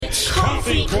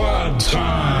Coffee Club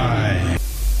time.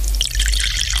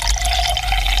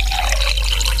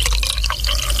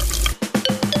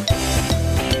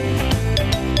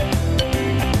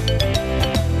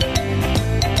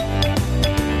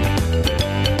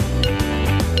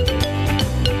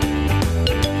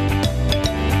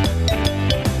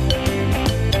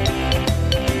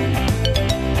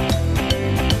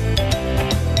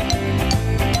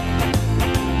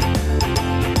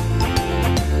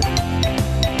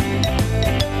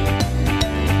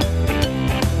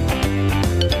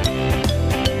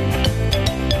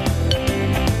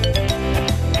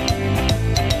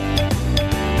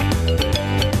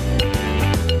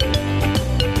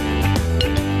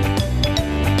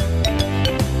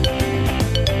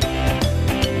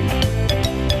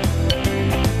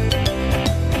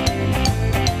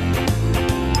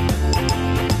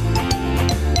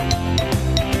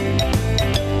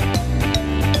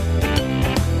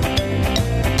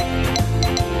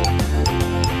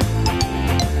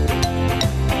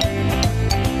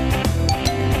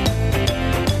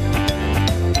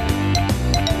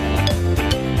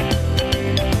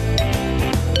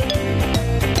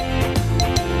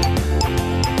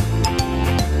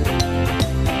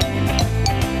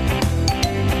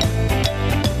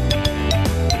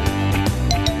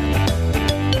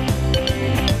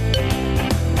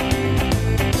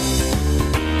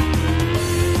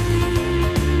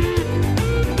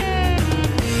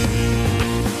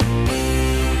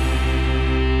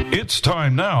 It's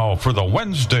time now for the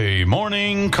Wednesday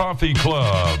Morning Coffee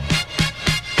Club.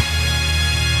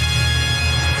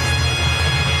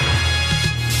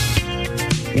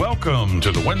 Welcome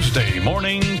to the Wednesday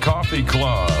Morning Coffee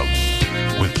Club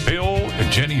with Bill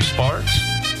and Jenny Sparks,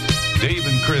 Dave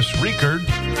and Chris Riekert,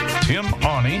 Tim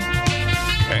Awney,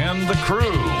 and the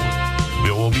crew.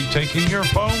 Bill will be taking your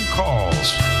phone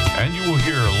calls, and you will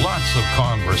hear lots of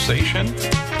conversation.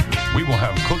 We will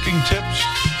have cooking tips,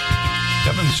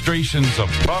 demonstrations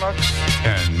of products,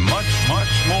 and much,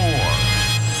 much more.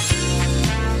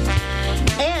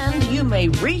 And you may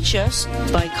reach us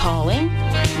by calling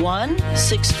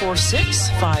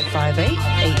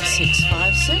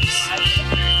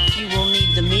 1-646-558-8656. You will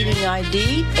need the meeting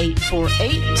ID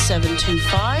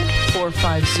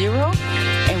 848-725-450.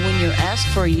 And when you're asked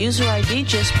for a user ID,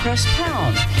 just press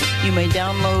pound. You may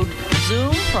download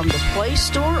Zoom from the Play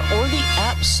Store or the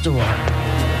App Store.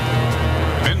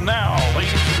 And now,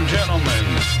 ladies and gentlemen,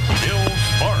 Bill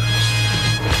Sparks.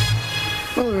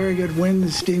 Well, a very good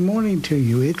Wednesday morning to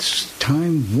you. It's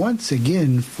time once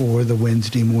again for the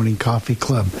Wednesday Morning Coffee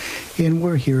Club. And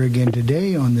we're here again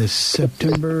today on this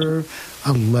September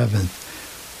 11th.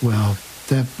 Well,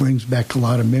 that brings back a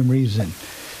lot of memories, and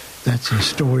that's a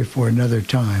story for another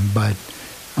time. But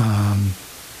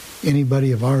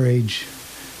anybody of our age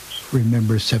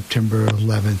remembers September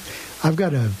 11th.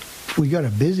 We got a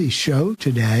busy show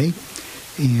today,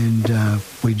 and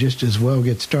we just as well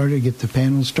get the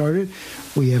panel started.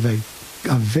 We have a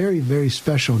very, very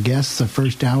special guest the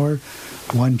first hour,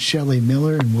 one Shelly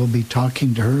Miller, and we'll be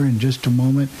talking to her in just a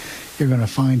moment. You're going to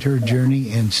find her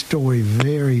journey and story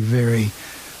very, very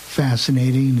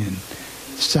fascinating. And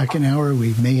second hour,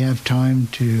 we may have time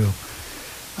to,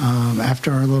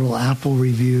 after our little Apple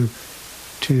review,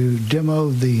 to demo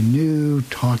the new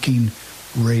talking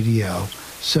radio.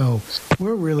 So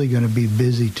we're really going to be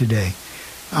busy today.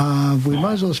 We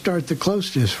might as well start the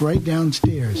closest, right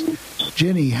downstairs.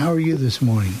 Jenny, how are you this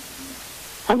morning?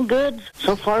 I'm good.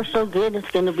 So far, so good. It's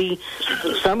going to be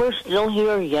summer still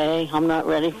here. Yay. I'm not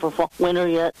ready for winter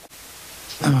yet.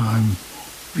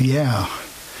 Yeah,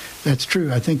 that's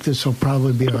true. I think this will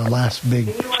probably be our last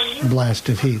big blast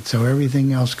of heat. So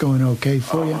everything else going okay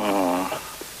for you?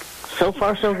 So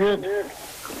far, so good.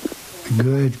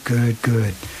 Good.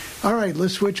 All right,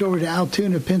 let's switch over to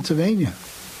Altoona, Pennsylvania.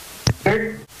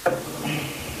 We're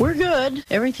good.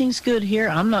 Everything's good here.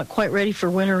 I'm not quite ready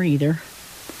for winter either.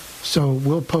 So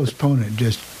we'll postpone it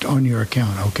just on your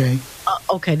account, okay?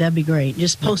 Okay, that'd be great.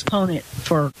 Just postpone it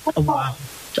for a while.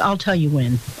 I'll tell you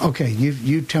when. Okay,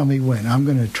 you tell me when. I'm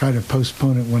going to try to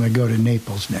postpone it when I go to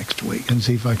Naples next week and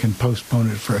see if I can postpone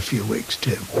it for a few weeks,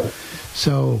 too.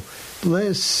 So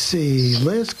let's see.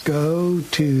 Let's go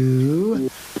to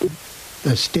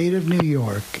the state of New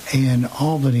York and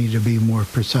Albany, to be more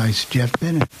precise. Jeff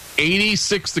Bennett.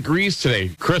 86 degrees today.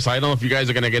 Chris, I don't know if you guys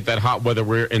are going to get that hot weather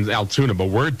we're in Altoona, but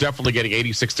we're definitely getting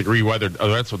 86-degree weather.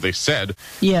 That's what they said.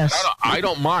 Yes. I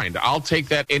don't mind. I'll take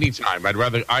that anytime. I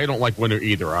don't like winter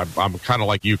either. I'm kind of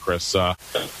like you, Chris.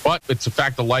 But it's a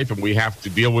fact of life, and we have to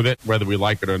deal with it whether we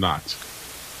like it or not.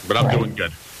 But I'm doing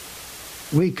good.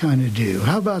 We kind of do.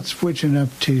 How about switching up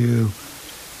to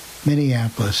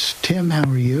Minneapolis? Tim, how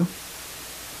are you?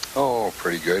 Oh,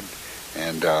 pretty good.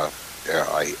 And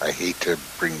I hate to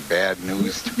bring bad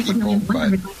news to people,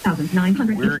 but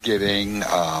we're getting,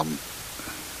 the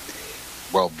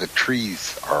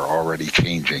trees are already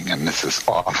changing, and this is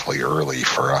awfully early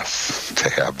for us to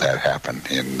have that happen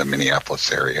in the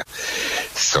Minneapolis area.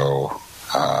 So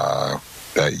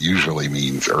that usually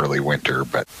means early winter,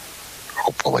 but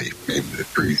hopefully maybe the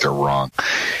trees are wrong.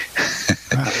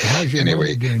 How's your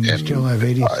Anyway, doing? You still have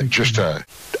 86 just a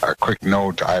quick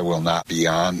note, I will not be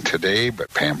on today,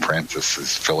 but Pam Francis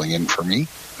is filling in for me.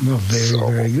 Well,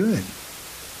 very good.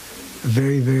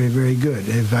 Very, very, very good.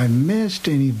 If I missed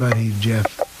anybody,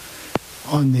 Jeff,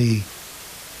 on the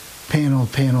panel,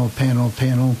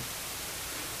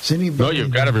 is anybody... No,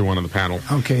 you've got everyone on the panel.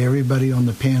 Okay, everybody on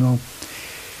the panel.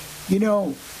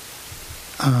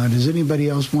 Does anybody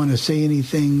else want to say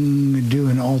anything, do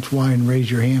an Alt-Y and raise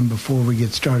your hand before we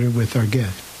get started with our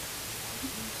guest?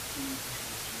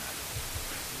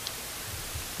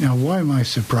 Now, why am I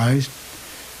surprised?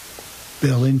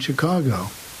 Bill in Chicago.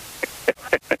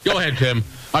 Go ahead, Tim.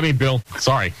 I mean, Bill.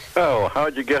 Sorry. Oh,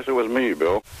 how'd you guess it was me,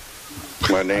 Bill?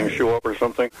 My name show up or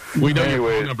something? We know your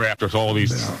phone number after all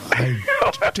these. Okay.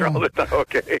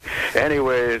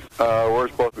 Anyways, we're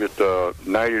supposed to get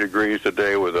 90 degrees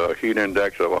today with a heat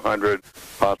index of 100.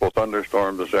 Possible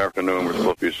thunderstorms this afternoon. We're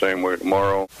supposed to be the same way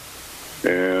tomorrow.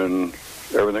 And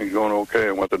everything's going okay.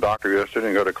 I went to the doctor yesterday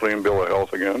and got a clean bill of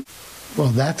health again. Well,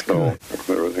 that's good.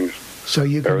 So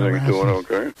everything's doing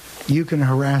okay. You can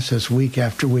harass us week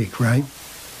after week, right?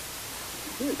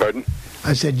 Pardon?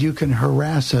 I said you can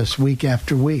harass us week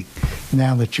after week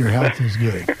now that your health is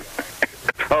good.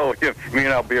 Oh, you mean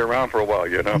I'll be around for a while,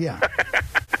 Yeah.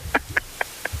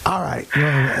 All right.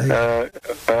 Well,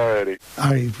 all righty.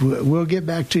 All right. We'll get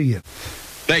back to you.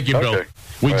 Thank you, Bill.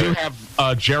 We do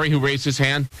have Jerry who raised his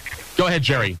hand. Go ahead,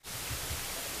 Jerry.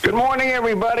 Good morning,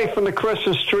 everybody, from the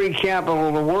Christmas tree capital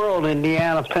of the world,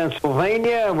 Indiana,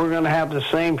 Pennsylvania. We're going to have the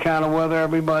same kind of weather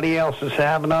everybody else is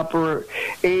having, upper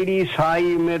 80s, high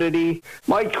humidity.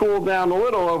 Might cool down a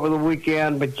little over the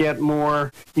weekend, but get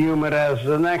more humid as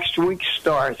the next week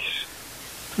starts.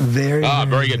 Very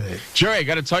good. Jerry, I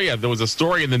got to tell you, there was a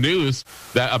story in the news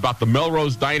about the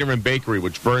Melrose Diner and Bakery,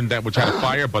 which had a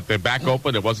fire, but they're back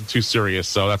open. It wasn't too serious,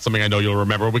 so that's something I know you'll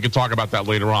remember. We can talk about that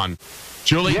later on.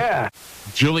 Julie? Yeah.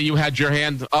 Julie, you had your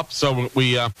hand up, so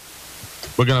we're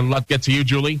going to get to you,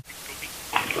 Julie.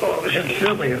 Oh, it's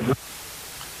Julie.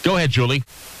 Go ahead, Julie.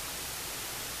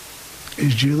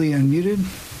 Is Julie unmuted?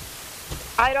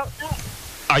 I don't know.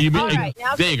 Are you all right,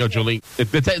 there you go, Julie.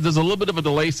 There's a little bit of a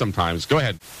delay sometimes. Go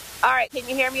ahead. All right, can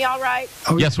you hear me all right?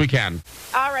 Oh, yes, we can.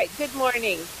 All right, good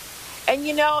morning. And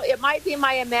it might be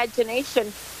my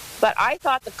imagination, but I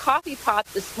thought the coffee pot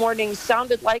this morning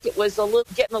sounded like it was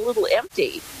getting a little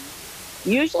empty.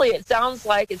 Usually it sounds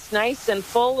like it's nice and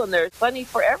full and there's plenty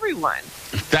for everyone.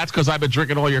 That's because I've been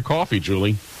drinking all your coffee,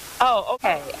 Julie. Oh,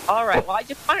 okay. All right. Well, I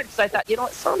just wondered because I thought, it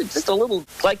sounded just a little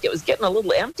like it was getting a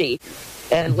little empty.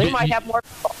 And we might have more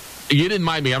people. You didn't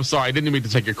mind me. I'm sorry. I didn't mean to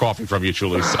take your coffee from you,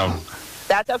 Julie. So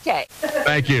that's okay.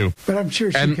 Thank you. But I'm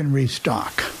sure she can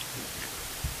restock.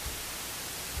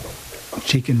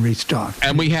 She can restock.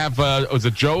 And we have, was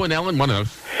it Joe and Ellen? One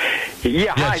of them.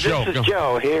 Yeah, hi, this is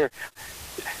Joe here.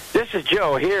 This is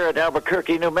Joe here in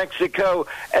Albuquerque, New Mexico.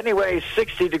 Anyway,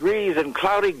 60 degrees and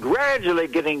cloudy, gradually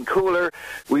getting cooler.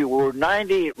 We were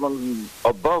 90 and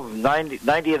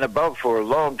above for a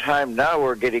long time. Now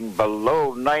we're getting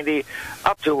below 90,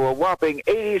 up to a whopping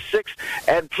 86.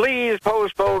 And please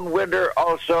postpone winter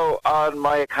also on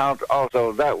my account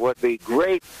also. That would be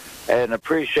great and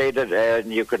appreciated,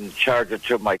 and you can charge it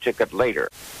to my ticket later.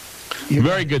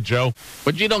 Very good, Joe.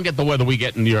 But you don't get the weather we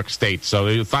get in New York State, so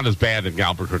it's not as bad in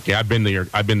Albuquerque. I've been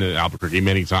to Albuquerque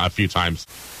a few times.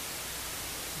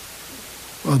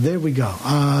 Well, there we go.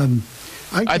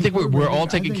 I think we're all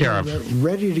taken care of.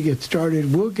 Ready to get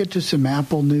started. We'll get to some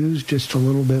Apple news just a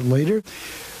little bit later,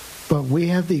 but we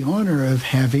have the honor of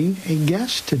having a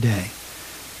guest today,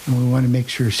 and we want to make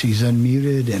sure she's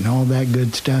unmuted and all that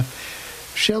good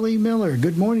stuff. Shelly Miller.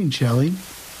 Good morning, Shelly.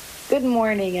 Good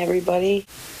morning, everybody.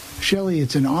 Shelly,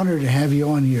 it's an honor to have you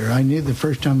on here. I knew the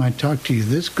first time I talked to you,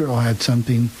 this girl had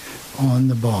something on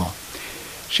the ball.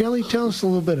 Shelly, tell us a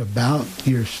little bit about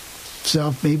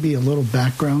yourself, maybe a little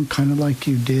background, kind of like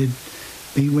you did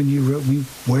me when you wrote me.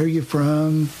 Where are you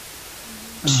from?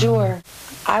 Sure.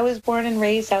 I was born and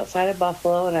raised outside of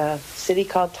Buffalo in a city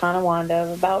called Tonawanda of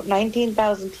about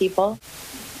 19,000 people.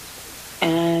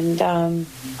 And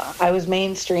I was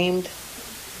mainstreamed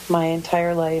my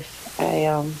entire life.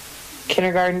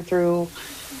 Kindergarten through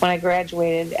when I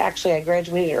graduated. Actually, I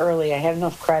graduated early. I had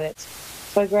enough credits.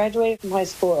 So I graduated from high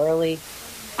school early.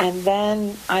 And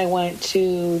then I went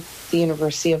to the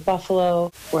University of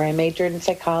Buffalo, where I majored in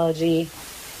psychology.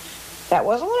 That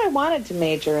wasn't what I wanted to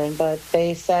major in, but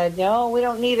they said, no, we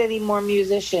don't need any more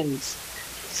musicians.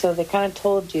 So they kind of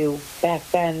told you back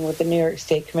then with the New York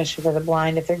State Commission for the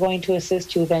Blind, if they're going to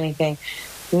assist you with anything,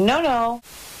 no,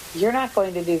 you're not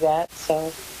going to do that.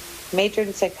 So majored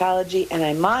in psychology, and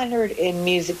I minored in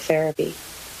music therapy.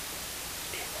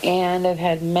 And I've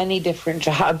had many different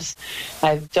jobs.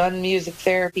 I've done music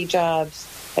therapy jobs.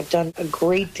 I've done a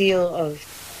great deal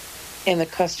in the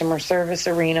customer service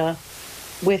arena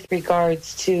with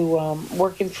regards to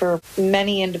working for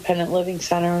many independent living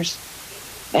centers.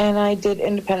 And I did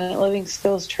independent living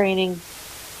skills training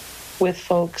with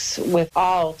folks with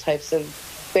all types of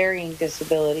varying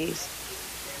disabilities.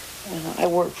 I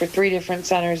worked for 3 different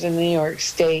centers in New York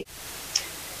State.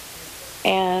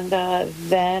 And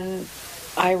then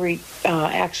I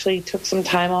actually took some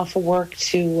time off of work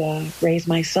to raise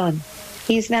my son.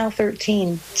 He's now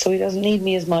 13, so he doesn't need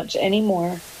me as much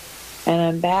anymore. And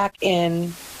I'm back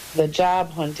in the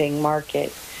job hunting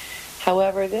market.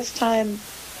 However, this time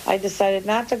I decided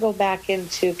not to go back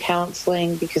into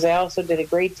counseling because I also did a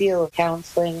great deal of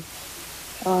counseling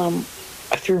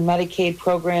through Medicaid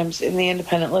programs in the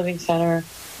Independent Living Center.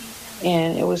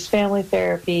 And it was family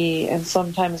therapy, and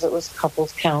sometimes it was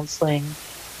couples counseling.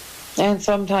 And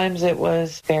sometimes it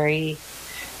was very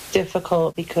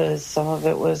difficult because some of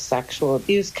it was sexual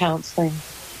abuse counseling.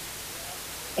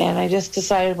 And I just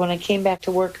decided when I came back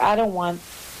to work, I don't want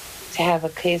to have a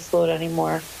caseload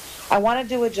anymore. I want to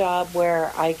do a job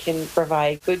where I can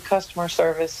provide good customer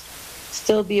service,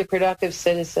 still be a productive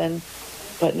citizen,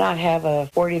 but not have a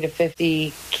 40 to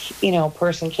 50,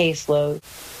 person caseload.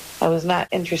 I was not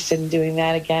interested in doing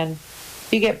that again.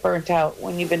 You get burnt out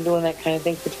when you've been doing that kind of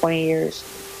thing for 20 years,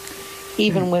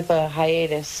 even with a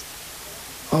hiatus.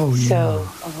 Oh, yeah. So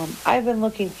I've been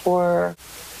looking for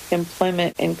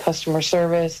employment in customer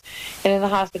service. And in the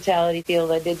hospitality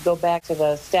field, I did go back to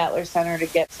the Statler Center to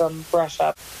get some brush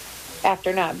up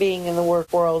after not being in the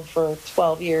work world for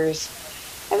 12 years.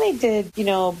 And they did,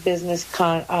 business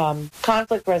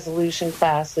conflict resolution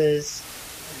classes.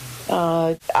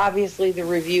 Obviously, the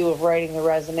review of writing the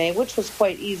resume, which was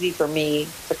quite easy for me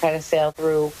to kind of sail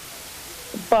through.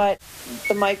 But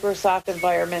the Microsoft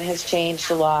environment has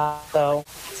changed a lot, so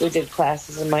we did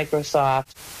classes in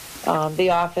Microsoft. The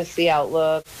Office, the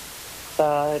Outlook,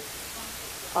 the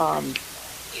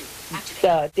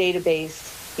database,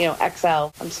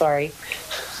 Excel, I'm sorry.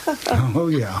 Oh,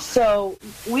 yeah. So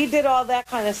we did all that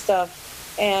kind of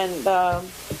stuff, and I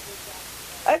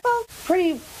felt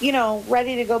pretty,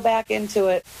 ready to go back into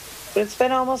it. But it's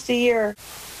been almost a year,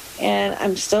 and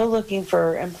I'm still looking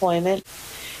for employment.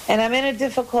 And I'm in a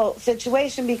difficult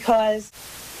situation because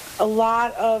a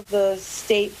lot of the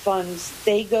state funds,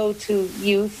 they go to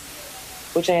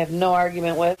youth, which I have no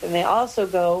argument with, and they also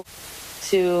go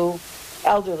to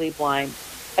elderly blind.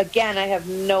 Again, I have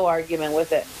no argument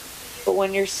with it. But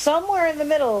when you're somewhere in the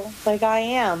middle, like I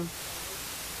am,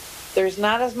 there's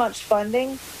not as much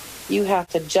funding. You have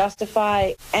to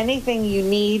justify anything you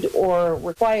need or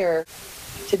require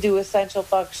to do essential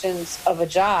functions of a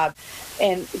job.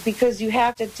 And because you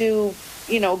have to do,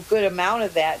 good amount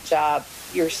of that job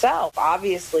yourself,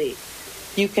 obviously, I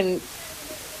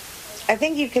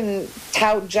think you can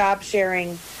tout job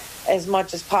sharing as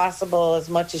much as possible, as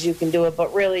much as you can do it.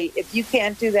 But really, if you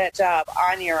can't do that job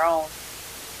on your own,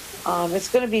 it's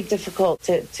going to be difficult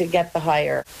to get the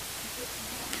hire.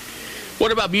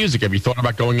 What about music? Have you thought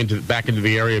about going back into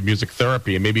the area of music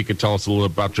therapy? And maybe you could tell us a little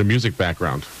about your music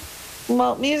background.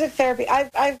 Well, music therapy,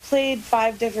 I've played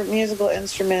 5 different musical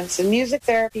instruments, and music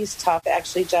therapy is tough,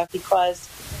 actually, Jeff, because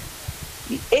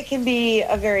it can be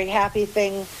a very happy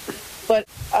thing, but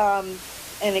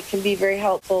and it can be very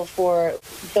helpful for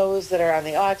those that are on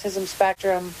the autism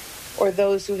spectrum or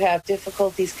those who have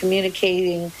difficulties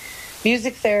communicating.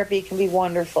 Music therapy can be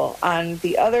wonderful. On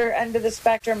the other end of the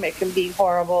spectrum, it can be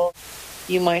horrible.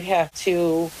 You might have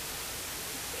to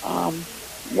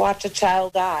watch a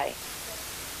child die.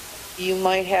 You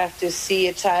might have to see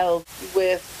a child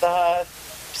with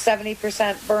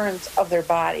 70% burns of their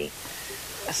body.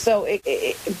 So,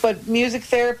 but music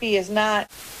therapy is not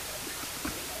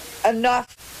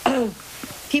enough.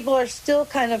 People are still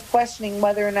kind of questioning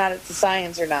whether or not it's a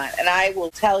science or not. And I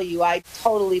will tell you, I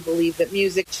totally believe that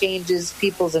music changes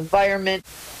people's environment.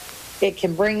 It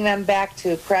can bring them back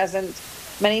to present.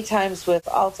 Many times with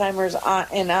Alzheimer's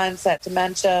and onset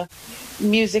dementia,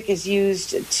 music is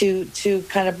used to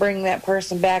kind of bring that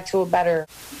person back to a better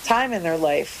time in their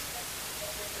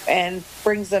life and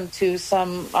brings them to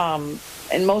some,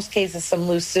 in most cases, some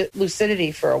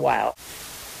lucidity for a while.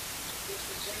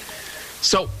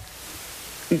 So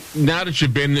now that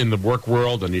you've been in the work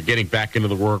world and you're getting back into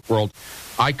the work world,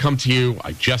 I come to you,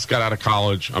 I just got out of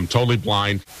college, I'm totally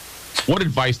blind. What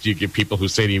advice do you give people who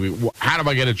say to you, how do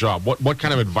I get a job? What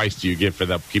kind of advice do you give for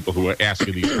the people who ask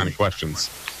you these kind of questions?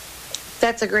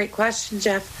 That's a great question,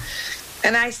 Jeff.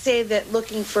 And I say that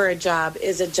looking for a job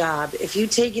is a job. If you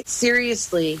take it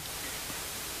seriously,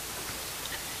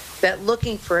 that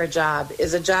looking for a job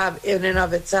is a job in and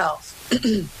of itself.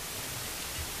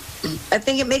 I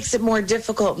think it makes it more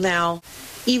difficult now,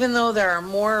 even though there are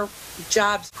more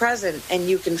jobs present and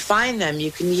you can find them.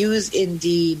 You can use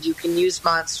Indeed, you can use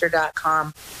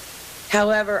Monster.com.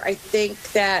 However, I think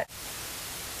that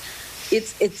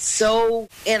it's so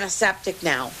antiseptic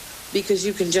now because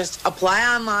you can just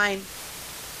apply online.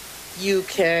 You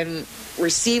can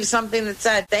receive something that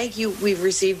said, thank you, we've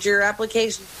received your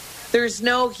application. There's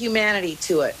no humanity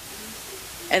to it.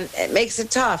 And it makes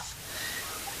it tough.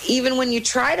 Even when you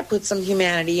try to put some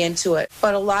humanity into it.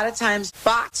 But a lot of times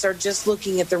bots are just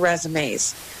looking at the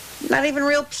resumes. Not even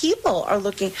real people are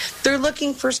looking. They're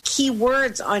looking for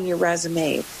keywords on your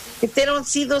resume. If they don't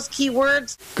see those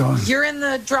keywords, you're in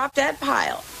the drop dead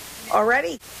pile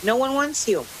already. No one wants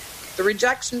you. The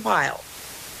rejection pile.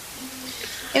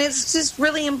 And it's just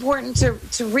really important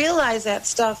to realize that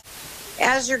stuff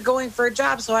as you're going for a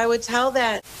job. So I would tell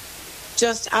that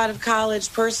just out of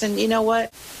college person, you know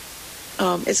what?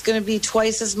 It's going to be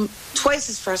twice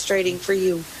as frustrating for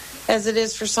you as it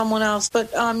is for someone else.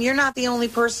 But you're not the only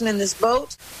person in this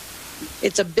boat.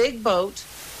 It's a big boat,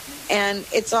 and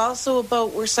it's also a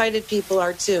boat where sighted people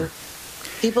are too.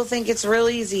 People think it's real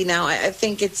easy now. I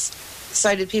think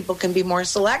sighted people can be more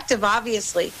selective,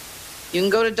 obviously. You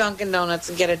can go to Dunkin' Donuts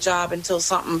and get a job until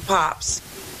something pops,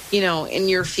 in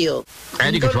your field.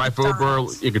 And you can drive Uber.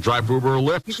 You can drive Uber or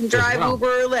Lyft. You can drive Uber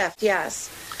or Lyft, yes.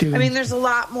 I mean, there's a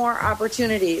lot more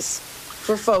opportunities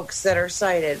for folks that are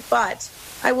sighted. But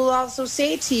I will also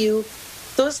say to you,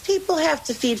 those people have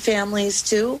to feed families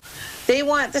too. They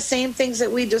want the same things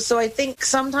that we do. So I think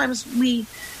sometimes we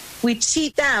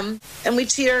cheat them and we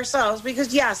cheat ourselves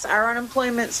because, yes, our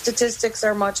unemployment statistics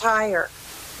are much higher.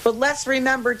 But let's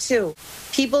remember, too,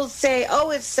 people say,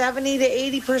 it's 70 to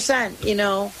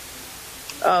 80%,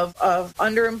 of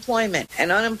underemployment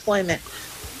and unemployment.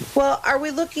 Well, are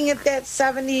we looking at that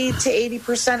 70 to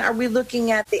 80%? Are we looking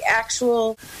at the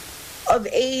actual of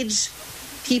age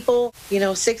people,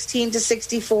 16 to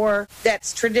 64?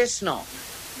 That's traditional.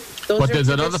 But there's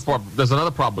another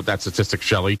problem with that statistic,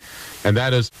 Shelly, and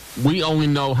that is we only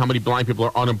know how many blind people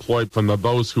are unemployed from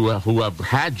those who have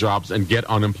had jobs and get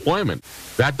unemployment.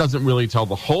 That doesn't really tell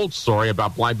the whole story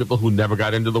about blind people who never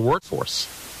got into the workforce.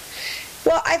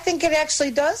 Well, I think it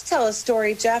actually does tell a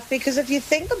story, Jeff, because if you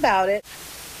think about it,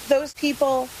 those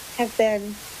people have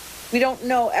been, we don't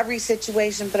know every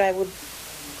situation, but I would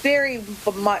very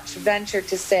much venture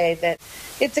to say that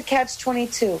it's a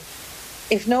catch-22.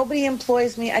 If nobody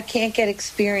employs me, I can't get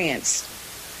experience.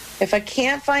 If I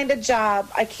can't find a job,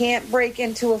 I can't break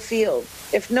into a field.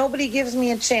 If nobody gives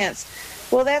me a chance,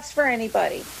 well, that's for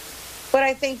anybody. But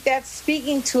I think that's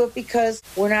speaking to it because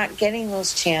we're not getting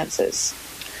those chances.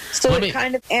 So it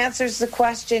kind of answers the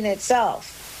question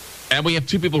itself. And we have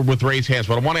two people with raised hands,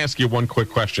 but I want to ask you one quick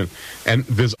question. And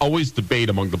there's always debate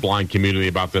among the blind community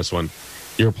about this one.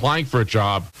 You're applying for a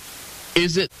job.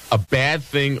 Is it a bad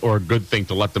thing or a good thing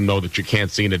to let them know that you can't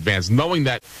see in advance, knowing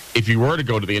that if you were to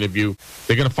go to the interview,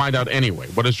 they're going to find out anyway?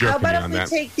 What is your opinion on that? How about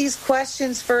if we take these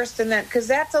questions first and then, because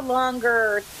that's a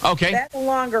longer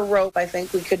rope I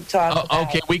think we could talk about.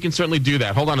 Okay, we can certainly do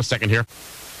that. Hold on a second here.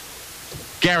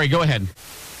 Gary, go ahead.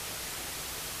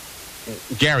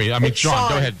 Sean,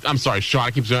 go ahead. I'm sorry, Sean.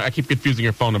 I keep confusing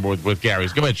your phone number with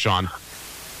Gary's. Go ahead, Sean.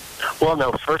 Well,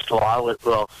 no. First of all,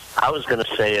 I was going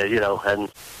to say,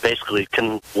 and basically,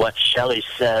 what Shelly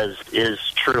says is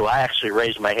true. I actually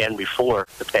raised my hand before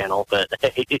the panel, but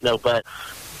but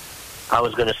I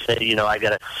was going to say, I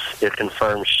got to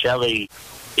confirm Shelly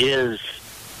is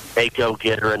a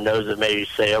go-getter and knows that maybe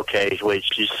say, okay, wait,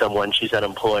 she's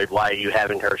unemployed. Why are you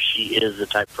having her? She is the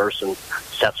type of person.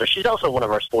 So she's also one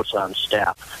of our sports on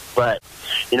staff. But,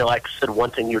 like I said, one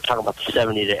thing you were talking about, the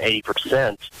 70 to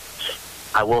 80%,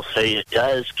 I will say it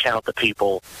does count the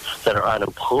people that are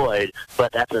unemployed,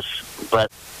 but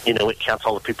it counts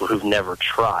all the people who've never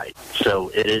tried.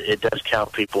 So it does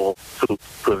count people who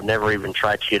have never even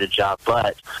tried to get a job.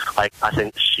 But I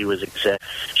think she was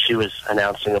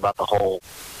announcing about the whole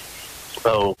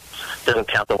doesn't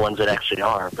count the ones that actually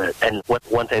are. And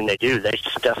one thing they do, they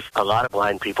stuff a lot of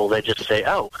blind people. They just say,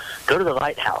 "Oh, go to the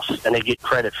lighthouse," and they get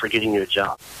credit for getting you a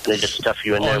job. And they just stuff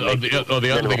you in there. The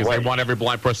other thing is they want every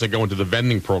blind person to go into the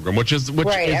vending program, which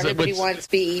right. Everybody wants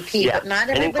BEP, but not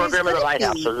everybody's program in the good at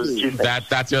lighthouse. So BEP.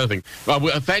 That's the other thing.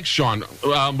 Thanks, Sean.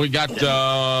 We got.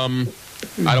 I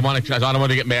don't want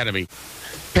to get mad at me.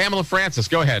 Pamela Francis,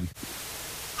 go ahead.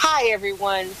 Hi,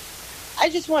 everyone. I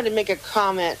just wanted to make a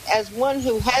comment. As one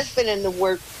who has been in the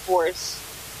workforce,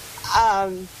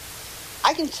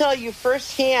 I can tell you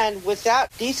firsthand, without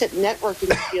decent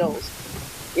networking skills,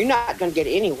 you're not going to get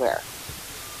anywhere.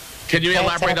 Can you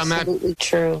elaborate on that? Absolutely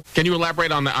true. Can you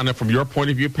elaborate on that from your point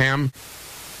of view, Pam?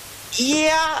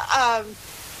 Yeah,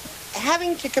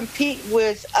 having to compete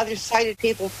with other sighted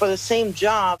people for the same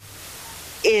job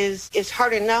is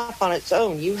hard enough on its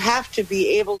own. You have to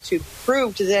be able to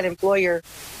prove to that employer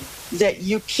that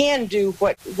you can do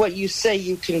what you say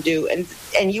you can do,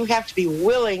 and you have to be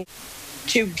willing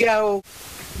to go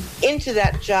into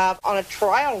that job on a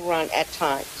trial run at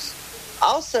times.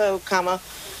 Also,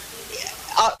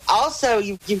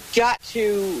 you've got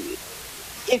to.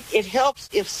 It helps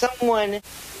if someone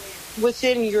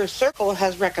within your circle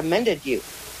has recommended you.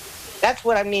 That's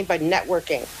what I mean by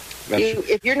networking.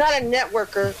 If you're not a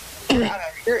networker,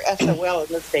 you're SOL in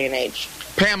this day and age.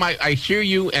 Pam, I hear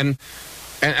you, and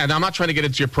I'm not trying to get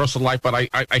into your personal life, but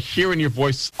I hear in your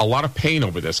voice a lot of pain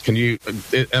over this. Can you?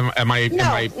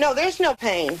 No, there's no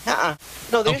pain.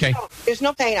 No, there's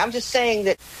no pain. I'm just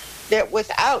saying that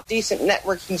without decent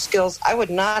networking skills, I would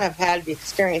not have had the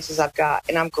experiences I've got,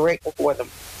 and I'm grateful for them.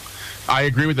 I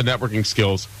agree with the networking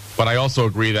skills, but I also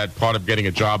agree that part of getting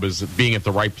a job is being at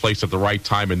the right place at the right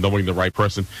time and knowing the right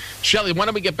person. Shelley, why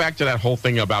don't we get back to that whole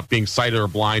thing about being sighted or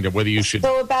blind and whether you should...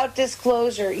 So about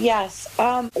disclosure, yes.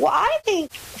 Well, I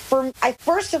think,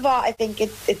 first of all, I think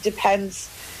it depends.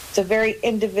 It's a very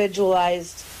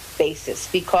individualized basis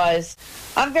because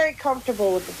I'm very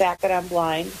comfortable with the fact that I'm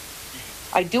blind.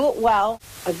 I do it well.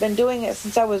 I've been doing it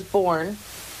since I was born.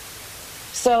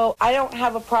 So I don't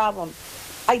have a problem.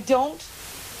 I don't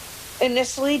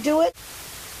initially do it.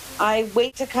 I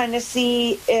wait to kind of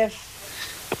see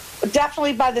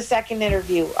definitely by the second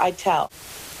interview, I tell.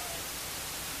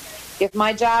 If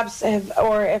my jobs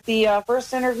or if the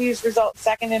first interviews result in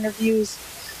second interviews,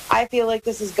 I feel like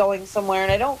this is going somewhere,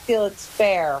 and I don't feel it's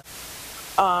fair,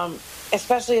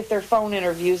 especially if they're phone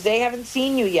interviews. They haven't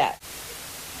seen you yet.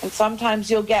 And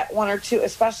sometimes you'll get one or two,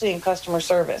 especially in customer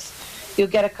service. You'll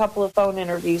get a couple of phone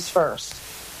interviews first.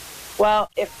 Well,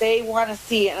 if they want to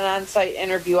see an on-site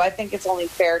interview, I think it's only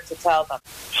fair to tell them.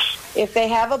 If they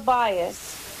have a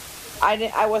bias,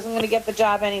 I wasn't going to get the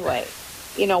job anyway,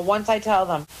 once I tell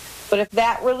them. But if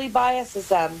that really biases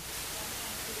them,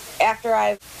 after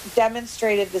I've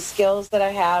demonstrated the skills that I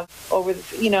have over,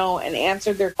 and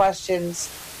answered their questions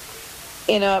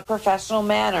in a professional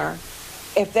manner,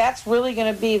 if that's really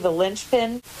going to be the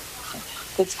linchpin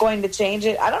that's going to change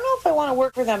it, I don't know if I want to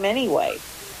work for them anyway.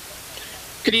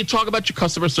 Can you talk about your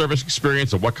customer service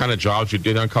experience and what kind of jobs you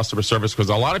did on customer service? Because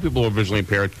a lot of people who are visually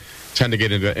impaired tend to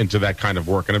get into that kind of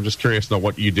work, and I'm just curious to know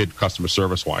what you did customer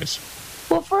service-wise.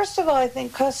 Well, first of all, I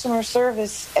think customer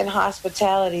service and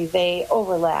hospitality, they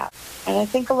overlap. And I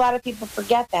think a lot of people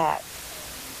forget that.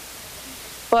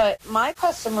 But my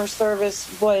customer service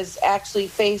was actually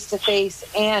face-to-face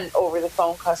and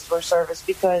over-the-phone customer service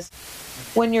because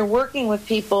when you're working with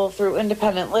people through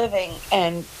independent living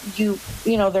and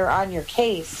they're on your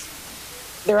caseload,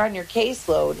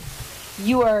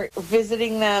 you are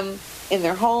visiting them in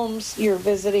their homes, you're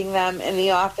visiting them in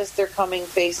the office, they're coming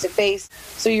face-to-face.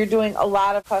 So you're doing a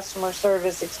lot of customer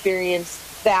service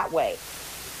experience that way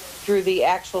through the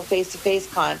actual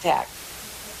face-to-face contact.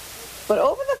 But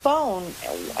over the phone,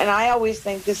 and I always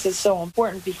think this is so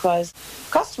important because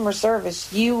customer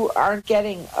service, you aren't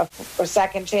getting a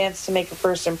second chance to make a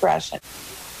first impression.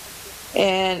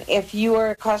 And if you are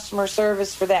a customer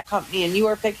service for that company and you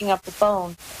are picking up the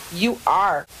phone, you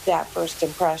are that first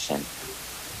impression.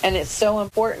 And it's so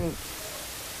important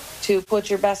to put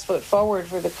your best foot forward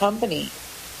for the company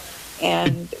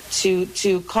and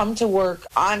to come to work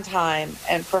on time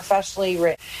and professionally.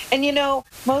 And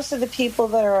most of the people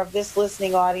that are of this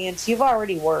listening audience, you've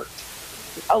already worked.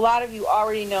 A lot of you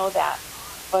already know that.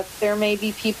 But there may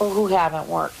be people who haven't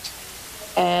worked.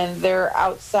 And they're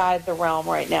outside the realm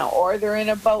right now. Or they're in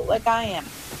a boat like I am.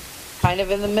 Kind of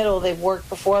in the middle. They've worked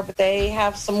before, but they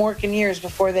have some working years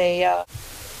before they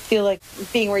feel like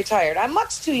being retired. I'm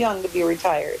much too young to be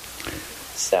retired.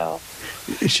 So...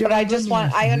 But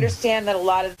I understand that a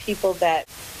lot of people that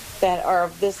are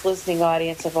of this listening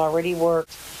audience have already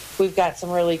worked. we've got some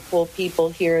really cool people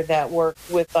here that work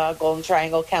with Golden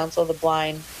Triangle Council of the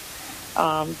Blind.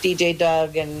 DJ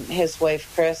Doug and his wife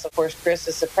Chris. Of course, Chris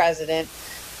is the president,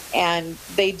 and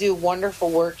they do wonderful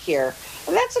work here.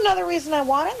 And that's another reason I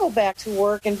want to go back to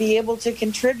work and be able to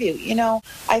contribute. You know,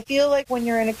 I feel like when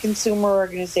you're in a consumer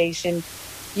organization,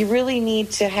 you really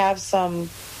need to have sometimes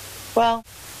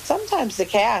the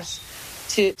cash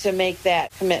to make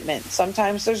that commitment.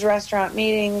 Sometimes there's restaurant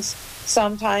meetings.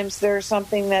 Sometimes there's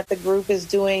something that the group is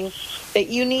doing that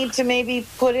you need to maybe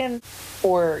put in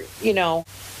for, you know,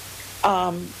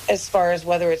 as far as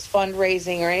whether it's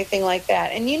fundraising or anything like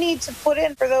that. And you need to put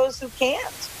in for those who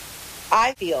can't,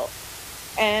 I feel.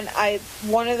 And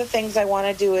one of the things I want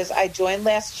to do is I joined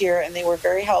last year, and they were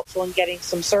very helpful in getting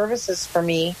some services for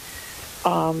me,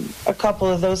 a couple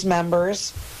of those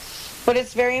members. But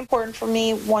it's very important for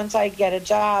me once I get a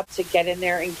job to get in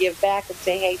there and give back and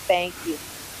say, hey, thank you.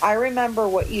 I remember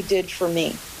what you did for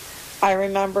me. I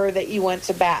remember that you went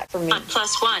to bat for me.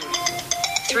 +1,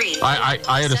 3.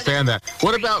 I understand that.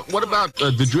 What about?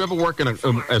 Did you ever work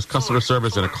as customer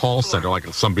service in a call center like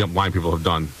some blind people have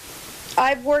done?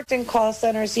 I've worked in call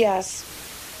centers, yes.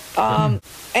 And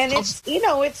it's, you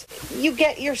know, you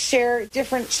get your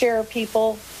different share of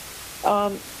people.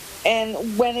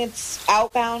 And when it's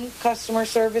outbound customer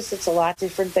service, it's a lot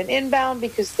different than inbound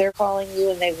because they're calling you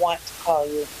and they want to call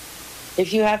you.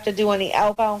 If you have to do any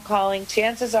outbound calling,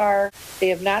 chances are they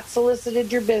have not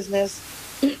solicited your business.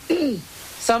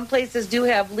 Some places do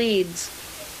have leads,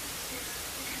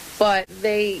 but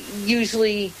they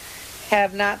usually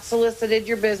have not solicited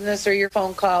your business or your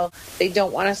phone call. They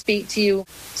don't want to speak to you.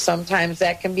 Sometimes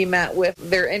that can be met with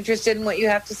they're interested in what you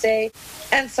have to say,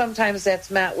 and sometimes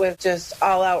that's met with just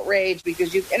all outrage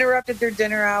because you've interrupted their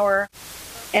dinner hour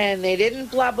and they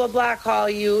didn't blah, blah, blah call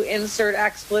you, insert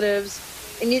expletives.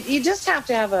 And you just have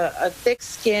to have a thick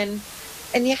skin,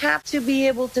 and you have to be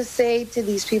able to say to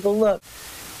these people, look,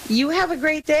 you have a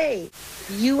great day.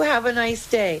 You have a nice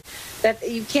day. That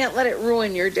you can't let it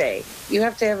ruin your day. You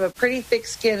have to have a pretty thick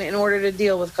skin in order to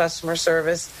deal with customer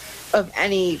service of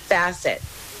any facet.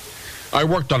 I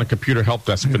worked on a computer help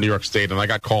desk in New York State, and I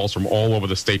got calls from all over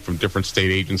the state from different state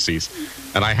agencies.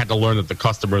 And I had to learn that the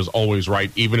customer is always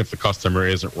right, even if the customer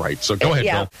isn't right. So go ahead,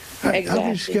 Bill. Exactly.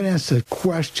 I'm just going to ask a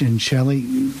question,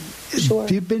 Shelly. Sure.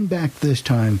 You've been back this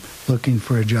time looking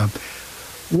for a job.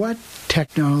 What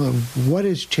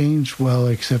has changed? Well,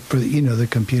 except for, you know, the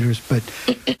computers, but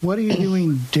what are you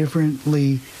doing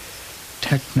differently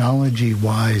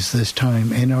technology-wise this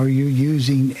time? And are you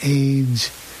using aids,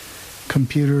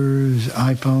 computers,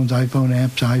 iPhones, iPhone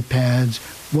apps, iPads?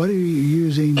 What are you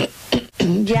using?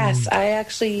 Yes, I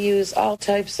actually use all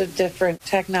types of different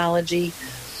technology.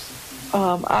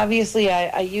 Obviously,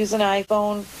 I use an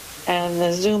iPhone and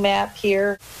the Zoom app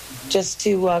here just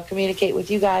to communicate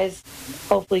with you guys,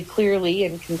 hopefully clearly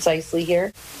and concisely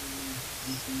here.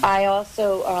 I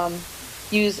also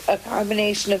use a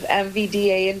combination of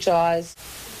MVDA and JAWS.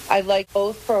 I like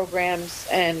both programs,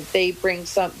 and they both bring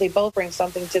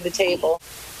something to the table.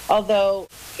 Although,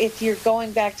 if you're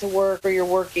going back to work or you're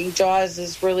working, JAWS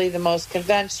is really the most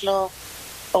conventional.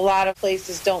 A lot of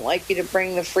places don't like you to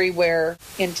bring the freeware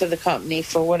into the company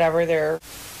for whatever their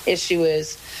issue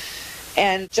is.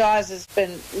 And JAWS has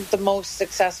been the most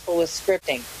successful with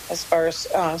scripting, as far as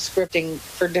scripting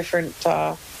for different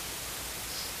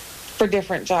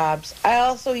jobs. I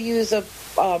also use a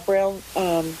Braille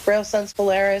Sense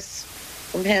Polaris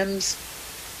from HIMS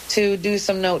to do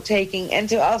some note taking and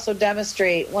to also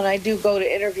demonstrate when I do go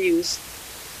to interviews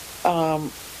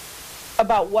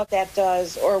about what that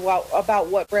does or about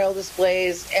what Braille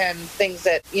displays and things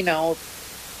that, you know,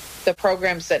 the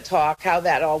programs that talk, how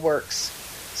that all works.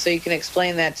 So you can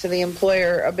explain that to the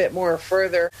employer a bit more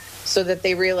further so that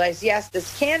they realize, yes,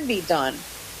 this can be done.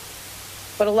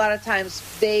 But a lot of times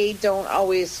they don't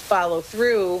always follow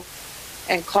through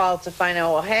and call to find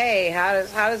out, well, hey, how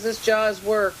does this JAWS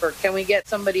work? Or can we get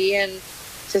somebody in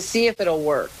to see if it'll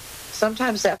work?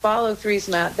 Sometimes that follow through is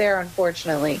not there,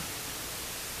 unfortunately.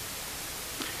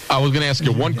 I was going to ask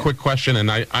you one quick question, and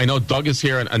I know Doug is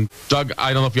here. And Doug,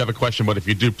 I don't know if you have a question, but if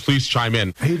you do, please chime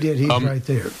in. He did. He's right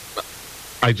there.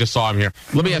 I just saw him here.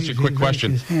 Let me ask you a quick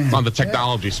question on the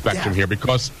technology spectrum here,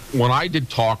 because when I did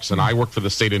talks and I worked for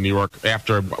the state of New York,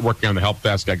 after working on the help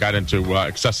desk, I got into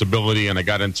accessibility and I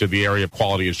got into the area of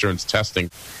quality assurance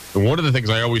testing. And one of the things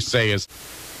I always say is,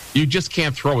 you just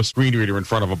can't throw a screen reader in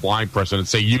front of a blind person and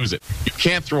say, use it. You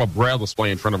can't throw a Braille display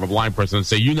in front of a blind person and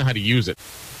say, you know how to use it.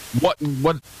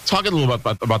 Talk a little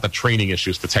bit about the training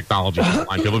issues for technology for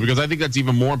blind people, because I think that's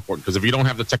even more important, because if you don't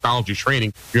have the technology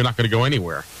training, you're not going to go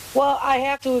anywhere. Well, I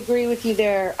have to agree with you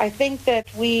there. I think that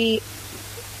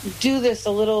do this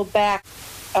a little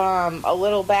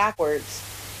backwards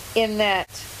in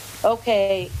that,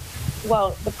 okay,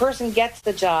 well, the person gets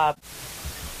the job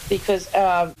because,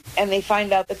 and they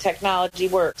find out the technology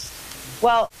works.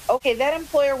 Well, okay, that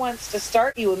employer wants to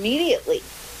start you immediately.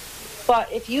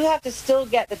 But if you have to still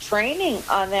get the training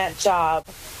on that job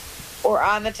or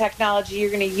on the technology you're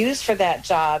going to use for that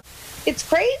job, it's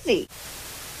crazy.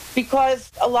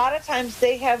 Because a lot of times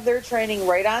they have their training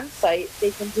right on site.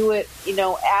 They can do it,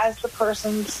 as the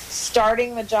person's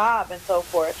starting the job and so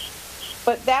forth.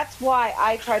 But that's why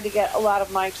I tried to get a lot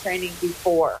of my training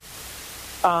before,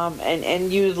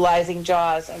 and utilizing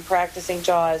JAWS and practicing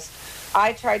JAWS.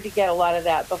 I tried to get a lot of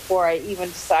that before I even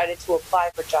decided to apply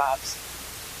for jobs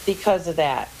because of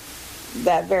that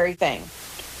very thing.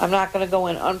 I'm not going to go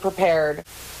in unprepared.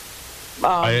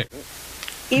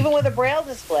 Even with a Braille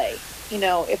display,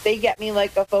 if they get me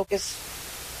like a Focus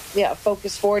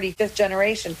 40, 5th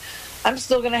generation, I'm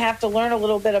still going to have to learn a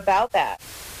little bit about that.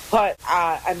 But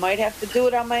I might have to do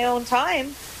it on my own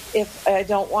time if I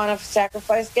don't want to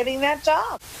sacrifice getting that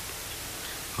job.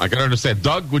 I got to understand.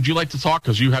 Doug, would you like to talk?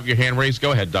 Because you have your hand raised.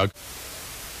 Go ahead, Doug.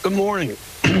 Good morning.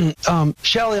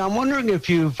 Shelly, I'm wondering if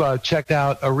you've checked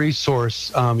out a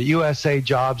resource,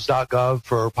 usajobs.gov,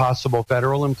 for possible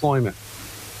federal employment.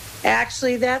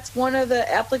 Actually, that's one of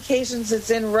the applications that's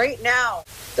in right now,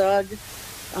 Doug.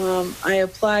 I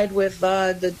applied with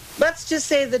let's just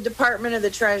say the Department of the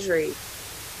Treasury.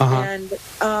 And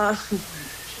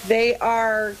they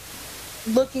are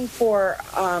looking for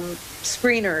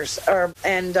screeners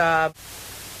and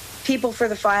people for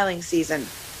the filing season.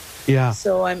 Yeah.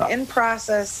 So I'm in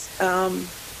process,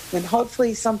 and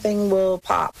hopefully something will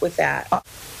pop with that.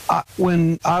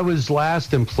 When I was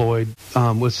last employed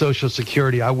with Social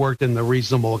Security, I worked in the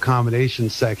reasonable accommodation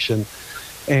section,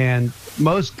 and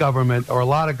most government or a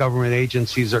lot of government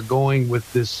agencies are going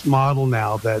with this model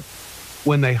now that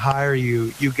when they hire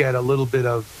you, you get a little bit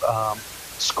of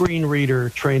screen reader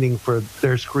training for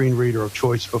their screen reader of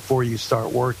choice before you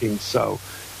start working. So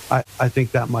I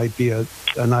think that might be a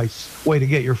nice way to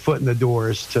get your foot in the door,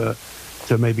 is to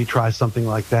maybe try something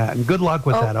like that. And good luck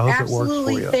with that. I hope it works for you.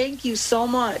 Absolutely. Thank you so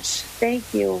much.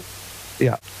 Thank you.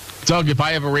 Yeah. Doug, if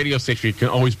I have a radio station, you can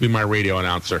always be my radio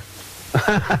announcer.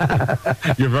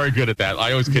 You're very good at that.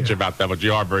 I always kid you about that, but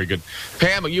you are very good.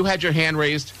 Pam, you had your hand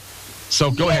raised.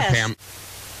 So go ahead, Pam.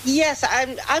 Yes,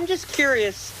 I'm just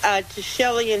curious to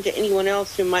Shelly and to anyone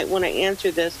else who might want to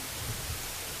answer this.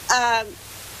 How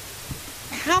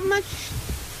much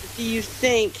do you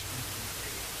think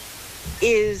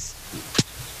is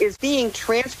being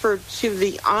transferred to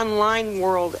the online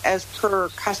world as per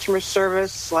customer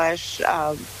service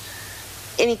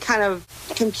 / any kind of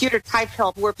computer type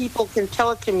help where people can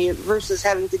telecommute versus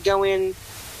having to go in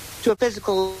to a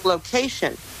physical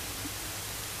location?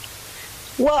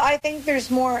 Well, I think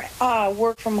there's more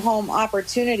work from home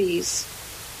opportunities,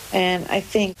 and I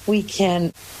think we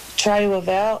can try to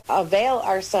avail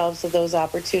ourselves of those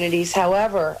opportunities.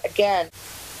 However, again,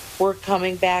 we're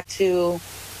coming back to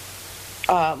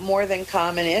more than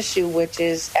common issue, which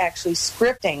is actually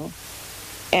scripting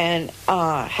and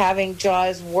having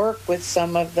JAWS work with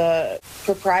some of the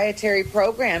proprietary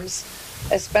programs,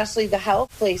 especially the health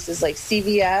places like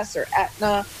CVS or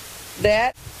Aetna,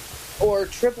 or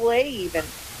AAA even.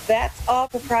 That's all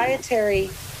proprietary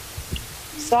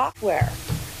software.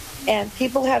 And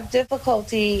people have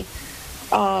difficulty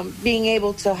being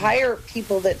able to hire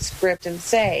people that script and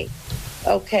say,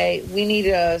 okay, we need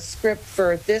a script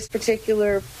for this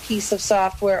particular piece of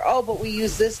software. Oh, but we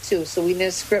use this too, so we need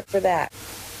a script for that.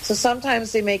 So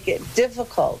sometimes they make it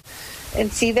difficult.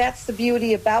 And see, that's the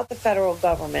beauty about the federal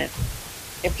government.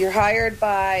 If you're hired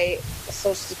by the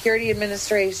Social Security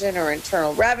Administration or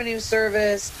Internal Revenue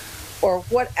Service or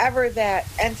whatever that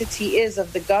entity is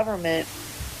of the government,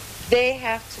 they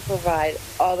have to provide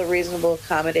all the reasonable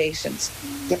accommodations.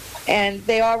 And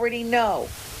they already know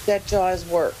that JAWS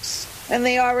works. And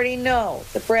they already know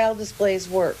the Braille displays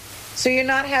work. So you're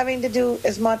not having to do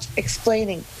as much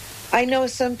explaining. I know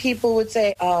some people would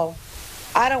say, oh,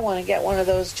 I don't want to get one of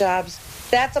those jobs.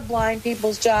 That's a blind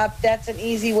people's job. That's an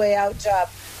easy way out job.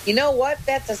 You know what?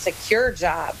 That's a secure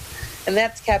job. And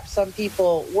that's kept some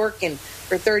people working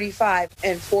for 35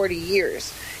 and 40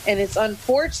 years. And it's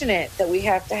unfortunate that we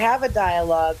have to have a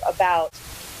dialogue about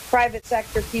private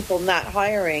sector people not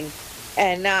hiring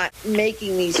and not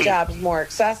making these jobs more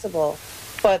accessible.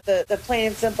 But the plain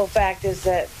and simple fact is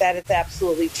that it's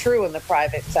absolutely true in the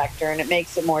private sector, and it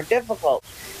makes it more difficult.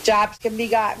 Jobs can be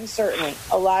gotten, certainly.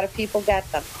 A lot of people get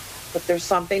them. but there's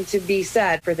something to be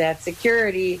said for that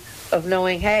security of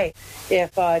knowing, hey,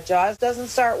 if JAWS doesn't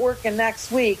start working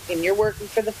next week and you're working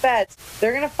for the feds,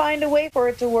 they're going to find a way for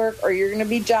it to work, or you're going to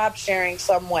be job sharing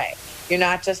some way. You're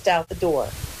not just out the door.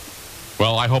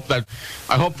 Well, I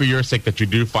hope for your sake that you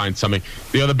do find something.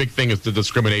 The other big thing is the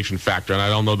discrimination factor, and I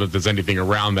don't know that there's anything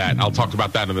around that. I'll talk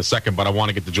about that in a second, but I want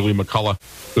to get to Julie McCullough,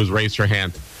 who's raised her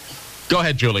hand. Go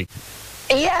ahead, Julie.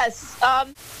 Yes.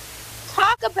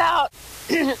 Talk about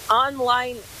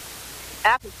online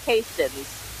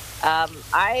applications.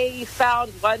 I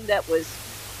found one that was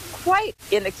quite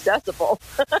inaccessible.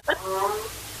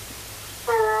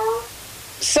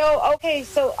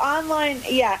 So online,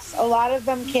 yes, a lot of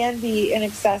them can be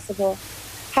inaccessible.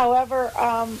 However,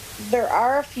 there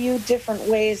are a few different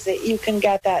ways that you can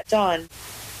get that done.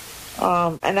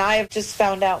 And I have just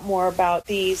found out more about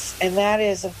these, and that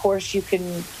is, of course, you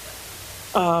can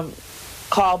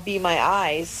call Be My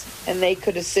Eyes, and they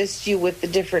could assist you with the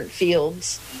different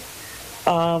fields.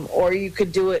 Or you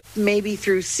could do it maybe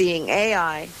through Seeing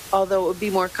AI, although it would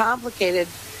be more complicated.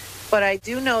 But I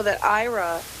do know that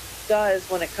IRA does,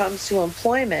 when it comes to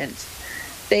employment,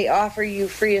 they offer you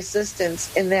free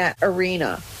assistance in that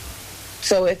arena.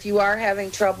 So if you are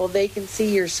having trouble, they can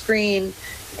see your screen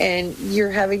and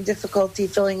you're having difficulty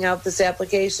filling out this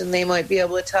application, they might be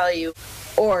able to tell you,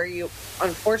 or you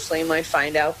unfortunately might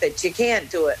find out that you can't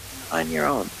do it on your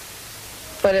own.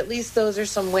 But at least those are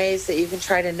some ways that you can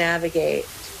try to navigate.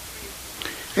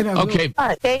 Okay.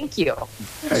 Thank you.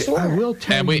 I will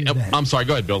tell you that. I'm sorry,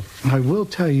 go ahead, Bill. I will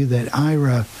tell you that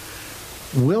IRA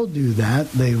will do that.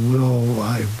 They will.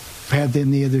 I had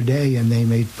them the other day, and they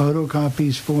made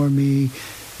photocopies for me,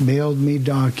 mailed me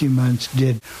documents,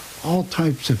 did all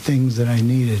types of things that I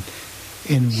needed,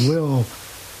 and will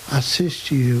assist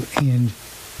you in,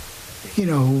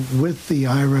 with the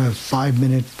IRA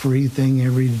 5-minute free thing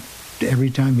every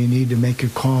time you need to make a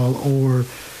call, or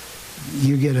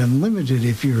you get unlimited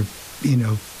if you're,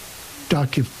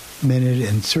 documented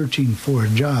and searching for a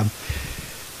job.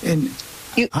 And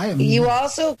you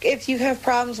also, if you have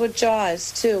problems with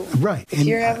JAWS too, right? If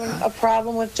you're having a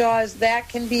problem with JAWS, that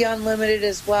can be unlimited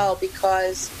as well,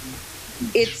 because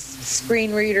it's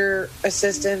screen reader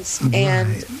assistance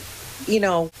and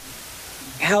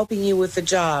helping you with the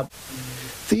job.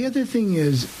 The other thing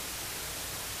is,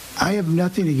 I have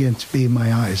nothing against Be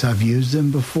My Eyes. I've used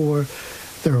them before.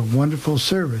 They're a wonderful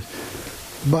service.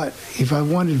 But if I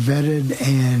wanted vetted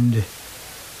and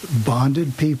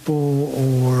bonded people,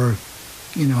 or,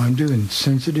 I'm doing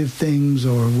sensitive things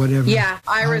or whatever. Yeah,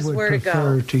 IRA's where to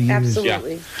go.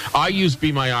 Absolutely. Yeah. I use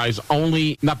Be My Eyes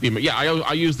only,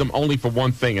 I use them only for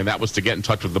one thing, and that was to get in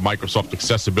touch with the Microsoft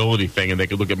accessibility thing, and they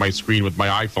could look at my screen with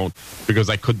my iPhone, because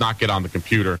I could not get on the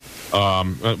computer.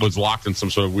 It was locked in some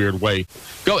sort of weird way.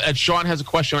 Go ahead. Sean has a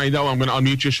question. I know. I'm going to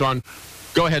unmute you, Sean.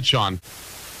 Go ahead, Sean.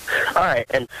 All right.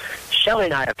 And Shelly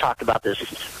and I have talked about this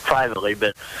privately,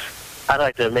 but I'd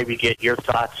like to maybe get your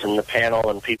thoughts and the panel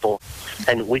and people.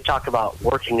 And we talk about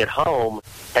working at home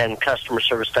and customer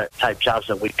service type jobs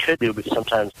that we could do, but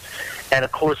sometimes. And,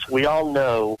 of course, we all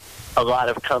know a lot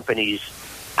of companies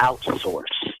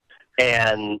outsource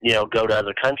and, go to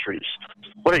other countries.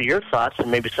 What are your thoughts,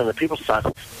 and maybe some of the people's thoughts,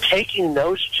 taking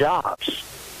those jobs?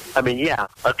 I mean, yeah,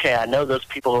 okay, I know those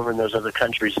people over in those other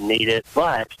countries need it,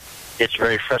 but it's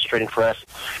very frustrating for us.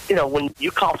 When you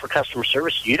call for customer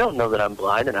service, you don't know that I'm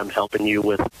blind and I'm helping you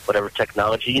with whatever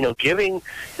technology. Giving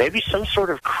maybe some sort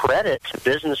of credit to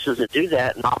businesses that do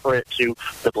that and offer it to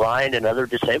the blind and other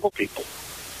disabled people.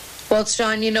 Well,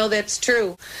 Sean, that's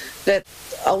true, that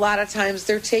a lot of times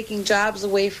they're taking jobs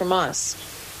away from us.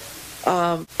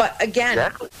 But again,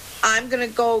 exactly. I'm going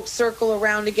to go circle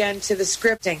around again to the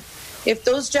scripting. If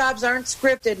those jobs aren't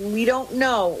scripted and we don't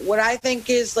know, what I think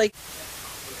is like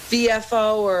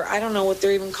VFO, or I don't know what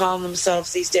they're even calling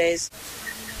themselves these days.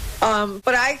 But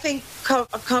I think a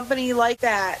company like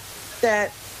that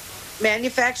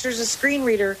manufactures a screen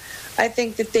reader, I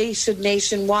think that they should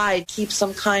nationwide keep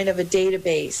some kind of a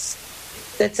database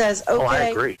that says, okay, I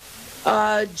agree.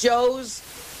 Joe's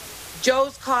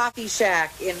Coffee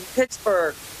Shack in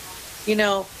Pittsburgh,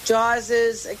 JAWS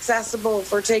is accessible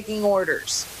for taking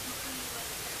orders.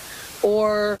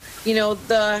 Or,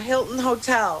 the Hilton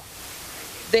Hotel,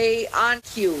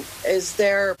 OnCue is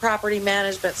their property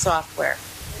management software.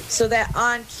 So that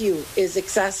OnCue is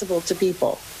accessible to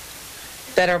people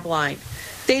that are blind.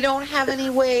 They don't have any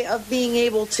way of being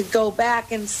able to go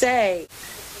back and say,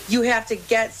 you have to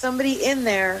get somebody in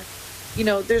there.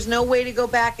 There's no way to go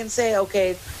back and say,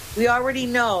 okay, we already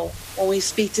know when we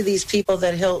speak to these people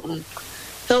that Hilton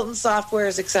software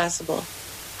is accessible.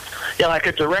 Yeah, like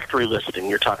a directory listing.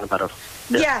 You're talking about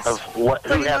Yes, Of what, who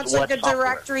pretty has much what like a software.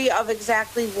 directory of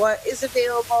exactly what is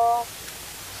available.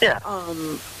 Yeah.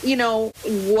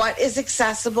 What is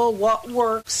accessible, what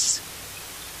works.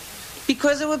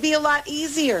 Because it would be a lot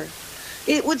easier.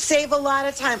 It would save a lot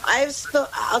of time.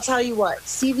 I'll tell you what,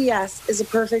 CVS is a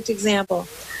perfect example.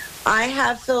 I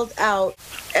have filled out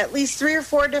at least 3 or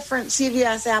 4 different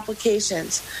CVS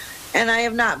applications, and I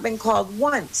have not been called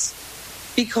once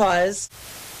because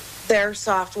their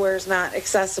software is not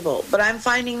accessible. But I'm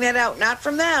finding that out, not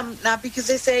from them, not because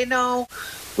they say, no,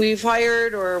 we've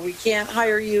hired or we can't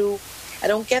hire you. I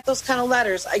don't get those kind of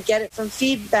letters. I get it from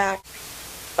feedback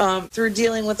through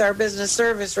dealing with our business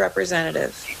service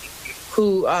representative,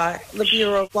 who the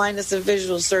Bureau of Blindness and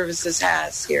Visual Services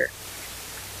has here.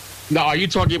 Now, are you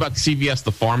talking about CVS,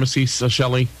 the pharmacy,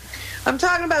 Shelly? I'm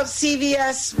talking about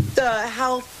CVS, the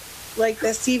health, like the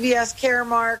CVS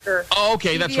Caremark or... Oh,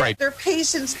 okay, that's CVS. right. They're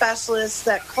patient specialists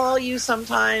that call you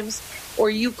sometimes, or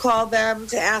you call them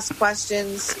to ask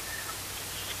questions.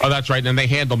 Oh, that's right. And they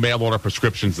handle mail order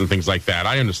prescriptions and things like that.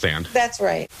 I understand. That's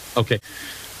right. Okay.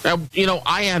 Now,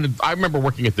 I remember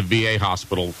working at the VA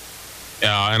hospital,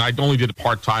 and I only did it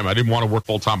part-time. I didn't want to work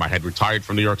full-time. I had retired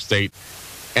from New York State.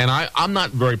 And I'm not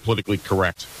very politically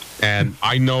correct, and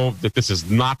I know that this is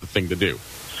not the thing to do.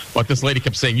 But this lady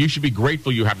kept saying, you should be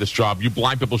grateful you have this job. You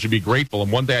blind people should be grateful.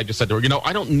 And one day I just said to her,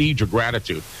 I don't need your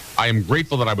gratitude. I am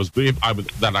grateful that I was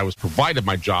provided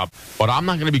my job, but I'm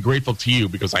not going to be grateful to you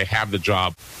because I have the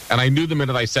job. And I knew the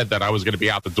minute I said that I was going to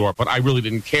be out the door, but I really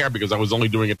didn't care because I was only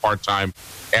doing it part-time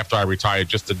after I retired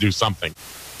just to do something.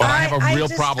 But I have a real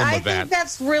problem with that. I think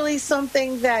that's really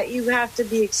something that you have to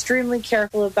be extremely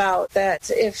careful about, that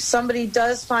if somebody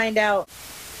does find out,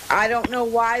 I don't know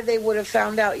why they would have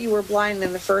found out you were blind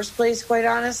in the first place, quite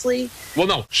honestly. Well,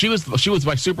 no, she was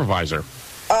my supervisor.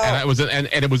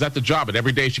 And it was at the job, and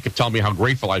every day she kept telling me how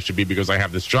grateful I should be because I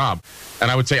have this job. And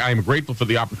I would say I am grateful for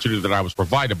the opportunity that I was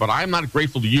provided, but I am not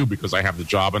grateful to you because I have the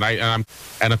job. And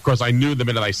of course I knew the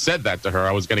minute I said that to her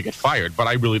I was going to get fired, but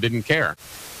I really didn't care.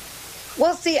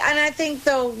 Well, see, and I think,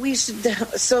 though, we should...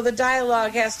 So the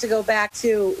dialogue has to go back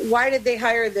to, why did they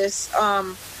hire this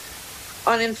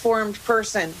uninformed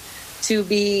person to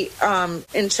be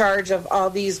in charge of all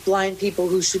these blind people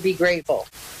who should be grateful?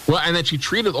 Well, and then she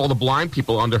treated all the blind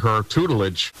people under her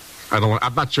tutelage,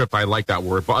 I'm not sure if I like that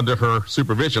word, but under her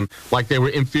supervision, like they were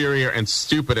inferior and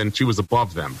stupid and she was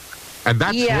above them. And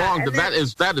that's wrong. And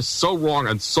that is so wrong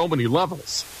on so many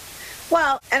levels.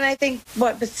 Well, and I think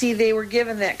but see, they were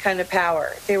given that kind of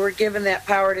power. They were given that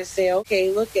power to say,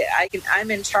 okay, look,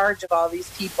 I'm in charge of all these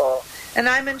people, and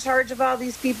I'm in charge of all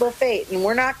these people, fate, and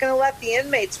we're not going to let the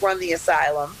inmates run the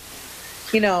asylum.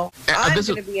 I'm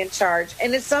going to be in charge.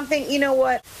 And it's something, you know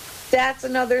what? That's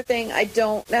another thing I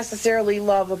don't necessarily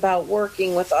love about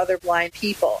working with other blind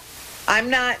people. I'm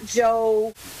not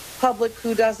Joe Public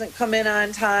who doesn't come in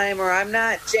on time, or I'm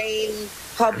not Jane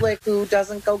Public who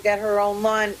doesn't go get her own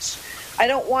lunch. I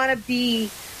don't want to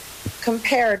be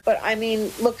compared, but I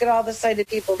mean, look at all the sighted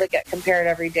people that get compared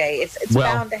every day. It's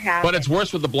bound to happen. But it's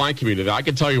worse with the blind community. I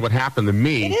can tell you what happened to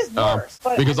me. It is worse,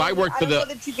 because I don't know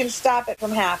that you can stop it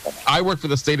from happening. I worked for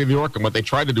the state of New York, and what they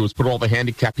tried to do was put all the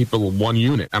handicapped people in one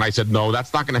unit. And I said, no,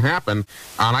 that's not going to happen.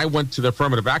 And I went to the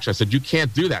affirmative action. I said, you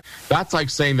can't do that. That's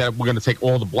like saying that we're going to take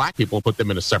all the black people and put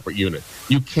them in a separate unit.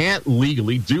 You can't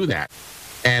legally do that.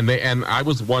 And I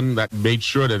was one that made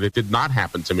sure that it did not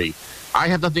happen to me. I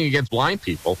have nothing against blind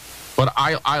people, but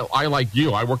I like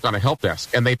you. I worked on a help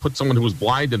desk, and they put someone who was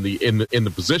blind in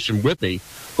the position with me,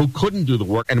 who couldn't do the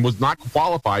work and was not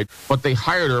qualified. But they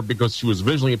hired her because she was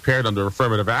visually impaired under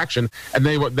affirmative action, and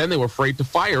they were afraid to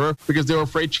fire her because they were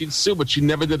afraid she'd sue. But she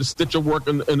never did a stitch of work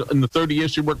in the 30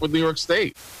 years she worked with New York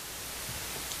State,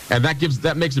 and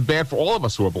that makes it bad for all of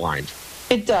us who are blind.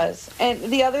 It does. And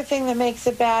the other thing that makes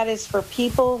it bad is for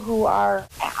people who are,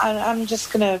 I'm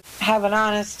just going to have an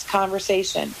honest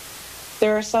conversation.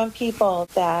 There are some people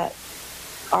that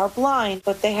are blind,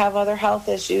 but they have other health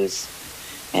issues,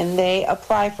 and they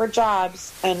apply for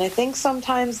jobs. And I think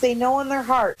sometimes they know in their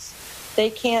hearts they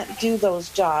can't do those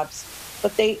jobs,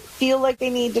 but they feel like they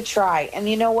need to try. And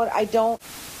you know what? I do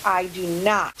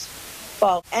not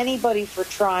fault anybody for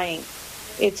trying.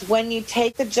 It's when you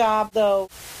take the job, though,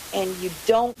 and you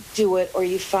don't do it, or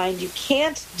you find you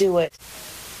can't do it,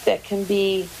 that can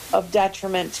be of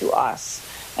detriment to us.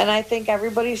 And I think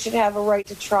everybody should have a right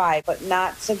to try, but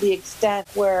not to the extent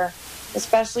where,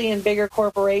 especially in bigger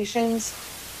corporations,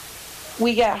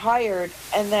 we get hired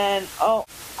and then,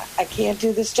 I can't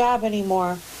do this job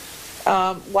anymore.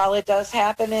 While it does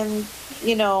happen in,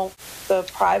 the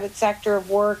private sector of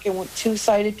work and with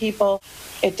two-sighted people,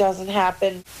 it doesn't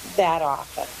happen that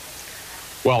often.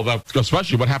 Well,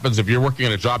 especially what happens if you're working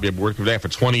in a job, you've been working there for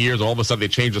 20 years, all of a sudden they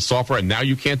change the software, and now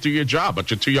you can't do your job,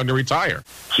 but you're too young to retire.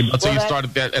 Let's say you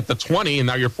started at the 20, and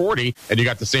now you're 40, and you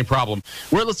got the same problem.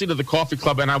 We're listening to the Coffee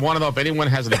Club, and I want to know if anyone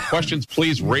has any questions,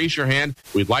 please raise your hand.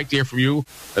 We'd like to hear from you.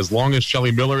 As long as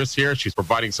Shelly Miller is here, she's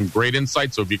providing some great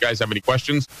insight. So if you guys have any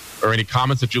questions or any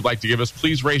comments that you'd like to give us,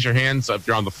 please raise your hands. If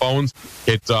you're on the phones,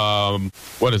 hit,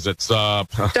 what is it? Star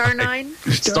 9?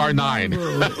 Star 9.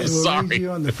 We'll Sorry. raise you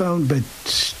on the phone,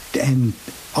 and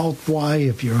Alt-Y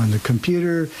if you're on the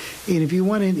computer. And if you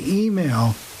want an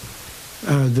email,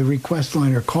 the request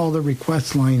line, or call the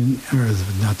request line, or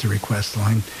not the request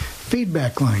line,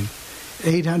 feedback line,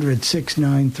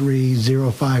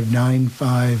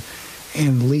 800-693-0595,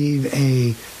 and leave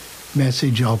a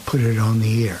message. I'll put it on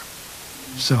the air.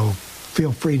 So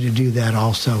feel free to do that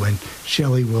also, and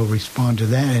Shelly will respond to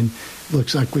that. And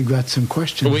looks like we've got some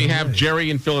questions. We have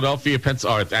Jerry in Philadelphia,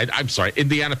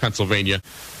 Indiana, Pennsylvania.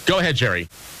 Go ahead, Jerry.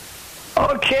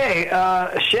 Okay,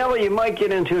 Shelly, you might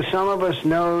get into, some of us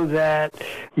know that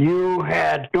you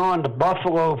had gone to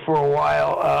Buffalo for a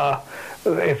while.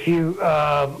 If you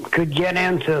could get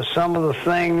into some of the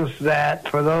things that,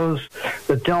 for those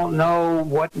that don't know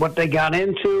what they got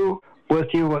into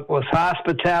with you with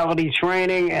hospitality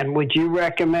training, and would you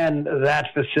recommend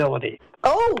that facility?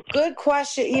 Oh, good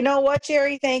question. You know what,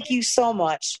 Jerry? Thank you so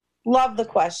much. Love the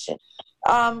question.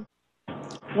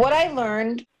 What I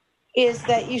learned is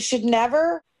that you should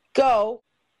never go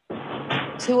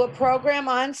to a program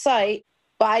on site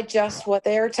by just what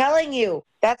they are telling you.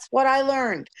 That's what I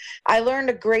learned. I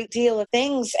learned a great deal of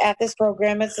things at this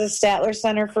program. It's the Statler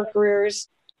Center for Careers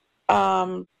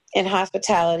in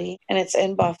Hospitality, and it's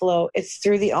in Buffalo. It's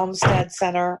through the Olmsted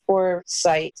Center for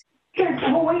Site.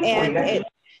 And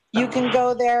you can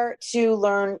go there to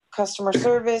learn customer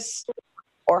service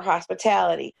or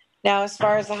hospitality. Now, as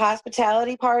far as the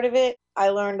hospitality part of it, I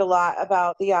learned a lot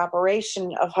about the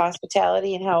operation of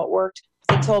hospitality and how it worked.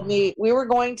 They told me we were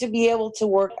going to be able to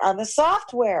work on the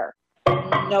software.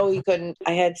 No, you couldn't.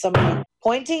 I had somebody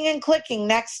pointing and clicking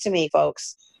next to me,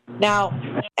 folks. Now,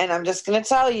 and I'm just going to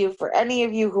tell you, for any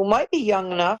of you who might be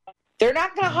young enough, they're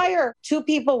not going to hire two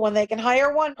people when they can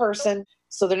hire one person.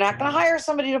 So they're not going to hire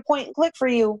somebody to point and click for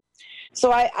you.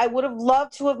 So I would have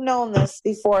loved to have known this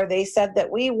before. They said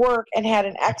that we work and had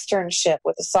an externship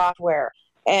with the software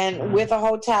and with a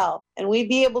hotel, and we'd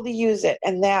be able to use it.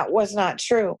 And that was not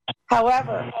true.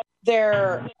 However,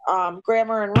 their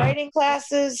grammar and writing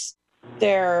classes,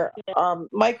 their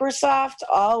Microsoft,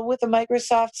 all with the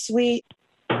Microsoft suite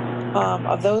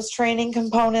of those training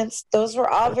components, those were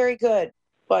all very good.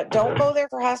 But don't go there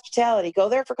for hospitality. Go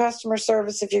there for customer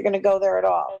service if you're going to go there at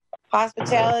all.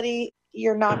 Hospitality,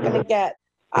 you're not going to get.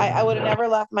 I would have never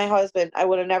left my husband. I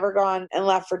would have never gone and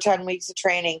left for 10 weeks of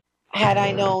training had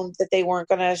I known that they weren't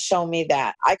going to show me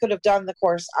that. I could have done the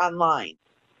course online.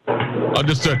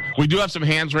 Understood. We do have some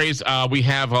hands raised. We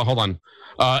have, hold on.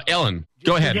 Ellen,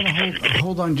 go ahead.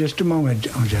 Hold on just a moment,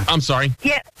 Jeff. I'm sorry.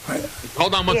 Yeah.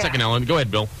 Hold on one second, Ellen. Go ahead,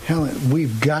 Bill. Helen,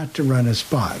 we've got to run a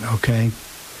spot, okay?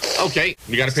 Okay,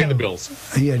 you got to pay the bills.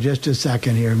 Yeah, just a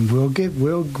second here, and we'll get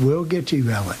to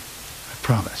you, Ellen. I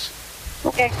promise.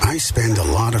 Okay. I spend a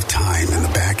lot of time in the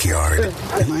backyard,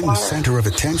 and I'm the center of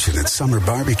attention at summer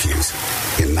barbecues.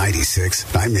 In '96,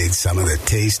 I made some of the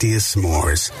tastiest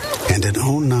s'mores. And in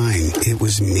 '09, it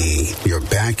was me, your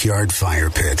backyard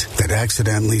fire pit, that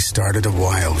accidentally started a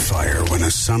wildfire when a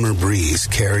summer breeze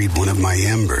carried one of my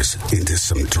embers into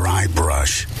some dry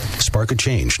brush. Spark a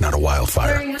change, not a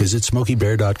wildfire. Visit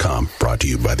SmokeyBear.com. Brought to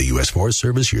you by the U.S. Forest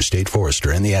Service, your state forester,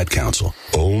 and the Ad Council.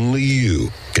 Only you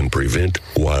can prevent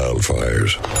wildfires.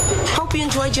 Hope you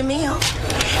enjoyed your meal.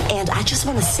 And I just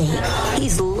want to say,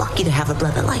 he's lucky to have a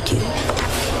brother like you.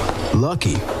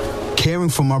 Lucky? Caring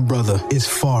for my brother is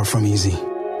far from easy.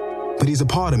 But he's a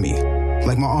part of me,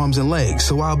 like my arms and legs,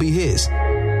 so I'll be his.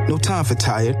 No time for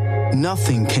tired.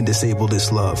 Nothing can disable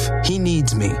this love. He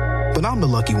needs me, but I'm the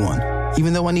lucky one,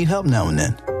 even though I need help now and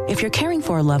then. If you're caring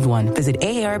for a loved one, visit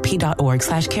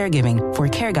aarp.org/caregiving for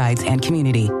care guides and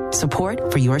community.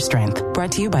 Support for your strength.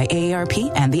 Brought to you by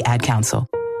AARP and the Ad Council.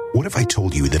 What if I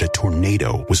told you that a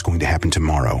tornado was going to happen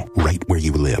tomorrow, right where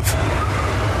you live?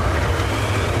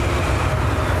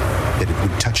 That it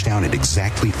would touch down at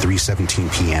exactly 3:17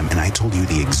 p.m., and I told you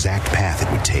the exact path it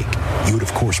would take. You would,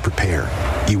 of course, prepare.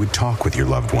 You would talk with your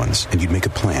loved ones, and you'd make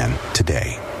a plan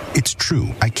today. It's true,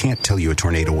 I can't tell you a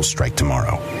tornado will strike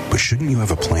tomorrow, but shouldn't you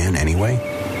have a plan anyway?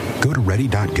 Go to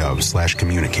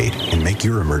ready.gov/communicate and make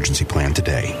your emergency plan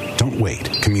today. Don't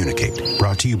wait. Communicate.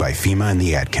 Brought to you by FEMA and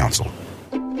the Ad Council.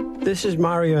 This is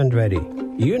Mario Andretti.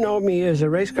 You know me as a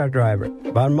race car driver,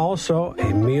 but I'm also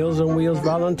a Meals on Wheels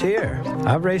volunteer.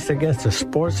 I've raced against the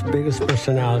sport's biggest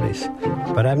personalities,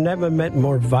 but I've never met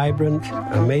more vibrant,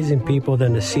 amazing people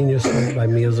than the seniors served by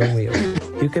Meals on Wheels.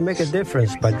 You can make a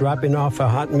difference by dropping off a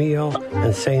hot meal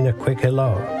and saying a quick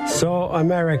hello. So,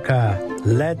 America,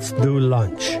 let's do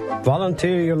lunch.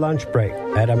 Volunteer your lunch break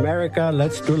at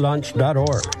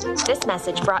americaletsdolunch.org. This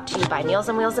message brought to you by Meals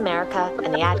on Wheels America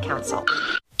and the Ad Council.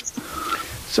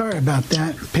 Sorry about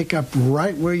that. Pick up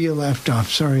right where you left off.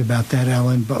 Sorry about that,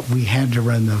 Ellen, but we had to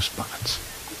run those spots.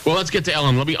 Well, let's get to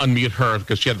Ellen. Let me unmute her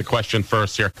because she had the question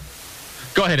first here.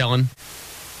 Go ahead, Ellen.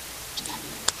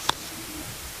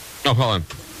 Oh, hold on.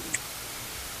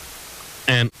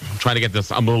 And I'm trying to get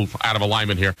this. I'm a little out of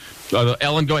alignment here.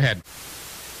 Ellen, go ahead.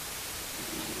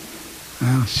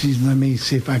 Well, let me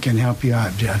see if I can help you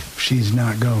out, Jeff. She's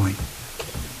not going.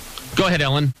 Go ahead,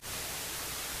 Ellen.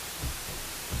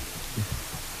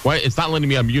 Why? It's not letting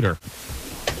me unmute her.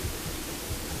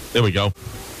 There we go.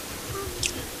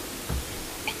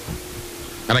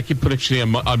 And I keep putting the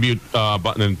unmute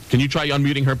button in. Can you try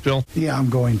unmuting her, Bill? Yeah,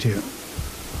 I'm going to.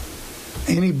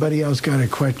 Anybody else got any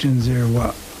questions there?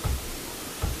 What?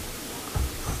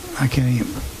 I can't even.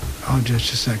 Oh,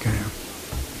 just a second here.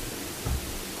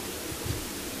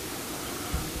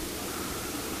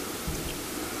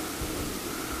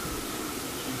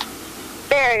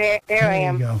 There I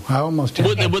am. Go. I almost had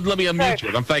it wouldn't let me unmute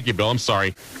you. Thank you, Bill. I'm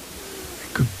sorry.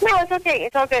 No, it's okay.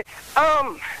 It's all good.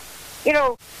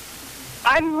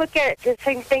 I'm looking at the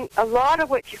same thing. A lot of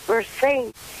what you were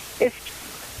saying is,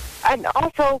 and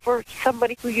also for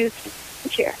somebody who used a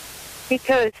chair,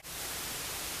 because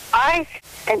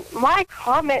and my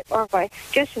comment or my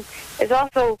suggestion is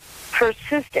also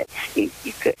persistence. You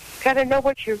got to know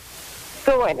what you're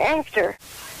going after.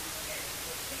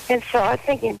 And so I'm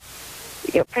thinking,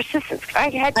 persistence.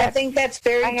 I think that's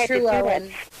very true,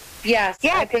 Ellen. Yes.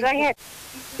 Yeah, because I had.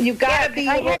 You got to be.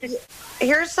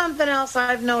 Here's something else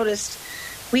I've noticed.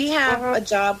 We have a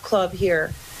job club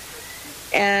here,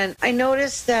 and I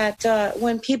noticed that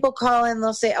when people call in,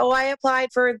 they'll say, "Oh, I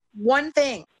applied for one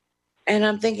thing," and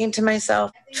I'm thinking to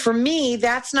myself, for me,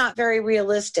 that's not very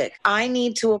realistic. I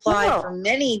need to apply for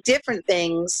many different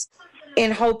things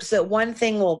in hopes that one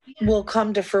thing will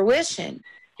come to fruition.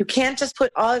 You can't just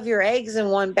put all of your eggs in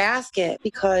one basket,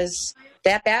 because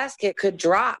that basket could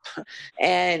drop.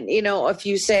 And, if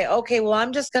you say, okay, well,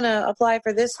 I'm just going to apply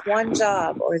for this one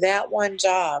job or that one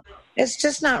job, it's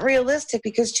just not realistic,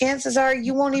 because chances are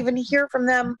you won't even hear from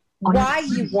them why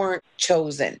you weren't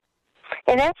chosen.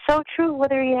 And that's so true,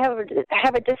 whether you have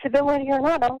a disability or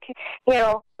not. I don't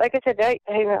care. Like I said,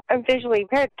 I'm visually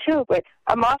impaired too, but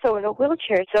I'm also in a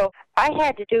wheelchair. So I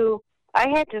had to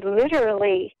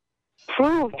literally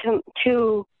prove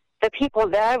to the people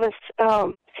that I was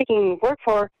seeking work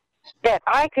for that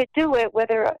I could do it,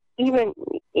 whether even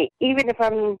if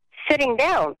I'm sitting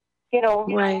down.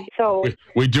 Right. So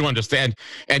we do understand,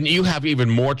 and you have even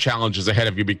more challenges ahead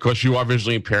of you because you are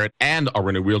visually impaired and are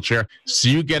in a wheelchair. So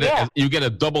you get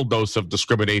a double dose of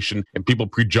discrimination and people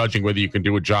prejudging whether you can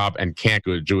do a job and can't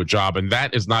do a job, and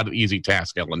that is not an easy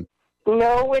task, Ellen.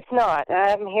 No, it's not.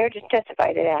 I'm here to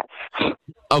testify to that.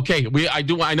 Okay, I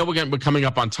know we're coming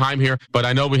up on time here, but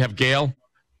I know we have Gail.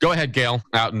 Go ahead, Gail,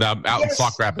 out in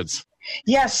Sauk Rapids.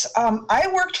 Yes, I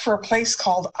worked for a place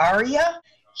called Aria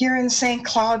here in St.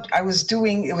 Cloud. It was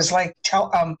like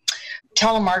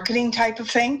telemarketing type of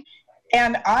thing.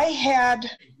 And I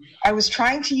was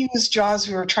trying to use JAWS.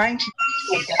 We were trying to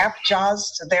adapt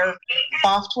JAWS to their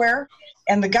software.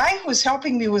 And the guy who was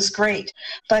helping me was great.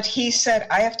 But he said,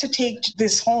 I have to take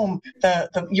this home,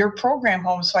 your program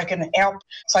home, so I can adapt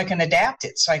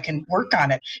it, so I can work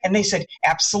on it. And they said,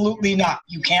 absolutely not.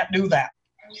 You can't do that.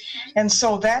 And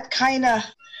so that kind of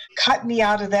cut me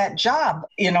out of that job.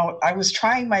 I was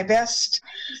trying my best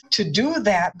to do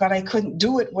that, but I couldn't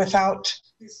do it without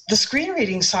the screen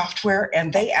reading software,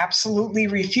 and they absolutely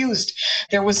refused.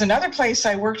 There was another place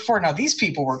I worked for. Now, these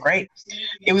people were great.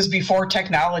 It was before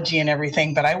technology and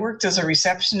everything, but I worked as a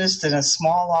receptionist in a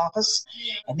small office,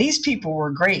 and these people were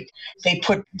great. They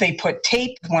put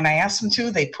tape, when I asked them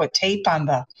to, they put tape on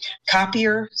the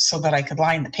copier so that I could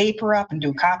line the paper up and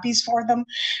do copies for them.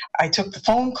 I took the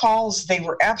phone calls. They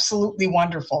were absolutely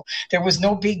wonderful. There was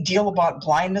no big deal about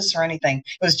blindness or anything.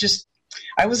 It was just,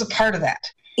 I was a part of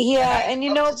that. Yeah, and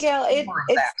Gail,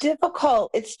 it's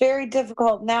difficult. It's very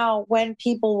difficult now when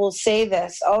people will say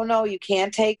this, oh, no, you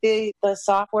can't take the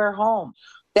software home.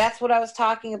 That's what I was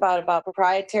talking about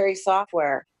proprietary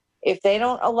software. If they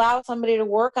don't allow somebody to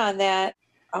work on that,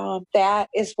 that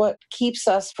is what keeps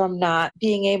us from not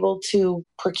being able to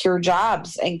procure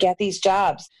jobs and get these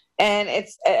jobs. And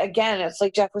it's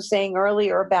like Jeff was saying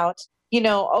earlier about,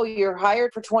 you're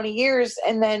hired for 20 years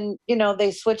and then,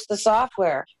 they switch the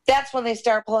software. That's when they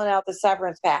start pulling out the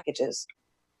severance packages.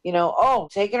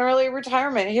 Take an early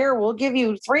retirement. Here, we'll give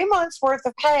you 3 months worth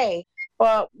of pay.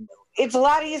 But it's a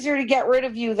lot easier to get rid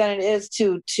of you than it is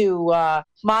to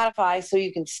modify so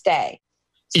you can stay.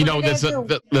 So there's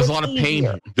a lot of pain.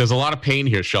 There's a lot of pain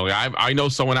here, Shelly. I know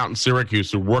someone out in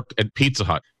Syracuse who worked at Pizza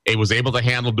Hut. It was able to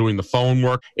handle doing the phone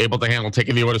work, able to handle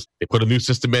taking the orders. They put a new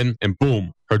system in, and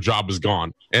boom, her job is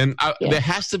gone. And there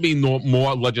has to be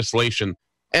more legislation.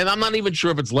 And I'm not even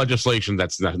sure if it's legislation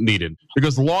that's not needed,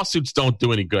 because lawsuits don't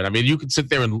do any good. I mean, you can sit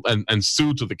there and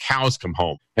sue till the cows come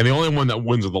home, and the only one that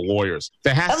wins are the lawyers.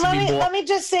 There has to be more. Let me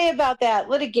just say about that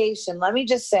litigation. Let me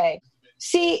just say,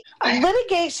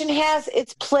 litigation has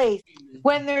its place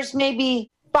when there's maybe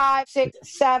 5, 6,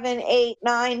 7, 8,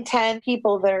 9, 10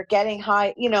 people that are getting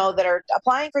high, that are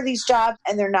applying for these jobs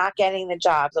and they're not getting the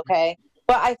jobs. Okay.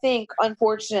 But I think,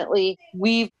 unfortunately,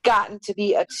 we've gotten to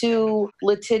be a too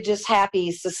litigious,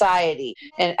 happy society.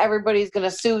 And everybody's going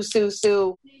to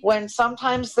sue, when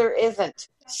sometimes there isn't.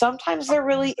 Sometimes there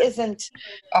really isn't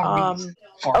a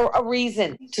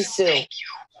reason to sue.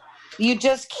 You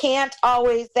just can't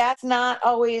always. That's not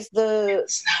always the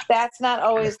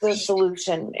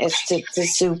solution, is to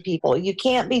sue people. You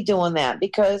can't be doing that,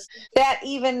 because that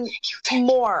even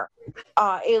more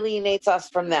alienates us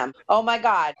from them. Oh my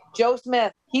God, Joe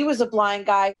Smith, he was a blind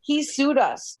guy. He sued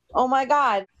us. Oh my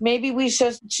God, maybe we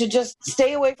should just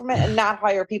stay away from it and not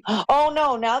hire people. Oh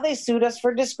no, now they sued us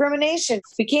for discrimination.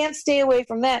 We can't stay away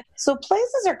from that. So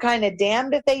places are kind of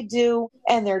damned if they do,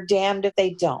 and they're damned if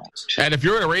they don't. And if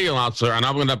you're a radio announcer, and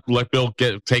I'm going to let Bill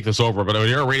take this over, but if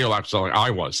you're a radio announcer like I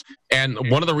was, and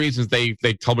one of the reasons they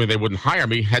told me they wouldn't hire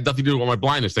me had nothing to do with my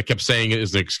blindness. They kept saying it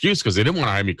as an excuse because they didn't want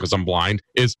to hire me because I'm blind,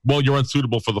 is, well, you're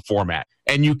unsuitable for the format.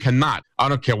 And you cannot. I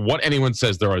don't care what anyone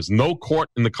says. There is no court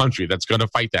in the country that's going to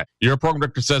fight that. Your program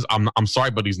director says, I'm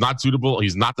sorry, but he's not suitable.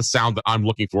 He's not the sound that I'm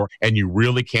looking for. And you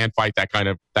really can't fight that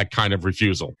kind of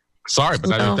refusal. Sorry, but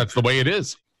that's the way it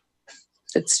is.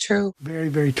 It's true. Very,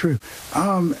 very true.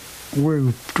 Do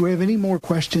we have any more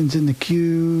questions in the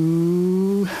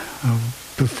queue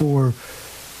before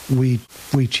we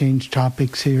change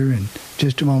topics here in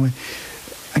just a moment?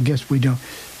 I guess we don't.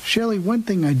 Shelly, one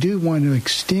thing I do want to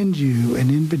extend you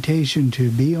an invitation to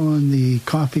be on the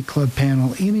Coffee Club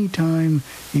panel anytime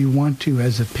you want to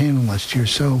as a panelist. You're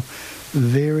so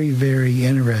very, very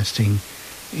interesting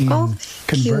in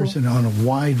conversing on a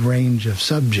wide range of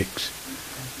subjects.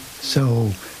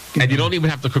 So, you don't even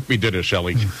have to cook me dinner,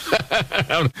 Shelly.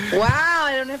 Wow,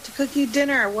 I don't have to cook you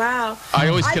dinner. Wow. I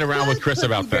always kid around with Chris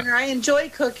about that. Dinner. I enjoy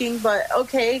cooking, but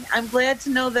okay, I'm glad to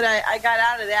know that I got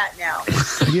out of that now.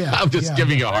 Yeah, I'm just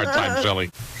giving you a hard time,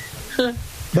 Shelly.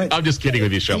 But I'm just kidding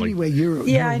with you, Shelly. Anyway, you're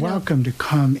welcome to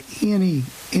come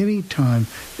any time.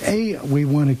 A, we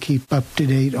want to keep up to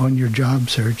date on your job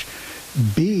search.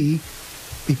 B,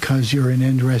 because you're an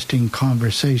interesting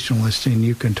conversationalist and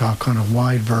you can talk on a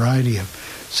wide variety of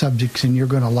subjects, and you're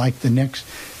going to like the next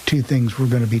two things we're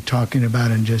going to be talking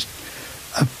about in just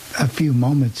a few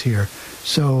moments here.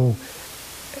 So,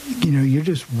 you're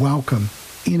just welcome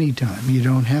anytime. You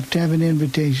don't have to have an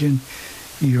invitation.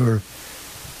 You're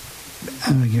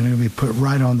going to be put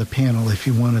right on the panel if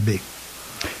you want to be.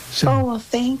 So,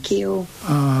 thank you.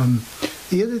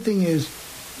 The other thing is,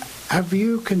 have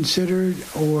you considered,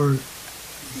 do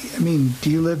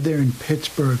you live there in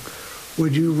Pittsburgh?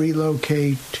 Would you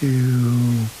relocate to,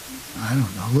 I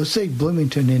don't know, let's say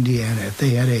Bloomington, Indiana, if they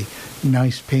had a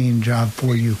nice paying job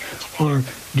for you? Or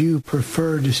do you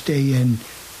prefer to stay in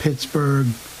Pittsburgh?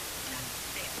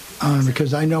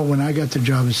 Because I know when I got the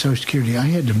job at Social Security, I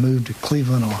had to move to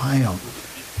Cleveland, Ohio,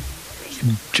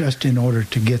 just in order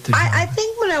to get the job. I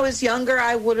think when I was younger,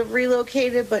 I would have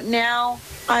relocated, but now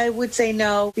I would say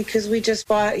no, because we just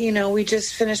bought, we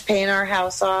just finished paying our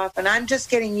house off, and I'm just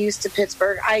getting used to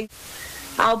Pittsburgh.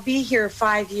 I'll be here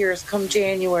 5 years come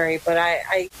January, but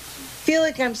I feel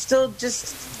like I'm still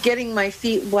just getting my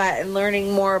feet wet and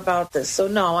learning more about this. So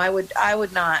no, I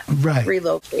would not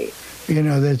relocate.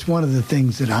 That's one of the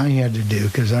things that I had to do,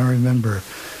 because I remember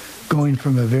going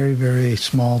from a very, very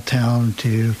small town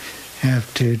to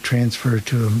have to transfer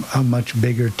to a much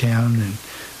bigger town, and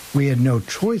we had no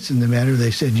choice in the matter.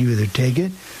 They said you either take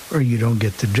it or you don't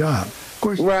get the job. Of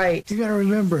course, right. You got to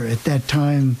remember, at that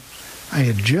time, I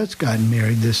had just gotten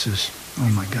married. This is, oh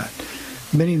my God,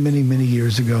 many, many, many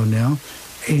years ago now,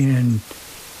 and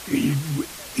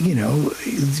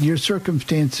your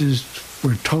circumstances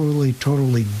were totally,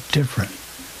 totally different.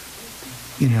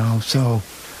 So,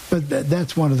 but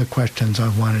that's one of the questions I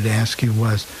wanted to ask you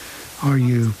was, are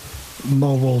you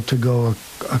mobile to go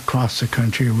across the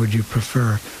country, or would you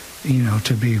prefer,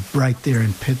 to be right there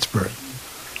in Pittsburgh?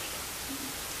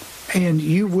 And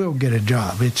you will get a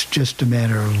job. It's just a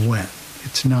matter of when.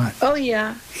 It's not. Oh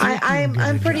yeah,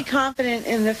 I'm pretty confident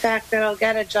in the fact that I'll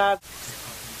get a job.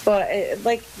 But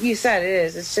like you said, it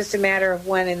is. It's just a matter of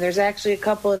when. And there's actually a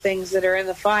couple of things that are in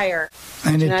the fire,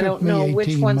 and I don't know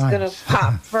which one's going to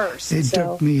pop first. It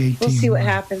took me 18 we'll see what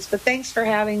months. happens. But thanks for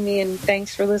having me, and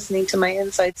thanks for listening to my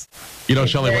insights.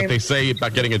 Shelley, what they say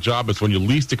about getting a job is when you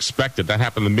least expect it. That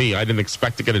happened to me. I didn't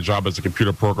expect to get a job as a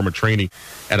computer programmer trainee,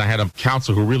 and I had a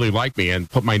counselor who really liked me and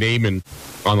put my name in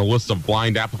on the list of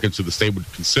blind applicants who the state would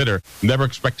consider. Never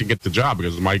expect to get the job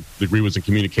because my degree was in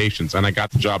communications, and I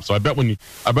got the job. So I bet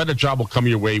a job will come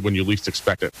your way when you least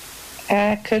expect it.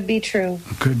 Could be true.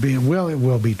 Could be. Well, it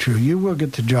will be true. You will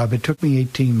get the job. It took me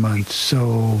 18 months,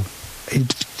 so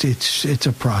it's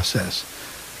a process.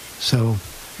 So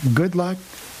good luck.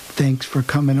 Thanks for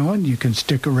coming on. You can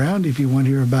stick around if you want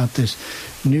to hear about this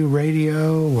new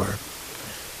radio or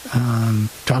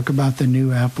talk about the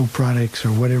new Apple products or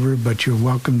whatever, but you're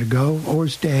welcome to go or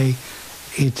stay.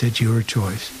 It's at your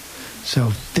choice. So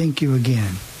thank you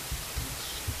again.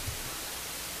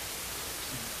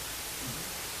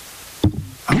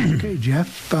 Okay,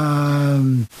 Jeff.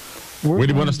 Where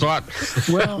do you want to start?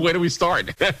 Well, where do we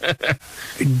start?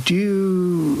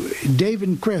 Dave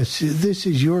and Chris, this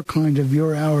is your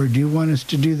hour. Do you want us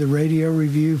to do the radio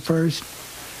review first?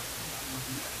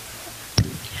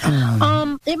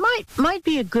 It might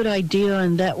be a good idea,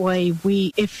 and that way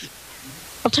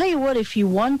I'll tell you what, if you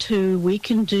want to, we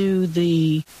can do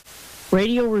the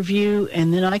radio review,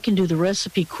 and then I can do the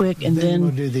recipe quick, and then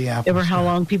we'll do the Apple ever how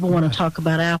long people want to talk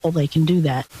about Apple, they can do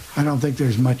that. I don't think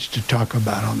there's much to talk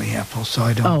about on the Apple, so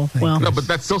I don't think. No, but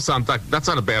that still sounds like that's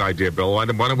not a bad idea, Bill. Why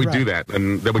don't we do that,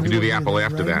 and then we can do the Apple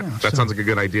after that? That sounds like a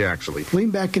good idea, actually. Lean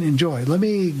back and enjoy. Let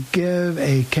me give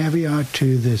a caveat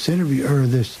to this interview, or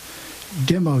this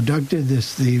demo. Doug did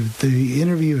this. The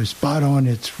interview is spot on.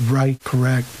 It's right,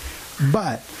 correct,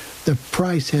 but the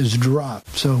price has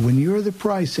dropped. So when you hear the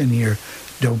price in here,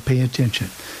 don't pay attention,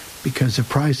 because the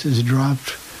price has dropped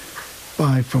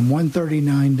from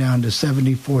 $139 down to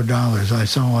 $74. I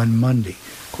saw on Monday.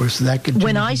 Of course, that could.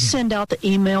 When I send out the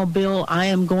email, Bill, I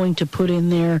am going to put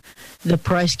in there the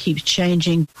price keeps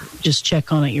changing. Just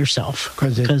check on it yourself.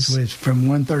 Because it was from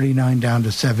 $139 down to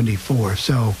 $74.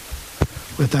 So,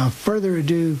 without further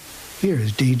ado,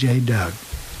 here's DJ Doug.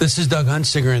 This is Doug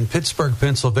Hunsinger in Pittsburgh,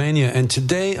 Pennsylvania, and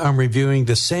today I'm reviewing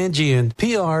the Sangean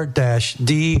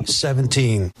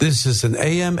PR-D17. This is an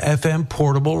AM/FM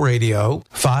portable radio,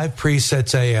 5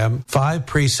 presets AM, 5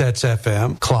 presets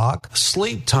FM, clock,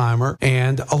 sleep timer,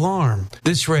 and alarm.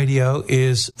 This radio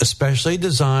is especially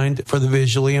designed for the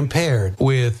visually impaired,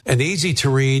 with an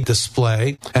easy-to-read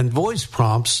display and voice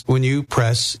prompts when you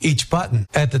press each button.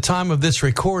 At the time of this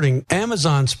recording,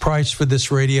 Amazon's price for this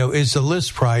radio is the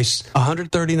list price,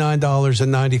 $139.95.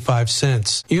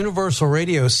 Universal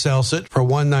Radio sells it for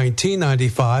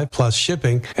 $119.95 plus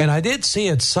shipping, and I did see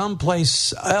it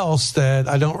someplace else that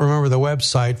I don't remember the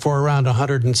website for around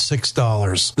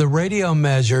 $106. The radio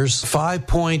measures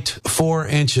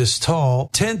 5.4 inches tall,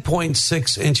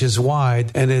 10.6 inches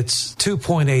wide, and it's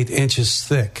 2.8 inches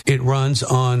thick. It runs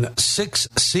on 6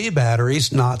 C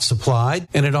batteries, not supplied,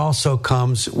 and it also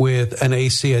comes with an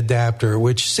AC adapter,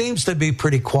 which seems to be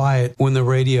pretty quiet when the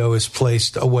radio is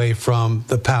placed away from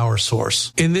the power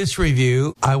source. In this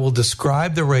review, I will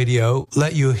describe the radio,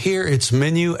 let you hear its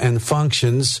menu and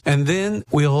functions, and then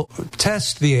we'll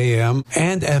test the AM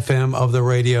and FM of the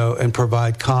radio and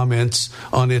provide comments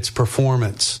on its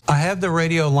performance. I have the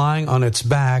radio lying on its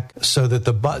back so that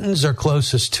the buttons are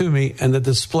closest to me and the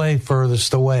display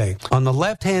furthest away. On the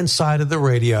left-hand side of the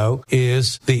radio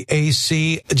is the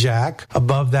AC jack.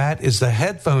 Above that is the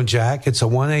headphone jack. It's a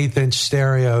 1/8 inch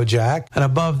stereo jack. And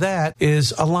above that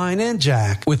is a line-in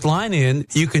jack. With line-in,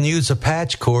 you can use a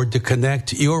patch cord to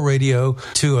connect your radio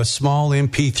to a small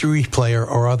MP3 player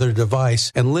or other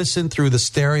device and listen through the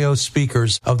stereo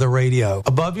speakers of the radio.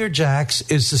 Above your jacks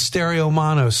is the stereo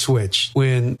mono switch.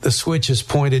 When the switch is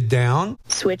pointed down,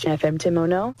 switch FM to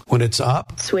mono. When it's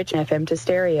up, switch FM to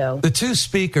stereo. The 2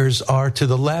 speakers are to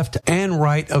the left and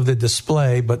right of the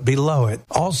display, but below it.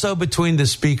 Also between the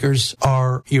speakers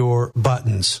are your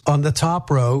buttons. On the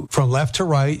top row, from left to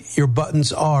right, your buttons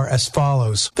buttons are as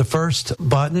follows. The first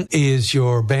button is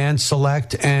your band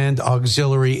select and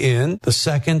auxiliary in. The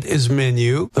second is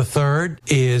menu. The third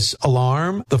is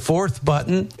alarm. The fourth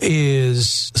button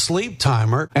is sleep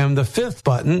timer. And the fifth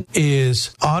button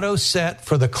is auto set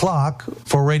for the clock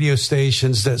for radio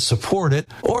stations that support it.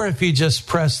 Or if you just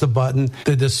press the button,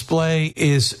 the display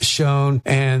is shown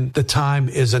and the time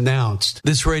is announced.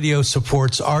 This radio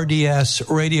supports RDS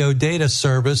radio data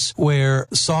service, where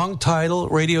song title,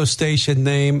 radio station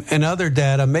name, and other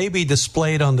data may be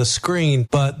displayed on the screen,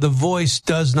 but the voice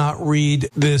does not read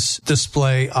this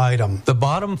display item. The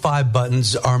bottom 5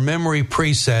 buttons are memory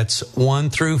presets 1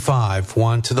 through 5,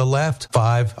 1 to the left,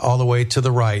 5 all the way to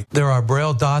the right. There are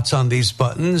braille dots on these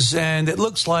buttons, and it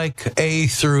looks like A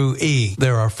through E.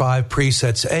 There are 5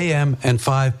 presets AM and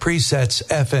 5 presets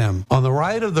FM. On the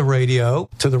right of the radio,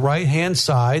 to the right-hand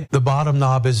side, the bottom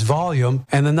knob is volume,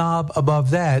 and the knob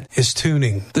above that is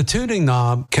tuning. The tuning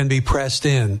knob can be pressed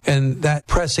in, and that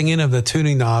pressing in of the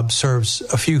tuning knob serves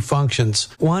a few functions.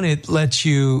 One, it lets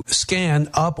you scan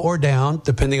up or down,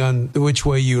 depending on which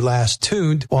way you last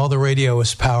tuned, while the radio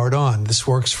is powered on. This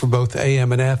works for both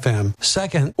AM and FM.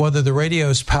 Second, whether the radio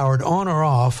is powered on or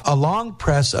off, a long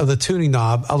press of the tuning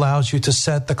knob allows you to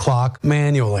set the clock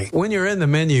manually. When you're in the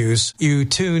menus, you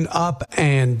tune up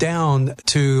and down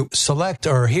to select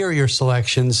or hear your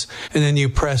selections, and then you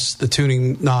press the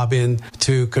tuning knob in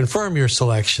to confirm your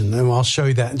selection. And I'll show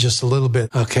you that in just a little bit.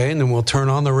 Okay, and then we'll turn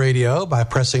on the radio by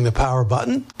pressing the power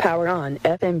button. Power on,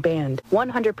 FM band,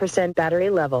 100% battery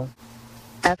level.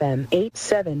 FM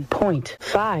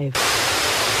 87.5.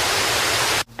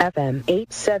 FM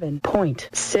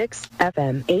 87.6.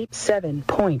 FM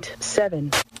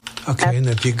 87.7. Okay, and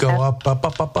if you go up.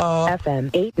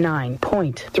 FM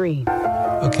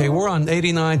 89.3. Okay, we're on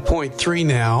 89.3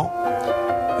 now.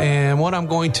 And what I'm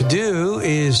going to do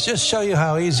is just show you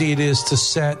how easy it is to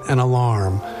set an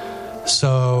alarm.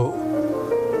 So,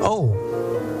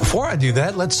 before I do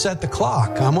that, let's set the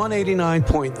clock. I'm on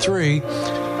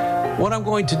 89.3. What I'm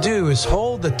going to do is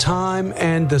hold the time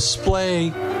and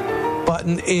display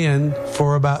button in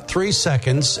for about 3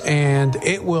 seconds, and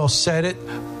it will set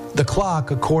the clock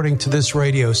according to this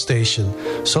radio station.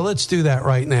 So let's do that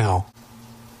right now.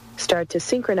 Start to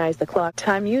synchronize the clock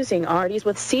time using RDs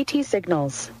with CT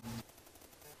signals.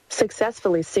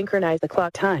 Successfully synchronize the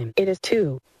clock time. It is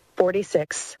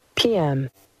 2:46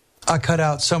 p.m. I cut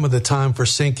out some of the time for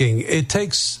syncing. It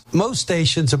takes most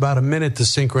stations about a minute to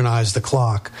synchronize the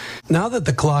clock. Now that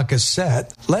the clock is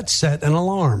set, let's set an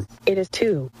alarm. It is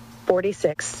 2:46 p.m. All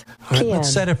right,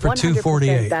 let's set it for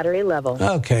 2:48. Battery level.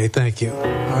 Okay, thank you.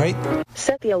 All right.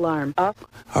 Set the alarm off.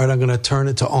 All right, I'm going to turn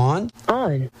it to on.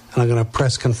 On. And I'm going to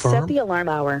press confirm. Set the alarm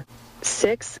hour.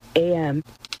 6 a.m.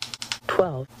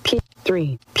 12 p.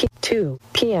 3 p. 2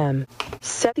 p.m.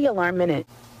 Set the alarm minute.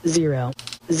 0,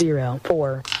 0,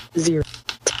 4, 0. All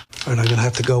right, I'm going to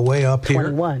have to go way up here.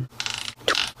 21,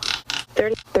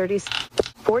 30, 30,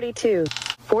 42,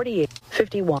 48,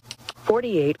 51,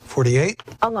 48. 48.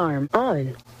 Alarm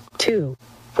on.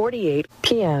 2:48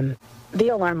 p.m. The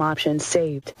alarm option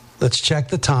saved. Let's check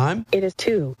the time. It is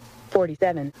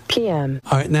 2:47 p.m.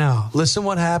 All right, now, listen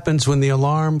what happens when the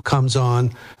alarm comes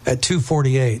on at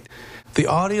 2:48. The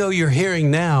audio you're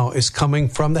hearing now is coming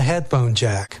from the headphone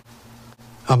jack.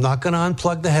 I'm not going to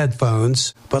unplug the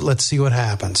headphones, but let's see what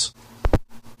happens.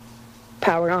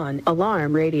 Power on.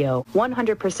 Alarm radio.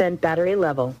 100% battery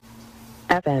level.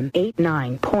 FM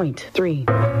 89.3.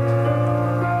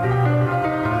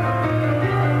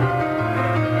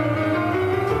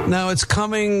 Now it's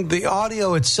coming, the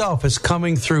audio itself is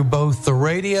coming through both the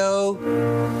radio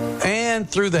and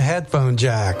through the headphone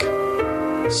jack.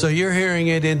 So you're hearing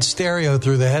it in stereo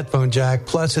through the headphone jack,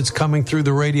 plus it's coming through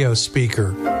the radio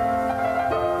speaker.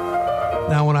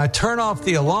 Now when I turn off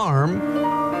the alarm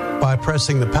by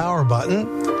pressing the power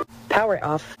button, power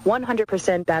off,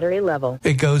 100% battery level.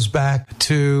 It goes back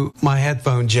to my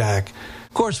headphone jack.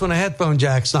 Of course, when a headphone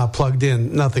jack's not plugged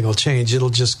in, nothing will change. It'll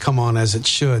just come on as it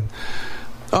should.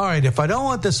 All right, if I don't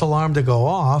want this alarm to go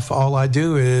off, all I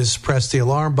do is press the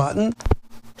alarm button.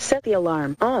 Set the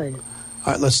alarm on.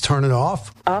 All right, let's turn it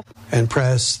off. Off. And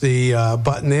press the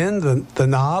button in, the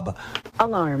knob.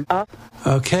 Alarm off.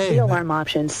 Okay. The alarm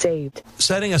option saved.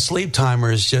 Setting a sleep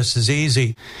timer is just as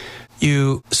easy.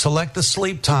 You select the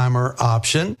sleep timer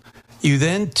option. You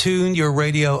then tune your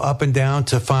radio up and down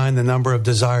to find the number of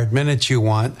desired minutes you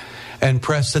want and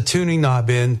press the tuning knob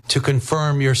in to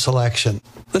confirm your selection.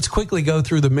 Let's quickly go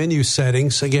through the menu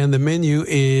settings. Again, the menu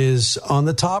is on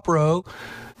the top row.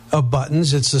 of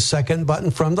buttons. It's the second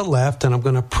button from the left, and I'm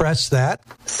going to press that.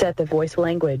 Set the voice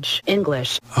language,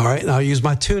 English. All right, and I'll use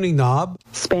my tuning knob.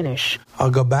 Spanish. I'll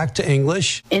go back to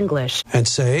English. English. And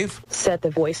save. Set the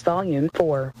voice volume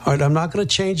 4. All right, I'm not going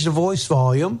to change the voice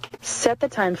volume. Set the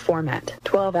time format,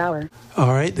 12 hour.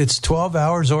 All right, it's 12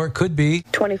 hours, or it could be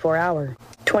 24 hour.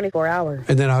 24 hour.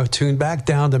 And then I'll tune back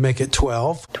down to make it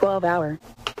 12. 12 hour.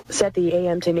 Set the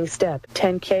AM tuning step,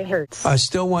 10 kHz. I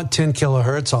still want 10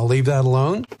 kilohertz. I'll leave that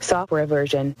alone. Software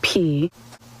version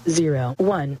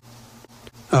P01.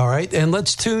 All right, and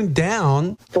let's tune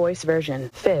down. Voice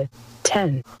version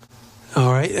 10.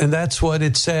 All right, and that's what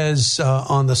it says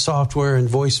on the software and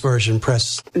voice version.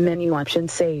 Press menu option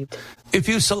saved. If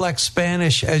you select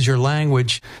Spanish as your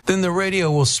language, then the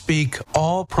radio will speak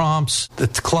all prompts, the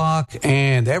clock,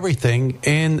 and everything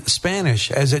in Spanish,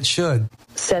 as it should.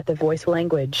 Set the voice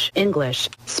language, English,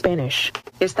 Spanish.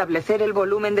 Establecer el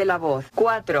volumen de la voz,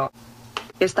 4.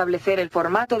 Establecer el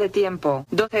formato de tiempo,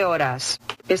 12 horas.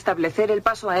 Establecer el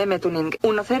paso AM Tuning,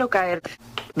 10 kHz.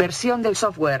 Versión del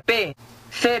software,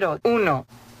 P01.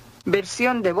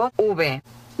 Versión de voz,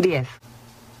 V10.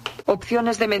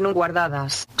 Opciones de menú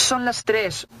guardadas. Son las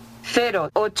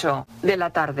 3:08 de la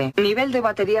tarde. Nivel de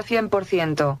batería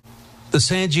 100%. The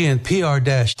Sangean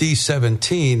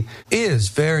PR-D17 is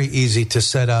very easy to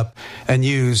set up and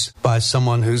use by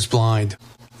someone who's blind.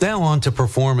 Now on to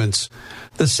performance.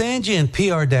 The Sangean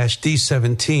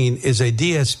PR-D17 is a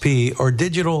DSP or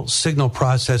digital signal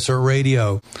processor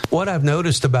radio. What I've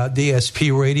noticed about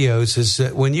DSP radios is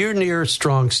that when you're near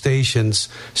strong stations,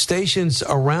 stations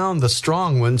around the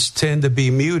strong ones tend to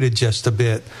be muted just a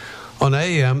bit. On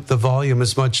AM, the volume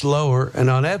is much lower, and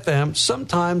on FM,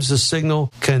 sometimes the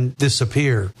signal can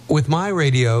disappear. With my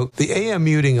radio, the AM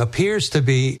muting appears to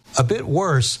be a bit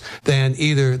worse than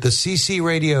either the CC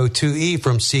Radio 2E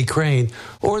from C. Crane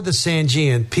or the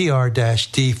Sangean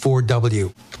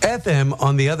PR-D4W. FM,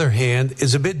 on the other hand,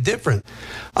 is a bit different.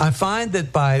 I find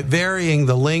that by varying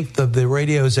the length of the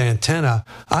radio's antenna,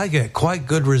 I get quite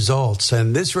good results,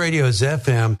 and this radio's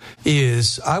FM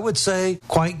is, I would say,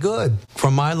 quite good.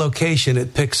 From my location,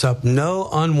 it picks up no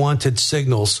unwanted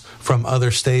signals from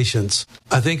other stations.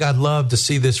 I think I'd love to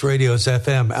see this radio's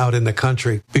FM out in the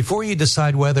country. Before you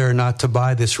decide whether or not to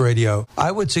buy this radio,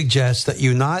 I would suggest that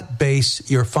you not base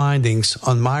your findings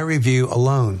on my review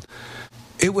alone.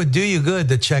 It would do you good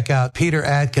to check out Peter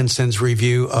Atkinson's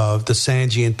review of the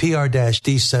Sangean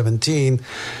PR-D17,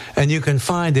 and you can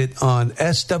find it on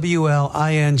swling.com.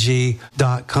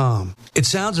 It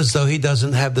sounds as though he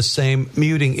doesn't have the same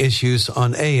muting issues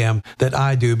on AM that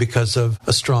I do because of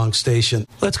a strong station.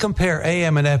 Let's compare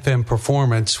AM and FM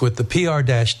performance with the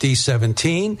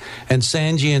PR-D17 and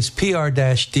Sangean's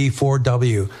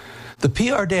PR-D4W. The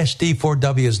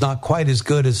PR-D4W is not quite as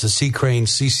good as the C. Crane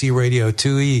CC Radio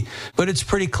 2E, but it's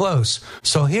pretty close.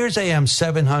 So here's AM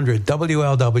 700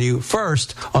 WLW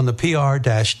first on the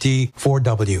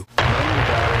PR-D4W.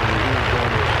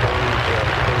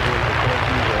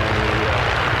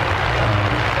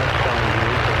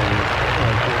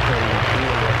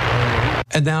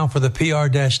 And now for the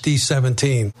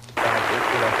PR-D17.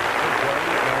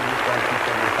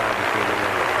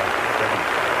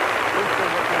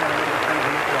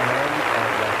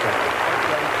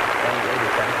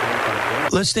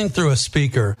 Listening through a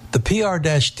speaker, the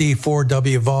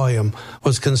PR-D4W volume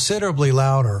was considerably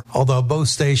louder, although both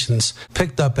stations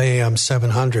picked up AM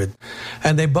 700.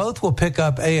 And they both will pick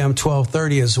up AM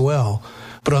 1230 as well.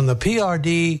 But on the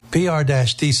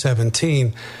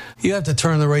PR-D17, you have to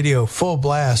turn the radio full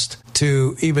blast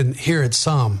to even hear it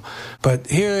some. But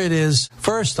here it is,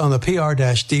 first on the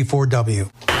PR-D4W.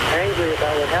 Angry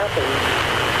about what happened.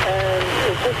 And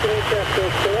it's just an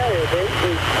interesting scenario.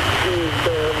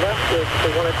 They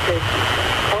want to take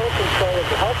total control of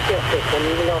the healthcare system,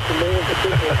 even though for millions of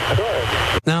people it's good.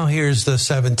 Now here's the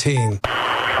 17.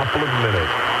 Couple of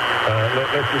minutes.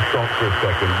 Let's just stop for a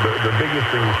second. The biggest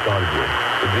thing we started with,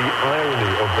 the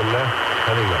irony of the left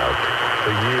coming out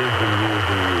for years and years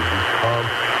and years. You can't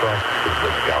trust the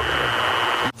government.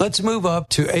 Let's move up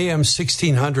to AM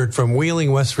 1600 from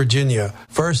Wheeling, West Virginia.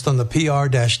 First on the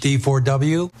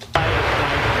PR-D4W.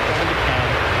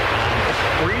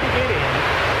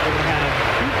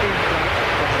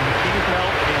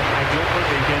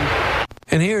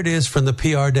 And here it is from the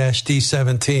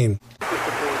PR-D17.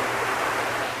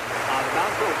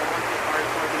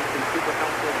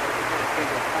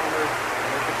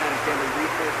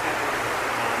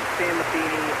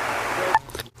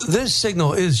 This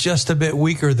signal is just a bit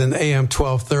weaker than AM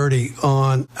 1230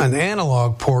 on an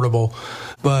analog portable,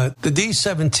 but the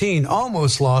D17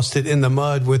 almost lost it in the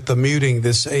mud with the muting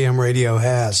this AM radio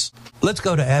has. Let's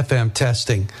go to FM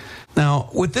testing. Now,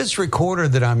 with this recorder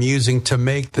that I'm using to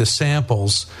make the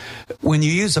samples, when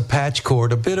you use a patch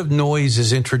cord, a bit of noise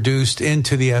is introduced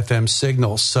into the FM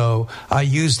signal. So I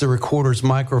use the recorder's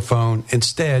microphone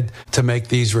instead to make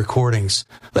these recordings.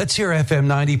 Let's hear FM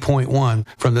 90.1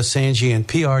 from the Sanjian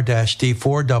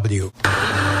PR-D4W.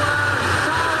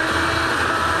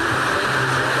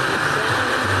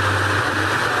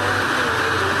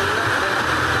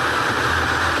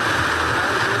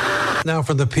 Now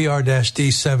for the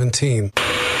PR-D17.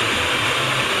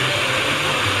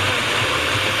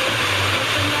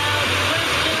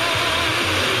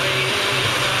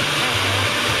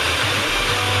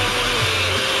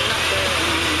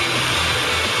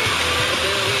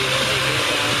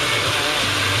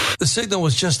 The signal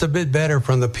was just a bit better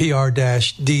from the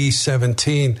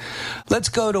PR-D17. Let's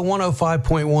go to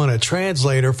 105.1, a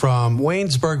translator from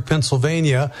Waynesburg,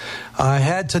 Pennsylvania. I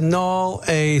had to null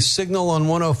a signal on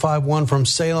 105.1 from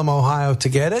Salem, Ohio to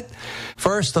get it.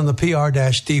 First on the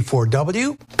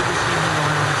PR-D4W.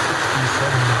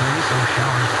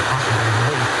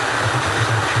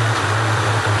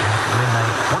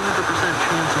 100%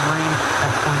 chance of rain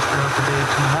at points throughout the day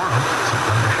tomorrow. Some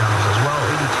thunder showers as well.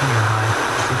 82 near high,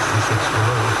 66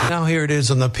 below. Now here it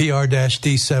is on the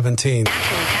PR-D17.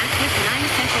 Natural fat with 9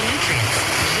 essential nutrients.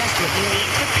 Just what you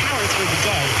need to power through the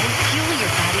day and fuel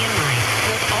your body and mind.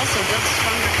 We'll also build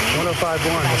stronger communities. 105.1,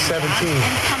 the 17.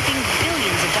 And pumping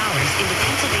billions of dollars into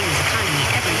Pennsylvania's economy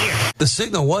every year. The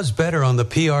signal was better on the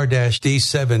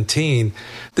PR-D17.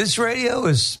 This radio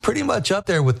is pretty much up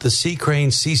there with the C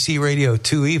Crane CC Radio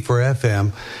 2E for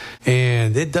FM,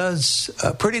 and it does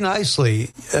pretty nicely.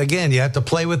 Again, you have to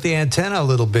play with the antenna a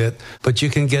little bit, but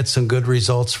you can get some good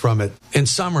results from it. In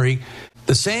summary,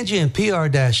 the Sanjian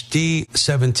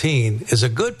PR-D17 is a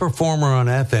good performer on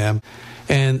FM,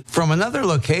 and from another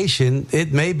location,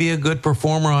 it may be a good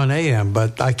performer on AM,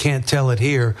 but I can't tell it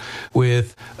here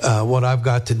with what I've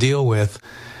got to deal with.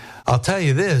 I'll tell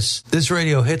you this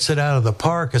radio hits it out of the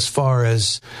park as far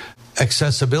as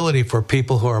accessibility for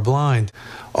people who are blind.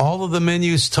 All of the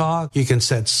menus talk. You can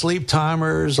set sleep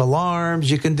timers, alarms.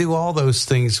 You can do all those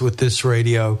things with this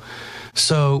radio.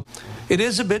 So it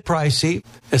is a bit pricey,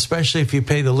 especially if you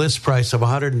pay the list price of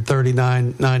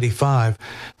 $139.95,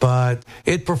 but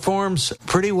it performs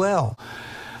pretty well.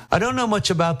 I don't know much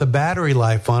about the battery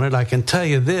life on it. I can tell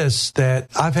you this, that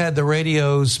I've had the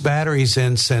radio's batteries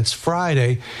in since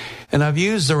Friday, and I've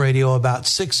used the radio about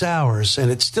 6 hours,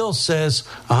 and it still says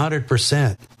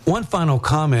 100%. One final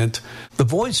comment, the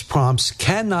voice prompts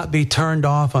cannot be turned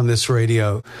off on this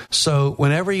radio, so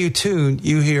whenever you tune,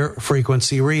 you hear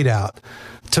frequency readout.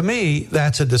 To me,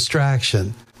 that's a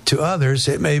distraction. To others,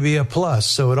 it may be a plus,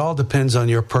 so it all depends on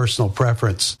your personal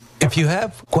preference. If you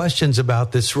have questions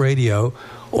about this radio,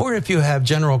 or if you have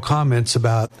general comments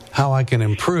about how I can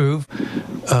improve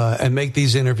and make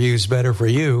these interviews better for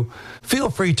you, feel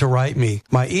free to write me.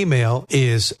 My email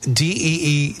is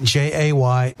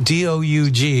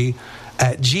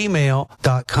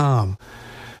deejaydowg@gmail.com.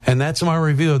 And that's my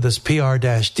review of this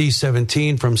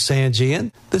PR-D17 from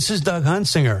Sanjian. This is Doug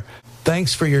Hunsinger.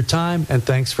 Thanks for your time, and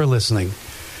thanks for listening.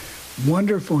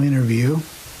 Wonderful interview.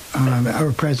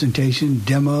 Our presentation,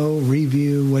 demo,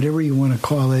 review, whatever you want to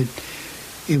call it.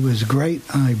 It was great.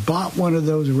 I bought one of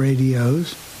those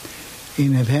radios,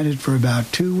 and I've had it for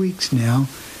about 2 weeks now,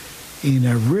 and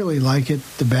I really like it.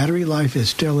 The battery life is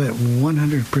still at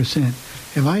 100%.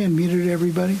 Have I unmuted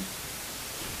everybody?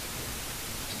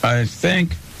 I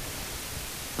think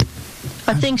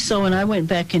so, and I went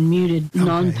back and muted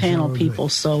non-panel people,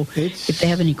 so if they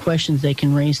have any questions, they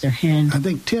can raise their hand. I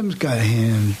think Tim's got a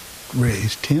hand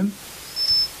raised. Tim?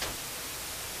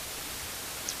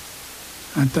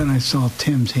 I thought I saw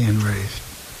Tim's hand raised.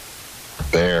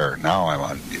 There, now I'm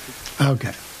unmuted.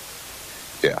 Okay.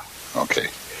 Yeah, okay.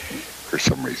 For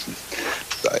some reason.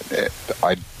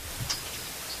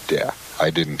 I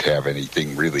didn't have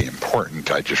anything really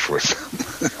important. I just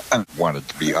wanted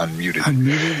to be unmuted.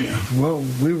 Unmuted? Well,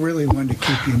 we really wanted to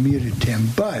keep you muted, Tim.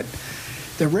 But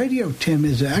the radio, Tim,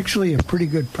 is actually a pretty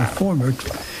good performer.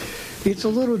 It's a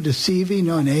little deceiving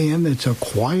on AM. It's a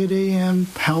quiet AM.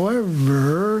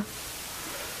 However,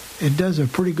 it does a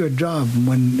pretty good job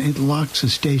when it locks the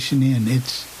station in.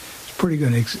 It's pretty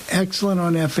good. It's excellent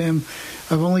on FM.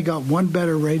 I've only got one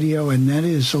better radio, and that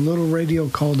is a little radio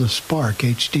called a Spark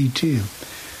HD2,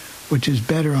 which is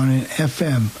better on an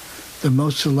FM, the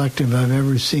most selective I've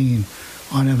ever seen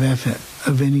on an FM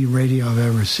of any radio I've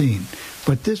ever seen.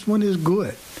 But this one is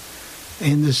good,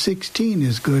 and the 16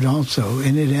 is good also,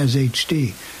 and it has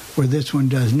HD, where this one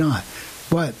does not.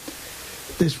 But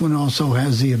this one also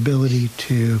has the ability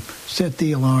to set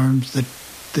the alarms, the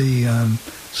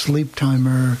sleep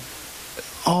timer,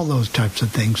 all those types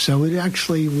of things. So it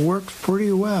actually works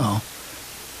pretty well.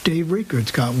 Dave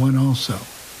Riekert's got one also.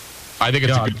 I think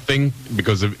it's a good thing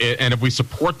because if we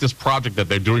support this project that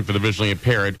they're doing for the visually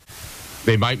impaired,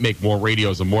 they might make more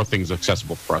radios and more things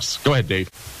accessible for us. Go ahead, Dave.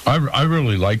 I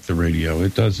really like the radio.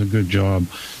 It does a good job.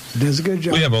 It does a good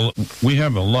job. We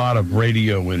have a lot of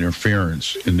radio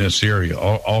interference in this area,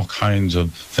 all kinds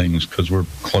of things, because we're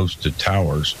close to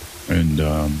towers, and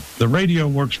the radio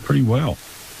works pretty well.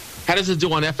 How does it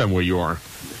do on FM where you are?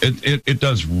 It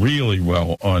does really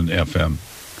well on FM.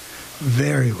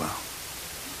 Very well.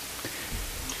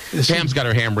 Pam's got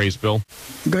her hand raised, Bill.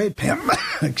 Go ahead, Pam.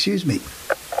 Excuse me.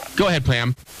 Go ahead,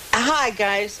 Pam. Hi,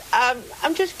 guys.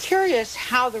 I'm just curious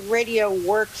how the radio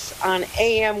works on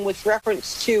AM with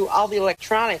reference to all the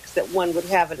electronics that one would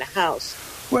have in a house.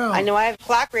 Well, I know I have a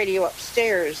clock radio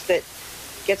upstairs that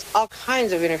gets all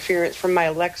kinds of interference from my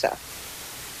Alexa.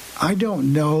 I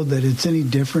don't know that it's any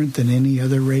different than any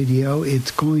other radio.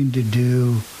 It's going to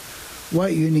do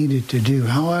what you need it to do.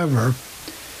 However,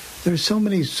 there's so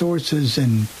many sources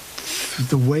and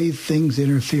the way things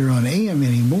interfere on AM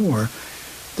anymore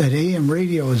that AM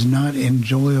radio is not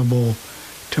enjoyable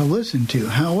to listen to.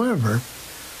 However,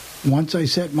 once I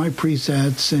set my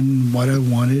presets and what I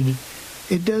wanted,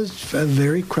 it does a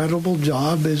very credible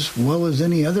job as well as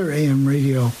any other AM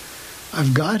radio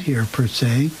I've got here, per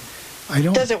se.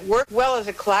 Does it work well as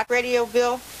a clock radio,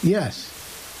 Bill?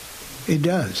 Yes, it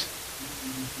does.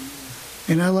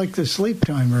 And I like the sleep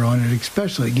timer on it,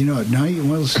 especially. You know, at night you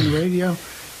want to listen to radio,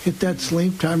 hit that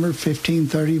sleep timer, 15,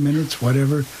 30 minutes,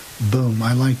 whatever. Boom,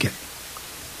 I like it.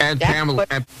 And Pam, what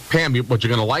you're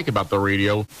going to like about the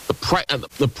radio,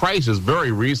 the price is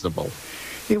very reasonable.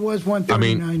 It was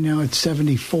 $139, now it's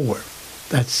 $74.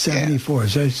 That's $74.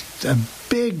 So it's a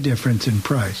big difference in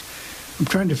price. I'm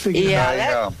trying to figure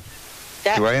out.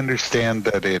 Do I understand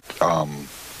that it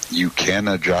you can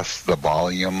adjust the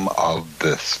volume of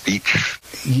the speech?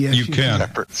 Yes, you can.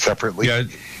 Separately? Yeah,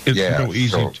 it's real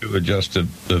easy to adjust the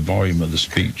volume of the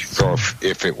speech. So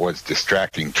if it was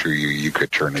distracting to you, you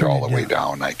could turn it all the way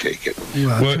down, I take it.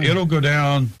 Well, it'll go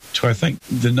down to, I think,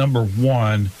 the number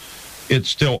 1. It's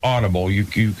still audible. You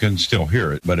can still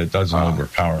hear it, but it doesn't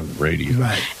overpower the radio.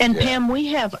 Right. And Pam, we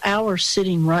have ours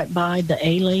sitting right by the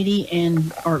A lady,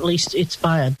 or at least it's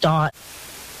by a dot,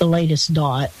 the latest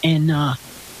dot, and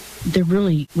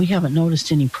we haven't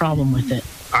noticed any problem with it.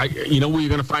 You know where you're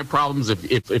going to find problems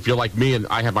if you're like me and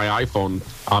I have my iPhone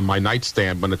on my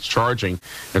nightstand when it's charging,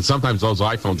 and sometimes those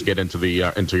iPhones get into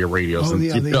your radios.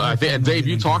 I think Dave,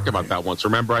 you talked about that once.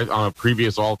 Remember on a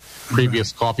previous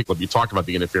Coffee Club, you talked about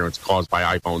the interference caused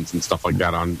by iPhones and stuff like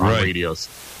that on radios.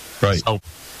 Right. So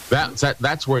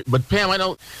that's where. But Pam, I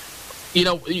don't. You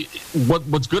know,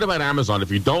 what's good about Amazon,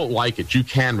 if you don't like it, you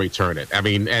can return it. I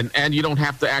mean, and you don't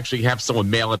have to actually have someone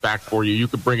mail it back for you. You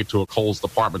could bring it to a Kohl's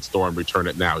department store and return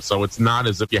it now. So it's not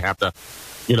as if you have to,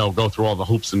 go through all the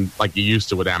hoops and like you used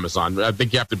to with Amazon. I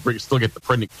think you have to still get the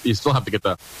printing. You still have to get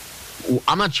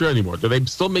I'm not sure anymore. Do they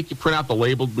still make you print out the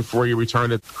label before you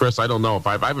return it, Chris? I don't know.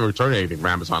 I haven't returned anything from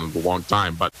Amazon in a long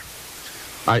time, but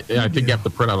I think you have to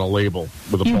print out a label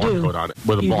with a barcode on it.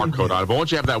 But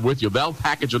once you have that with you, they'll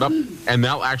package it up and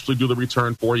they'll actually do the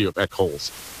return for you at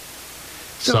Kohl's.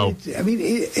 So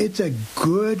it's a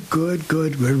good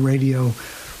radio.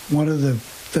 One of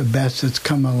the best that's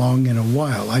come along in a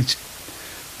while. I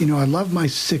love my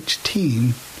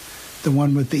 16, the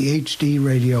one with the HD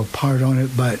radio part on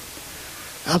it. But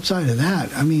outside of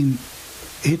that,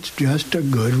 it's just a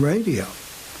good radio,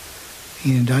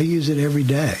 and I use it every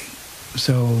day.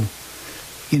 So,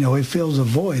 it fills a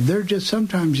void. They're just,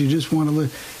 sometimes you just want to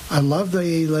listen. I love the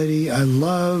A lady. I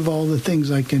love all the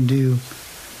things I can do.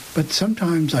 But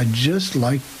sometimes I just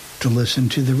like to listen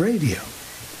to the radio.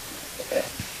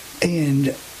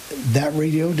 And that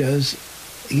radio does,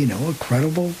 a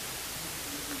credible,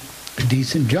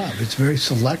 decent job. It's very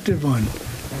selective on.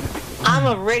 I'm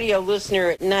a radio listener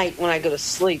at night when I go to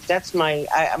sleep.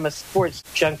 I'm a sports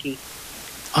junkie.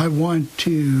 I want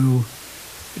to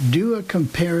do a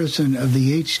comparison of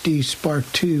the HD Spark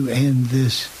 2 and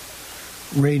this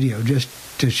radio, just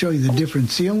to show you the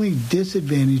difference. The only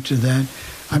disadvantage of that,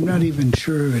 I'm not even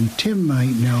sure, and Tim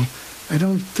might know, I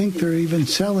don't think they're even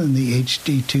selling the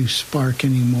HD2 Spark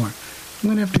anymore. I'm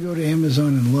going to have to go to Amazon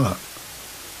and look.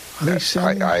 Are they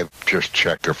selling? I just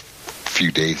checked a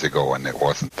few days ago and it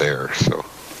wasn't there, so.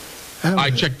 I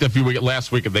checked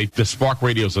last week, and the Spark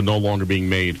radios are no longer being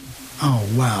made. Oh,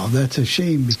 wow. That's a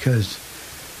shame, because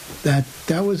that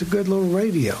was a good little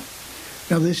radio.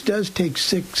 Now, this does take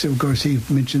 6, of course, he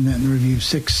mentioned that in the review,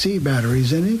 6 C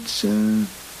batteries, and it's,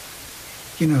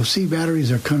 C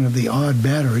batteries are kind of the odd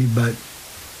battery, but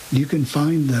you can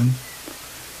find them.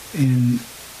 And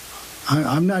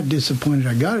I'm not disappointed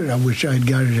I got it. I wish I had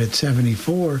got it at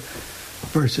 74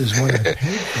 versus what I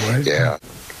paid for it. Yeah.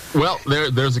 Well,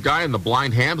 there's a guy in the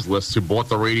blind hams list who bought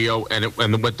the radio and it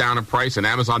went down in price, and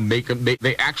Amazon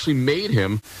they actually made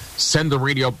him send the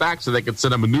radio back so they could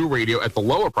send him a new radio at the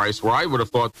lower price, where I would have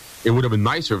thought it would have been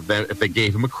nicer if they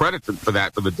gave him a credit for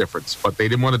the difference, but they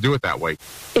didn't want to do it that way.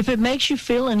 If it makes you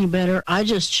feel any better, I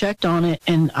just checked on it,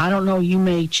 and I don't know, you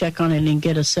may check on it and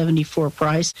get a 74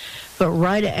 price, but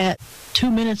right at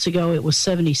 2 minutes ago it was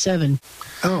 77.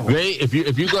 Oh, if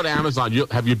you go to Amazon,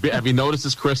 have you noticed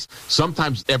this, Chris?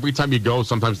 Sometimes every time you go,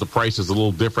 sometimes the price is a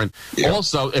little different. Yeah.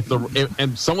 Also,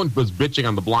 and someone was bitching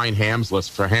on the blind hams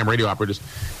list for ham radio operators.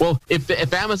 Well,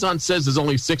 if Amazon says there's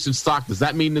only 6 in stock, does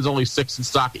that mean there's only 6 in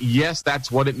stock? Yes,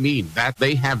 that's what it means. That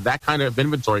they have that kind of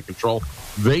inventory control.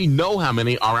 They know how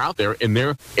many are out there in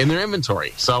their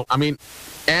inventory. So I mean.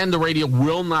 And the radio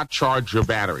will not charge your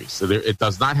batteries. So it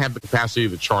does not have the capacity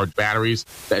to charge batteries.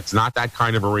 It's not that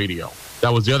kind of a radio.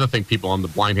 That was the other thing people on the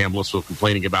blind ham list were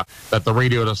complaining about, that the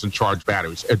radio doesn't charge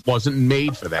batteries. It wasn't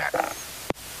made for that. In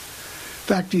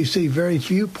fact, you see very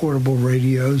few portable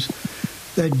radios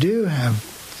that do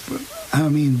have, I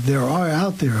mean, there are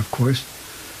out there, of course,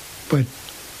 but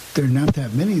there are not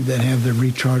that many that have the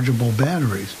rechargeable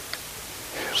batteries.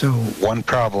 So one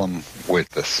problem with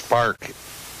the Spark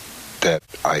that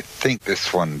I think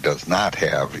this one does not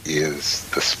have is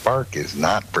the Spark is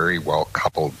not very well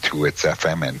coupled to its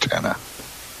FM antenna.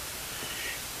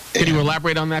 Can you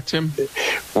elaborate on that, Tim?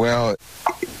 Well,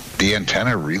 the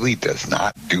antenna really does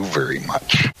not do very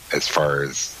much as far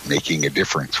as making a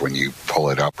difference when you pull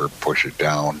it up or push it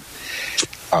down.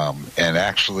 And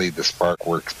actually, the Spark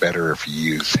works better if you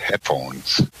use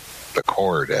headphones, the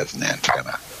cord as an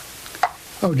antenna.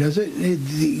 Oh, does it?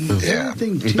 Yeah.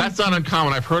 That's not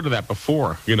uncommon. I've heard of that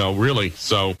before, really.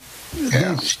 So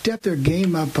they stepped their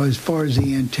game up as far as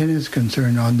the antenna is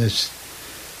concerned on this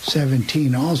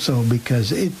 17 also,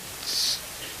 because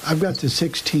I've got the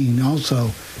 16 also,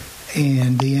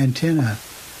 and the antenna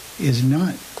is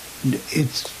not,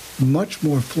 it's much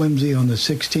more flimsy on the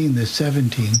 16. The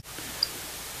 17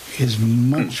 is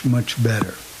much, much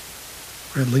better.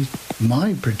 Or at least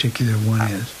my particular one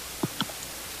is.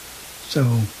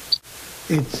 So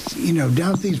it's,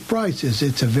 down at these prices,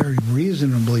 it's a very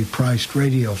reasonably priced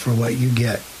radio for what you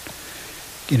get.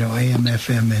 AM,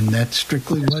 FM, and that's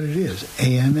strictly what it is,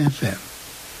 AM, FM.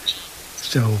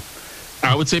 So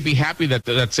I would say be happy that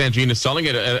Sangean is selling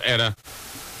it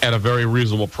at a very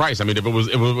reasonable price. I mean, if it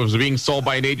was being sold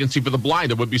by an agency for the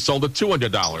blind, it would be sold at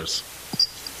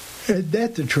 $200. Isn't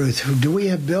that the truth? Do we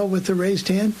have Bill with the raised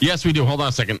hand? Yes, we do. Hold on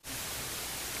a second.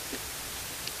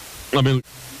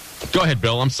 Go ahead,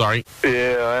 Bill. I'm sorry.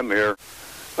 Yeah, I'm here.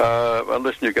 I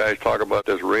listen to you guys talk about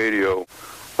this radio.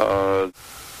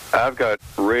 I've got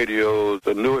radios.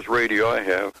 The newest radio I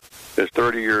have is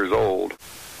 30 years old,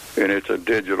 and it's a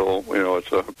digital,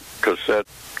 it's a cassette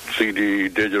CD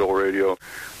digital radio,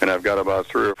 and I've got about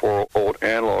 3 or 4 old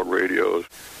analog radios.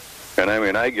 And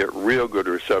I get real good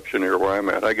reception here where I'm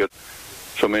at. I get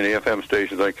so many FM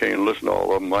stations I can't listen to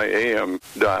all of them. My AM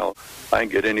dial, I can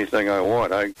get anything I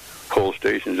want. I pull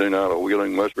stations in out of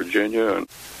Wheeling, West Virginia, and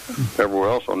everywhere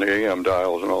else on the AM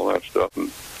dials and all that stuff,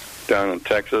 and down in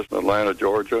Texas and Atlanta,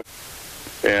 Georgia.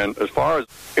 And as far as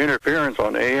interference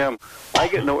on AM, I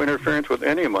get no interference with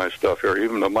any of my stuff here,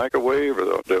 even the microwave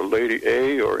or the Lady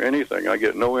A or anything. I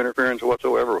get no interference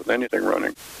whatsoever with anything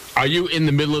running. Are you in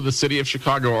the middle of the city of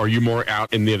Chicago, or are you more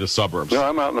out near the suburbs? No,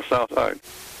 I'm out in the south side.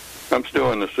 I'm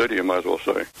still in the city, you might as well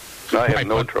say. And I have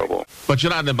no trouble. But you're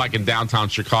not in downtown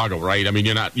Chicago, right? I mean,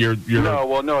 you're not. You're.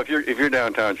 No. If you're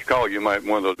downtown Chicago, you might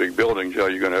one of those big buildings. You're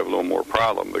going to have a little more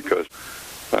problem, because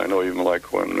I know even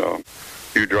like when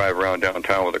you drive around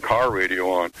downtown with a car radio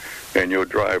on, and you'll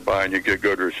drive by and you get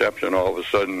good reception. All of a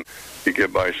sudden, you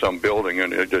get by some building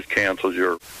and it just cancels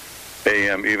your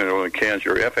AM, even though it cancels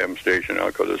your FM station out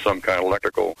because there's some kind of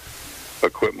electrical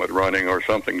equipment running or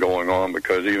something going on,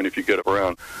 because even if you get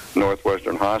around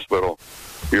Northwestern Hospital,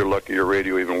 you're lucky your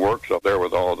radio even works up there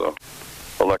with all the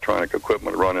electronic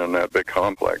equipment running in that big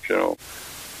complex,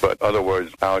 But otherwise,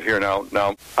 out here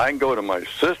now I can go to my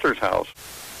sister's house,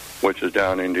 which is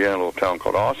down in Indiana, a little town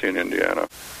called Ossian, Indiana,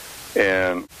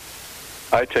 and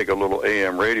I take a little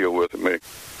AM radio with me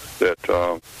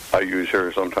that I use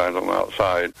here sometimes. I'm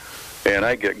outside. And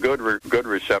I get good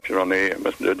reception on the AM.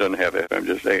 It doesn't have FM,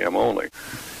 just AM only.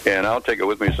 And I'll take it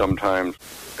with me sometimes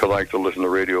because I like to listen to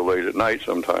radio late at night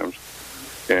sometimes.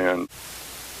 And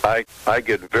I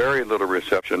get very little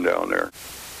reception down there.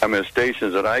 I mean,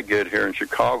 stations that I get here in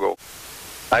Chicago,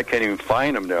 I can't even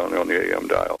find them down there on the AM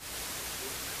dial.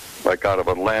 like out of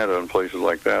Atlanta and places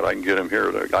like that. I can get them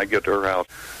here. I get to her house,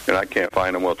 and I can't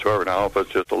find them whatsoever. Now, if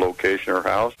it's just a location of her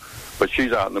house, but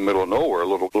she's out in the middle of nowhere, a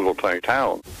little tiny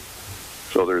town.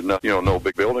 So there's no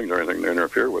big buildings or anything to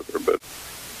interfere with her. But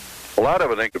a lot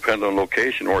of it, I think, depends on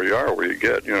location, where you are, where you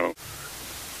get,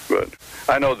 But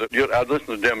I know that I listened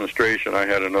to the demonstration. I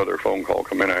had another phone call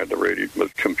come in. I had the radio, the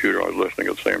computer. I was listening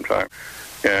at the same time.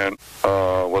 And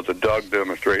was a Doug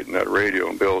demonstrating that radio,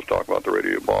 and Bill was talking about the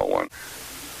radio ball one.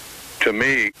 To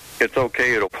me, it's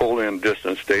okay. It'll pull in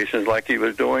distant stations like he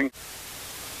was doing,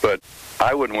 but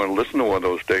I wouldn't want to listen to one of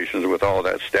those stations with all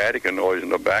that static and noise in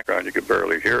the background. You could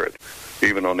barely hear it,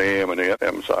 even on the AM and the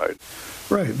FM side.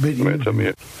 Right, but you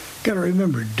got to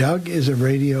remember, Doug is a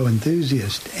radio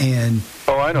enthusiast, and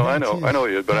I know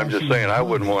he is. But I'm just saying, I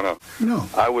wouldn't want to. No,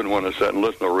 I wouldn't want to sit and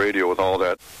listen to radio with all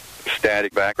that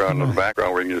static background in the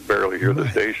background where you can just barely hear the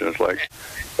station. It's like,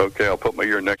 okay, I'll put my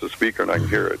ear next to the speaker and I can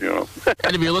hear it.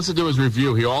 And if you listen to his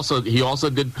review, he also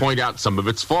did point out some of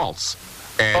its faults.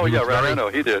 And I know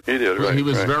he did. Right, he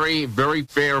was very, very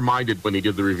fair-minded when he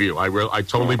did the review. I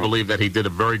totally believe that he did a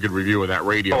very good review of that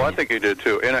radio. Oh, I think he did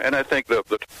too. And I think that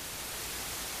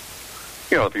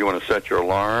if you want to set your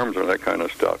alarms or that kind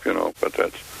of stuff, but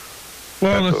that's.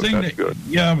 Well, but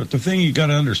the thing you got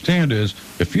to understand is,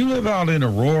 if you live out in a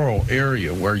rural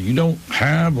area where you don't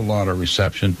have a lot of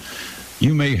reception,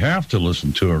 you may have to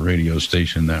listen to a radio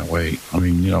station that way. I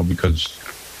mean, because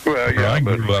where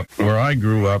I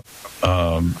grew up,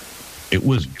 it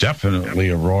was definitely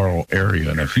a rural area,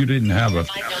 and if you didn't have a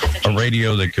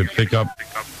radio that could pick up,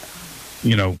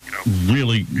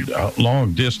 really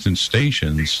long distance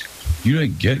stations, you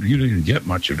didn't get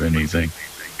much of anything.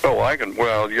 Oh,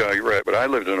 you're right, but I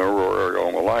lived in a rural area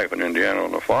all my life in Indiana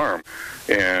on a farm,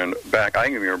 and I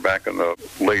can remember back in the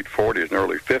late 40s and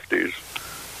early 50s,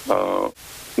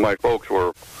 my folks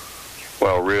were,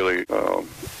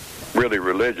 really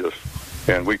religious,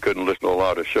 and we couldn't listen to a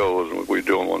lot of shows, and we'd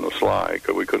do them on the sly,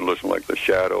 because we couldn't listen like The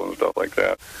Shadow and stuff like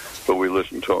that, but we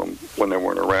listened to them when they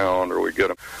weren't around, or we'd get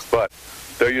them. But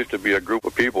there used to be a group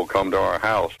of people come to our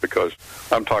house, because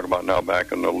I'm talking about now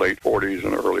back in the late 40s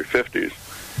and early 50s,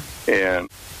 and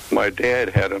my dad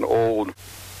had an old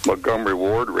Montgomery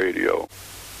Ward radio,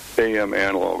 AM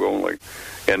analog only,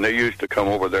 and they used to come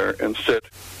over there and sit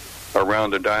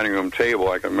around the dining room table.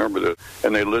 I can remember that,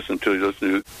 and they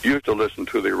used to listen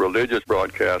to the religious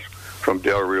broadcast from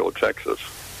Del Rio, Texas.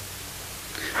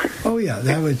 Oh yeah,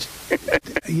 that was,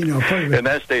 and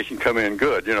that station come in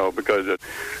good, because it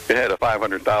had a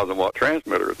 500,000 watt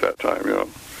transmitter at that time,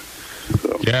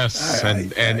 So, yes,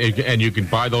 and you can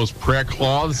buy those prayer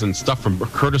cloths and stuff from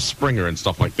Curtis Springer and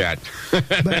stuff like that.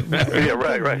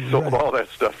 Right. Sold all that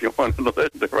stuff you wanted to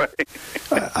listen to, right?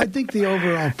 I think the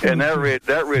overall point... And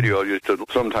that radio used to,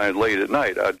 sometimes late at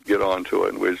night, I'd get onto it,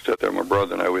 and we'd sit there, my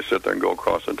brother and I would sit there and go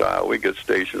across the dial. We'd get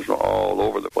stations from all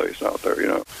over the place out there,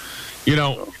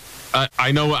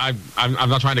 I know I'm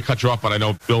not trying to cut you off, but I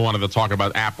know Bill wanted to talk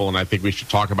about Apple, and I think we should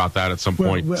talk about that at some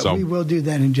point. We will do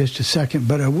that in just a second,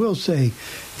 but I will say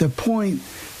the point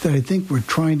that I think we're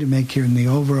trying to make here, and the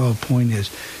overall point is,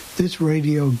 this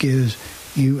radio gives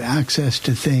you access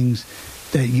to things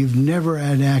that you've never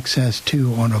had access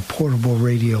to on a portable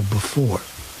radio before,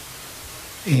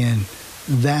 and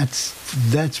that's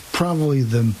probably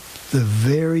the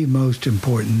very most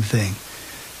important thing.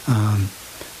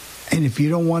 And if you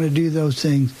don't want to do those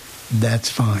things, that's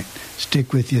fine.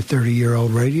 Stick with your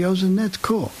 30-year-old radios, and that's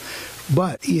cool.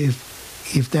 But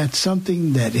if that's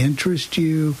something that interests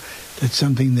you, that's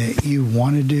something that you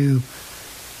want to do,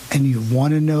 and you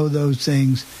want to know those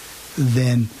things,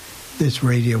 then this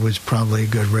radio was probably a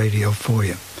good radio for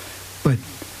you. But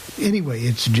anyway,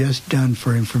 it's just done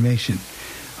for information.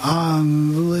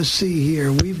 Let's see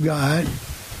here. We've got...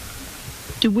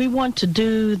 Do we want to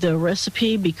do the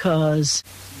recipe? Because...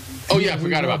 Oh, yeah, I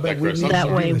forgot about that, Chris.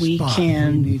 That way we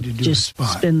can just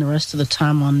spend the rest of the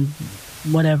time on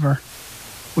whatever.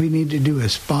 We need to do a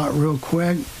spot real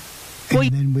quick. Will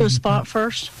you do a spot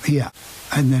first? Yeah,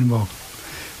 and then we'll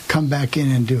come back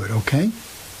in and do it, okay?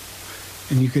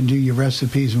 And you can do your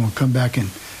recipes, and we'll come back and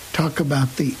talk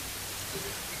about the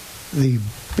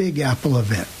Big Apple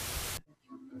event.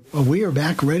 Well, we are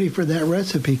back ready for that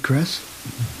recipe, Chris.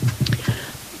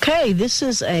 Okay, this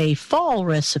is a fall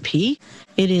recipe.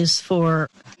 It is for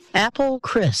apple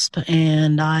crisp,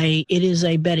 and it is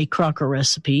a Betty Crocker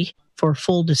recipe, for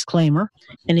full disclaimer,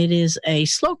 and it is a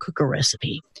slow cooker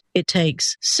recipe. It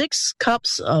takes 6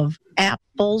 cups of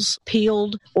apples,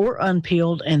 peeled or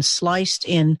unpeeled, and sliced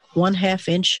in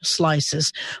 1/2-inch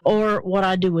slices, or what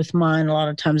I do with mine a lot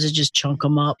of times is just chunk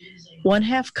them up.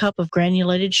 1/2 cup of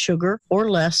granulated sugar, or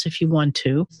less if you want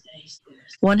to.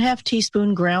 1/2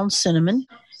 teaspoon ground cinnamon,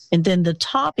 and then the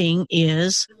topping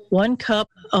is 1 cup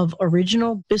of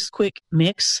original Bisquick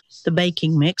mix, the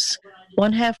baking mix,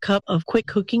 1/2 cup of quick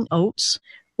cooking oats,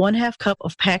 1/2 cup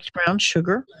of packed brown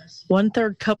sugar,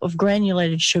 1/3 cup of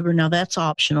granulated sugar. Now that's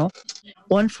optional.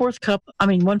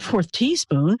 1/4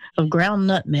 teaspoon of ground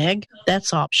nutmeg.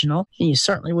 That's optional. And you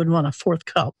certainly wouldn't want a 1/4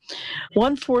 cup.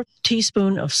 1/4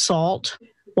 teaspoon of salt,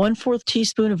 1/4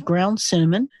 teaspoon of ground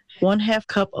cinnamon, 1/2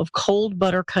 cup of cold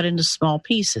butter cut into small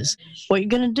pieces. What you're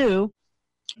going to do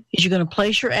is you're going to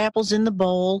place your apples in the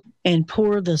bowl and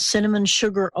pour the cinnamon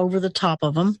sugar over the top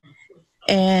of them.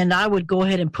 And I would go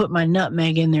ahead and put my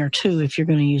nutmeg in there too if you're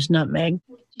going to use nutmeg.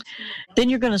 Then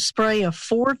you're going to spray a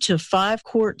 4 to 5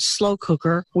 quart slow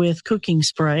cooker with cooking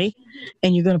spray.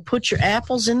 And you're going to put your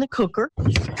apples in the cooker.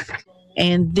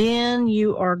 And then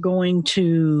you are going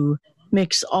to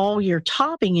mix all your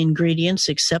topping ingredients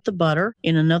except the butter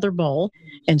in another bowl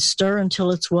and stir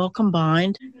until it's well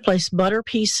combined. Place butter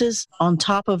pieces on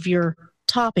top of your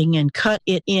topping and cut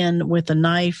it in with a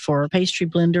knife or a pastry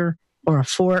blender or a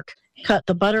fork. Cut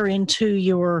the butter into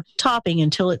your topping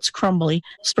until it's crumbly.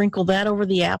 Sprinkle that over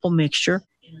the apple mixture.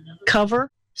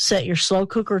 Cover, set your slow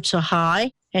cooker to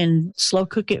high, and slow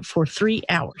cook it for 3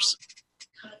 hours.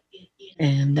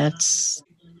 And that's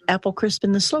apple crisp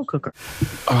in the slow cooker.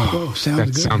 Oh,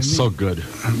 that sounds so good.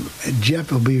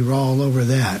 Jeff will be all over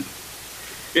that.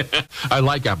 I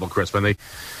like apple crisp, and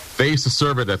they used to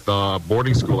serve it at the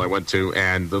boarding school I went to,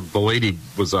 and the lady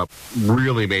was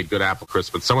really made good apple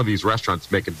crisp. But some of these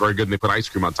restaurants make it very good, and they put ice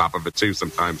cream on top of it too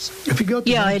sometimes. If you go to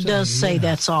website, it does say yeah.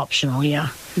 that's optional. Yeah,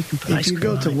 you can put if you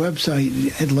go to the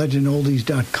website at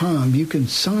legendoldies.com, you can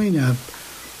sign up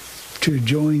to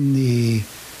join the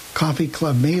Coffee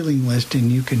Club mailing list,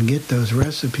 and you can get those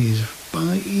recipes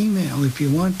by email if you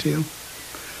want to.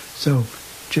 So,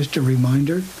 just a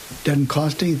reminder, doesn't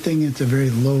cost anything. It's a very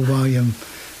low volume,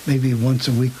 maybe once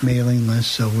a week mailing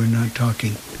list, so we're not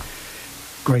talking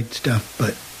great stuff,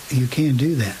 but you can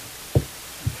do that.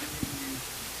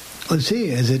 Let's see,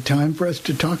 is it time for us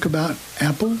to talk about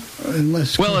Apple?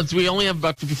 We only have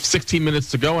about 16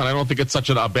 minutes to go, and I don't think it's such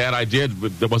a bad idea.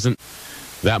 There wasn't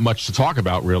that much to talk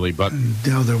about, really, but...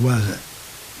 No, there wasn't.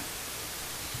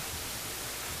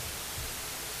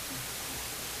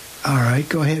 All right,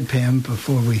 go ahead, Pam,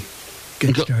 before we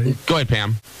get started. Go ahead,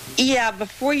 Pam. Yeah,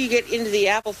 before you get into the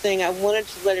Apple thing, I wanted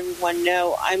to let everyone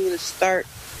know I'm going to start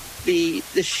the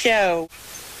show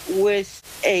with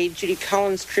a Judy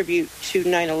Collins tribute to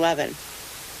 9/11.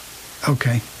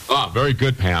 Okay. Ah, very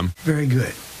good, Pam. Very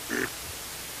good.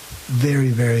 Very,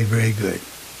 very, very good.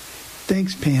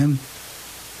 Thanks, Pam.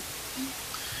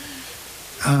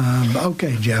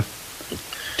 Okay, Jeff.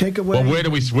 Take away. Well, where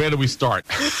do we start?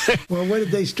 Well, what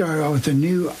did they start out with? A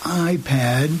new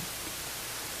iPad.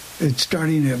 It's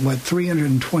starting at,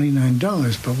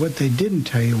 $329. But what they didn't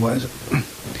tell you was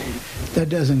that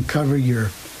doesn't cover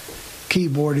your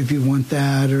keyboard if you want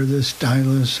that, or the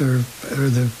stylus, or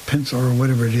the pencil, or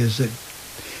whatever it is.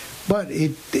 But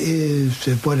it is,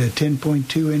 a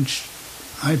 10.2-inch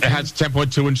iPad? It has a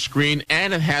 10.2-inch screen,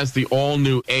 and it has the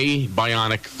all-new A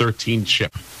Bionic 13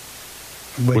 chip.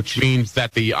 Which means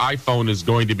that the iPhone is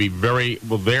going to be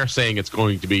they're saying it's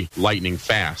going to be lightning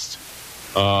fast.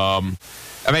 And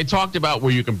they talked about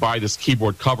where you can buy this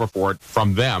keyboard cover for it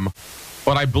from them,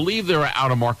 but I believe there are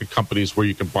out-of-market companies where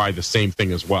you can buy the same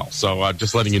thing as well. So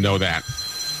just letting you know that.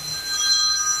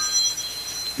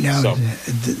 Now,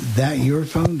 is that your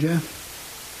phone,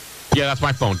 Jeff? Yeah, that's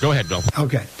my phone. Go ahead, Bill.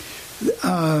 Okay.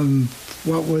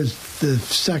 What was the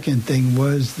second thing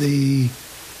was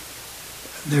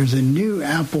there's a new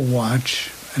Apple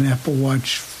Watch, an Apple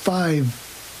Watch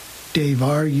 5, Dave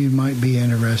R., you might be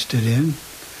interested in.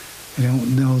 I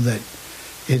don't know that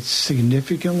it's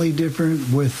significantly different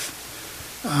with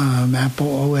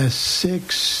Apple OS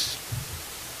 6.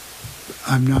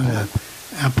 I'm not an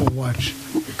Apple Watch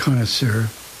connoisseur,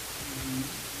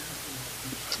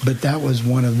 but that was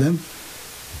one of them.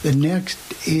 The next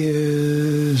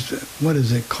is, what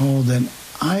is it called? An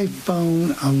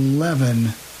iPhone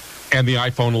 11. And the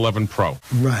iPhone 11 Pro.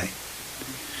 Right.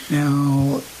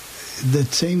 Now, the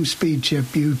same speed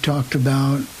chip you talked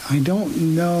about, I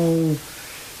don't know,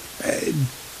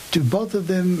 do both of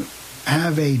them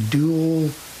have a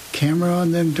dual camera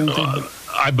on them? Don't they?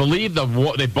 I believe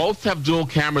they both have dual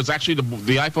cameras. Actually,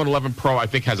 the iPhone 11 Pro, I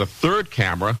think, has a third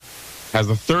camera, has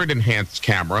a third enhanced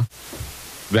camera.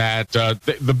 That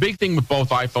the big thing with both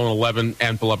iPhone 11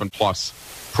 and 11 Plus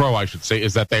Pro, I should say,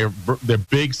 is that their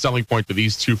big selling point for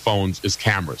these two phones is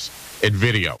cameras and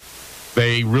video.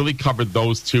 They really covered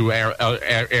those two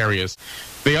areas.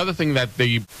 The other thing that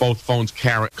both phones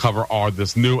cover are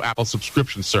this new Apple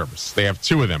subscription service. They have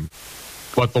two of them.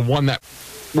 But the one that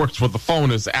works with the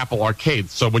phone is Apple Arcade.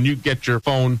 So when you get your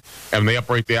phone and they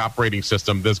upgrade the operating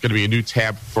system, there's going to be a new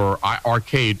tab for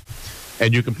Arcade,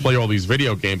 and you can play all these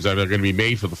video games that are going to be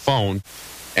made for the phone,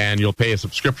 and you'll pay a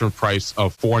subscription price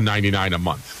of $4.99 a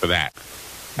month for that.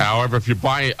 However, if you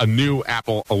buy a new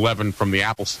Apple 11 from the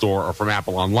Apple Store or from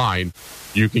Apple Online,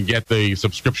 you can get the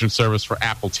subscription service for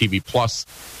Apple TV Plus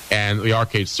and the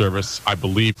Arcade service, I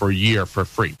believe, for a year for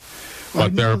free.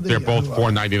 But they're both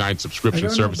 $4.99 subscription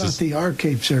services. I don't know about the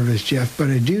Arcade service, Jeff, but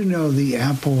I do know the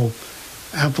Apple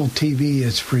TV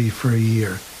is free for a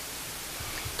year.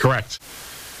 Correct.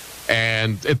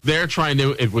 And they're trying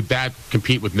to, would that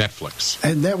compete with Netflix?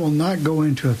 And that will not go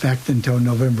into effect until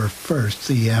November 1st,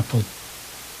 the Apple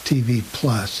TV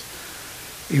Plus.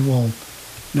 It will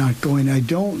not go in. I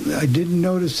didn't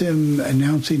notice him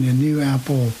announcing a new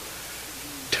Apple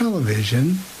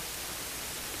television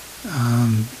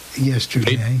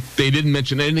yesterday. They didn't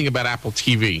mention anything about Apple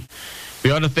TV.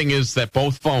 The other thing is that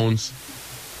both phones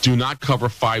do not cover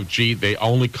 5G. They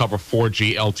only cover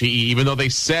 4G LTE, even though they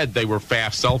said they were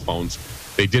fast cell phones.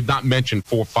 They did not mention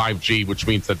 5G, which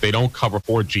means that they don't cover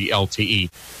 4G LTE.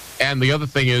 And the other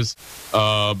thing is,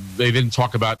 they didn't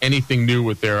talk about anything new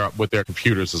with their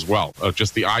computers as well.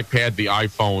 Just the iPad, the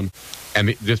iPhone,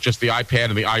 and just the iPad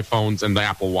and the iPhones and the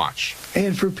Apple Watch.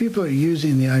 And for people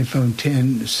using the iPhone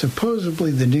 10,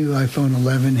 supposedly the new iPhone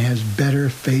 11 has better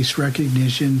face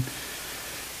recognition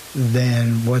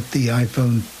than what the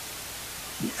iPhone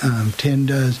 10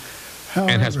 does.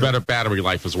 However, and has better battery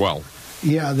life as well.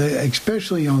 Yeah,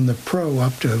 especially on the Pro,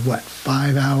 up to,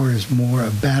 5 hours more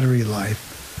of battery life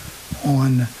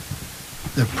on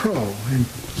the Pro. And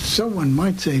someone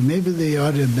might say maybe they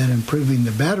ought to have been improving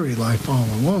the battery life all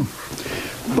along.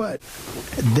 But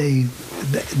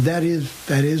that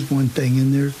is one thing,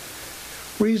 and they're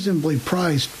reasonably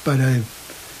priced. But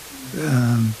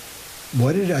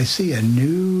what did I see? A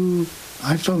new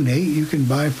iPhone 8 you can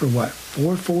buy for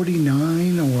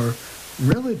 $449, or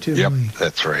relatively. Yep,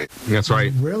 that's right. That's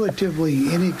right.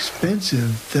 Relatively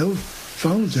inexpensive. Those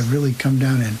phones have really come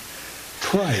down in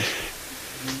price.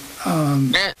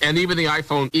 And even the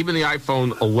iPhone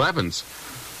 11s,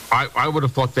 I would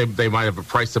have thought they might have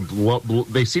priced them.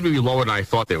 They seem to be lower than I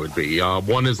thought they would be.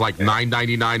 One is like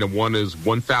 $999 and one is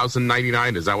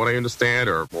 $1,099. Is that what I understand?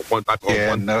 Or one?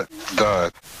 Yeah, no,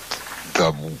 the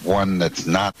one that's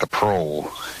not the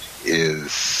Pro is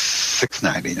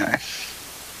 $699.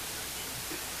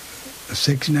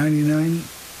 $699?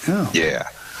 Oh, yeah.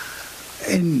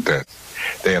 And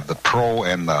they have the Pro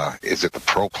and is it the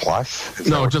Pro Plus?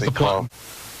 No, just the Pro.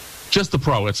 Just the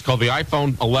Pro. It's called the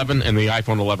iPhone 11 and the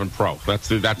iPhone 11 Pro. That's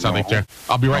how they care.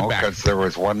 I'll be right back. Because there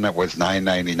was one that was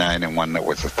 $999 and one that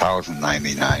was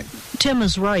 $1,099. Tim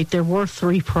is right. There were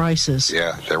three prices.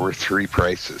 Yeah, there were three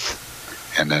prices,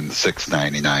 and then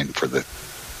 $699 for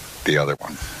the other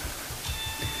one.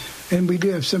 And we do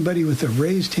have somebody with a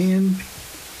raised hand.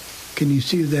 Can you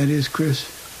see who that is,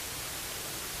 Chris?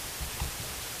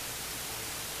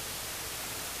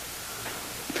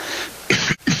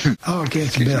 Oh, okay,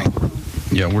 it's Bill.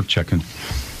 Yeah, we're checking.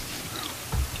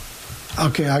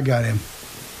 Okay, I got him.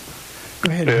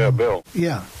 Go ahead. Yeah, Bill.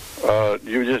 Yeah.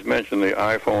 You just mentioned the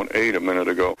iPhone 8 a minute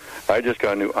ago. I just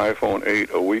got a new iPhone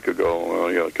 8 a week ago.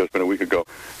 It's just been a week ago,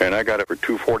 and I got it for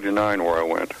 $249 where I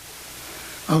went.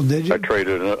 Oh, did you? I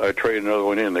traded another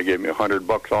one in. They gave me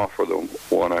 $100 off for the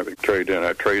one I traded in.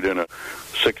 I traded in a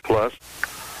 6 Plus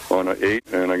on an 8,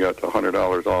 and I got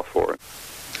 $100 off for it.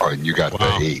 Oh, and you got the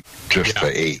 8,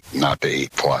 the 8, not the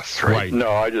 8 Plus, right? No,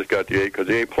 I just got the 8 because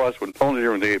the 8 Plus, the only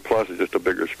difference with the 8 Plus is just a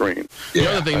bigger screen. The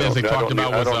other thing that they talked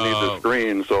about was... I don't need the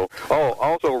screen, so... Oh,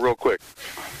 also, real quick,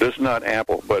 this is not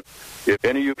Apple, but if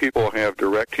any of you people have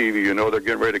DirecTV, you know they're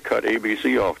getting ready to cut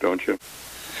ABC off, don't you?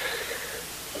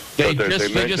 They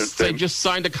just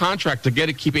signed a contract to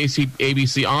keep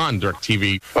ABC on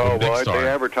DirecTV. Oh, well, they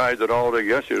advertised it all day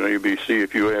yesterday on ABC.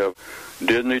 If you have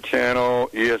Disney Channel,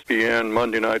 ESPN,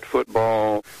 Monday Night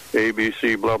Football,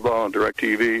 ABC, blah, blah, on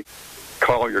DirecTV,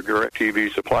 call your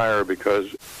DirecTV supplier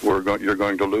because you're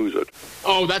going to lose it.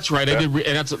 Oh, that's right. I did,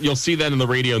 and you'll see that in the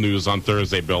radio news on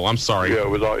Thursday, Bill. I'm sorry. Yeah,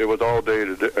 it was all day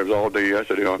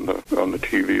yesterday on the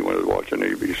TV when I was watching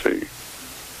ABC.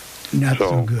 Not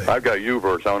so good. I've got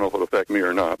Uverse. I don't know if it'll affect me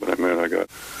or not, but I got.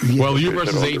 Well, Uverse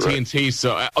is AT&T.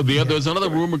 So there's another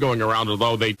rumor going around,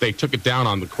 although they took it down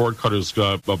on the Cord Cutters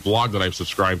blog that I've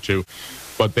subscribed to,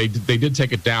 but they did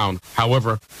take it down.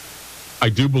 However, I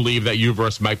do believe that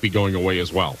Uverse might be going away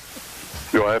as well.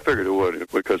 I figured it would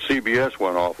because CBS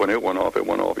went off. When it went off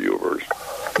yours.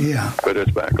 Yeah. But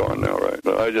it's back on now, right?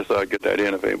 But I just thought I'd get that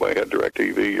in. If anybody had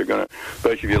DirecTV, you're going to,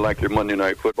 especially if you like your Monday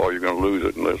Night Football, you're going to lose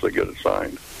it unless they get it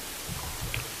signed.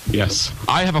 Yes.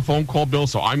 I have a phone call, Bill,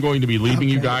 so I'm going to be leaving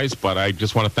you guys, but I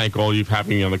just want to thank all of you for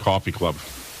having me on the Coffee Club.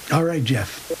 All right,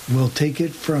 Jeff. We'll take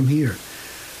it from here.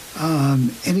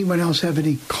 Anyone else have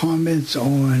any comments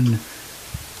on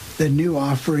the new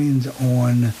offerings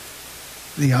on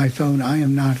the iPhone? I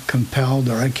am not compelled,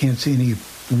 or I can't see any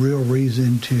real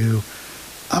reason to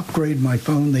upgrade my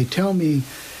phone. They tell me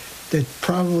that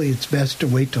probably it's best to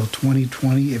wait till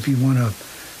 2020 if you want an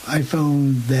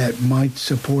iPhone that might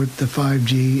support the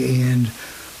 5G and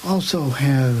also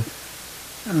have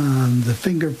the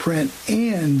fingerprint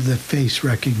and the face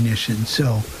recognition.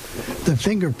 So the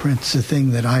fingerprint's the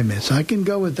thing that I miss. I can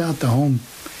go without the home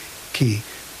key,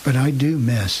 but I do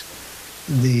miss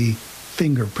the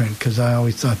fingerprint because I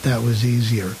always thought that was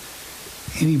easier.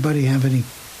 Anybody have any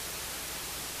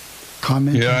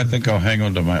comments? Yeah, I think I'll hang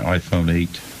on to my iPhone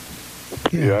 8.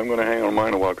 Yeah, I'm going to hang on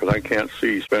mine a while because I can't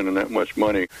see spending that much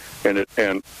money, and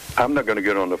I'm not going to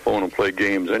get on the phone and play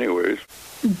games anyways.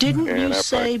 Didn't you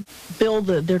say, Bill,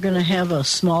 that they're going to have a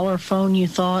smaller phone, you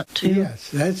thought, too? Yes,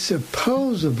 that's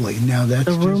supposedly, now that's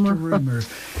just a rumor,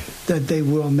 that they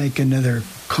will make another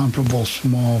comparable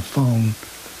small phone,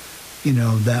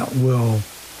 that will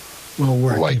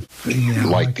work.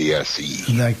 Like the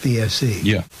SE. Like the SE.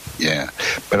 Yeah. Yeah.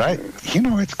 But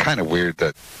it's kind of weird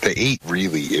that the 8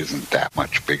 really isn't that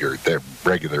much bigger. The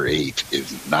regular 8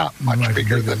 is not much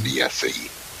bigger than the SE.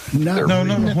 Not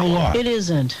a whole lot. It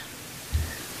isn't.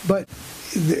 But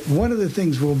one of the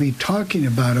things we'll be talking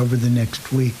about over the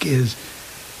next week is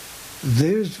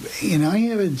and I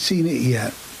haven't seen it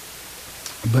yet,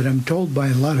 but I'm told by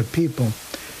a lot of people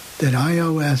that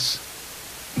iOS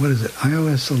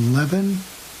 11?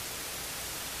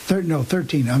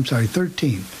 13. I'm sorry,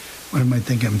 13. What am I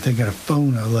thinking? I'm thinking of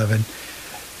phone 11.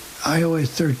 iOS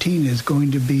 13 is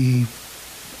going to be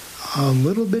a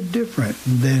little bit different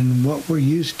than what we're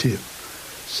used to.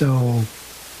 So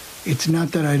it's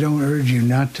not that I don't urge you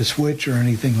not to switch or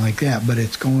anything like that, but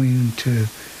it's going to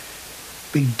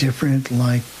be different.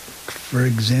 Like, for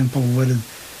example,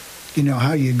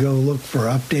 how you go look for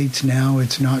updates now,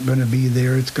 it's not going to be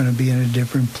there. It's going to be in a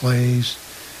different place.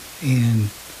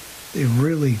 And it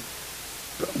really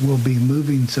will be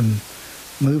moving some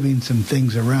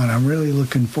things around. I'm really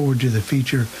looking forward to the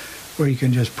feature where you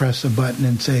can just press a button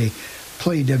and say,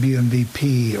 play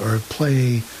WMVP or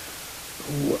play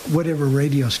whatever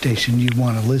radio station you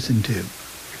want to listen to.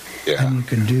 Yeah. And you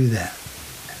can do that.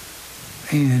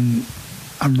 And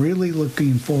I'm really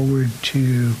looking forward to,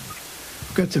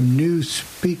 we've got some new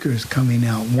speakers coming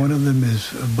out. One of them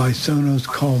is by Sonos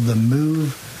called the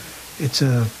Move. It's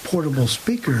a portable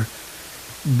speaker,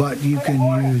 but you can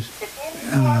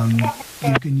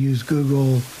use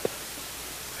Google,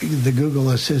 the Google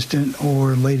Assistant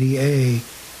or Lady A,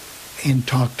 and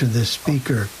talk to this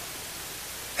speaker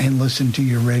and listen to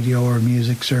your radio or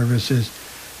music services.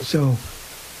 So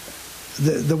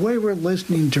the way we're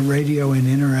listening to radio and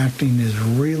interacting is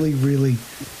really, really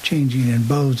changing, and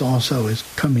Bose also is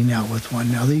coming out with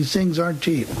one. Now, these things aren't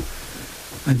cheap.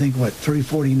 I think,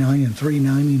 $349 and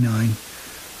 $399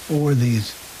 for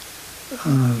these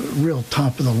real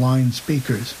top-of-the-line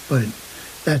speakers. But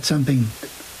that's something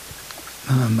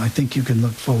I think you can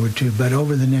look forward to. But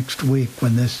over the next week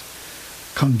when this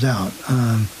comes out,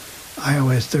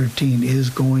 iOS 13 is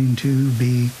going to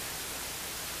be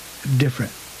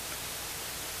different.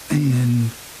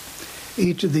 And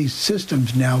each of these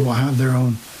systems now will have their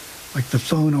own, like the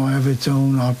phone will have its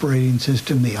own operating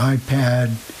system, the iPad,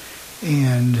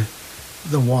 and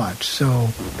the watch. So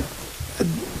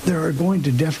there are going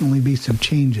to definitely be some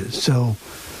changes. So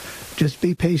just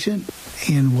be patient,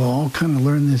 and we'll all kind of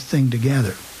learn this thing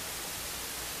together.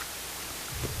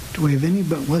 Do we have any?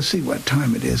 But let's see what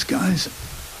time it is, guys.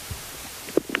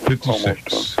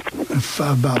 56.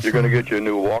 You're going to get your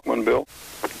new Walkman, Bill?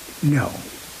 No.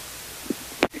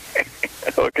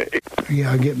 Okay.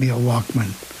 Yeah, I'll get me a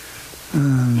Walkman.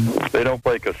 They don't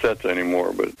play cassettes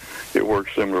anymore, but it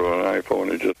works similar on an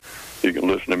iPhone. It just, you can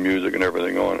listen to music and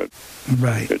everything on it.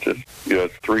 Right. It's just,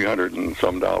 it's $300 and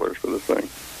some for this thing.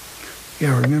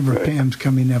 Yeah, remember Pam's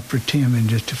coming up for Tim in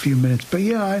just a few minutes. But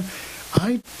yeah,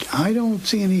 I don't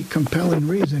see any compelling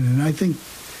reason, and I think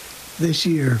this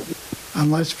year,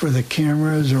 unless for the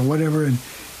cameras or whatever, and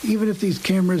even if these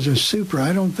cameras are super,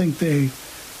 I don't think they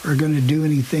are going to do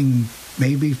anything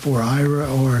maybe for IRA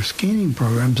or scanning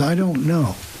programs. I don't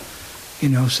know.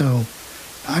 So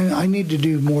I need to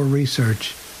do more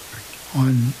research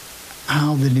on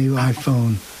how the new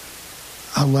iPhone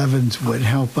 11s would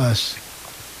help us.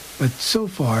 But so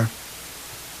far,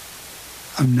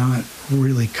 I'm not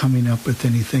really coming up with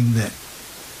anything that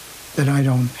I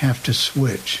don't have to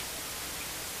switch.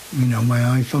 You know, my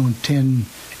iPhone 10,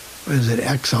 what is it,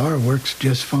 XR, works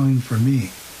just fine for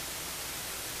me.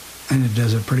 And it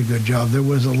does a pretty good job. There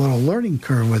was a little learning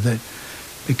curve with it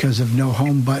because of no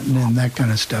home button and that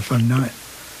kind of stuff.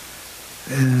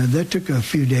 That took a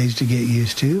few days to get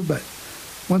used to, but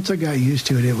once I got used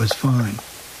to it, it was fine.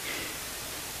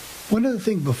 One other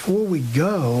thing before we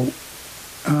go,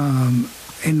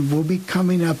 and we'll be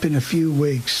coming up in a few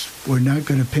weeks. We're not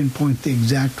going to pinpoint the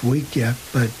exact week yet,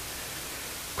 but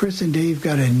Chris and Dave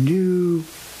got a new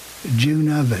June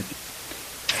oven.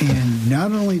 And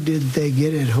not only did they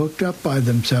get it hooked up by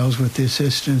themselves with the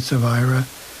assistance of Ira,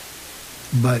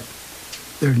 but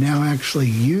they're now actually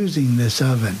using this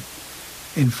oven.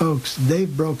 And folks,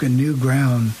 they've broken new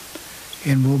ground,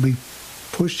 and we'll be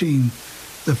pushing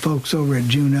the folks over at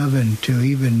June Oven to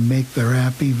even make their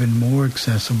app even more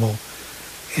accessible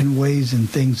in ways and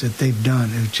things that they've done.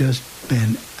 It's just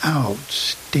been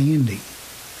outstanding.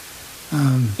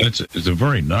 It's a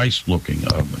very nice looking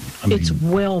oven. It's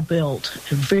well built,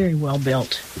 very well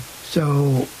built.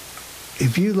 So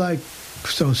if you like,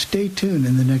 so stay tuned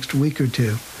in the next week or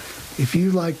two. If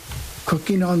you like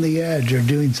cooking on the edge or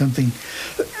doing something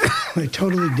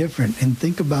totally different and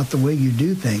think about the way you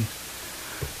do things,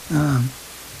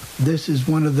 this is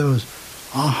one of those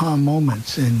aha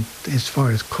moments in as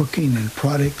far as cooking and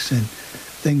products and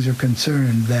things are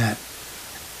concerned that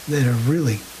are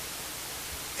really,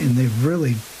 and they've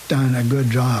really done a good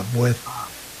job with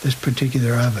this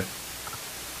particular oven.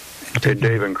 Hey,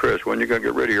 Dave and Chris, when are you going to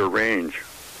get rid of your range?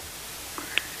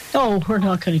 Oh, we're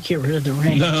not going to get rid of the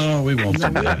range. No, we won't do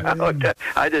that. Okay.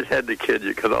 I just had to kid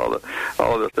you because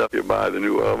all the stuff you buy, the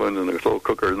new oven and the slow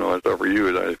cookers and all that stuff for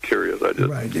you, I was curious. I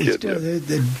just kid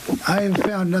you. I have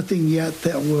found nothing yet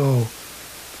that will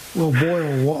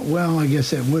boil. Well, I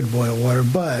guess it would boil water,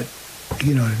 but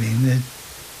you know what I mean.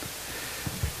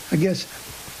 I guess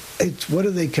it's, what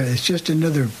do they call it? It's just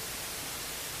another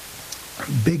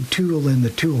big tool in the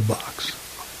toolbox.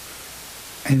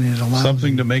 And it allows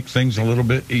something to make things a little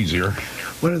bit easier.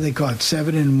 What do they call it?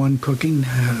 7-in-1 cooking.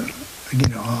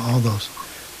 All those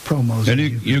promos.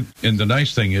 And the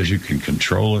nice thing is you can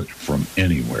control it from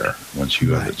anywhere once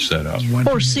you have it set up.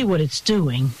 Or see what it's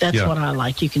doing. That's what I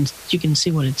like. You can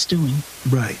see what it's doing.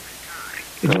 Right.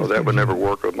 No, that would never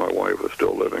work if my wife was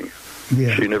still living.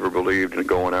 Yeah. She never believed in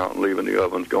going out and leaving the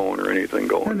ovens going or anything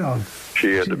going. No.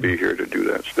 She had to be here to do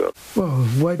that stuff. Well,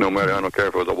 no matter, I don't care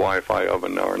if it was a Wi-Fi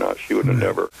oven now or not. She would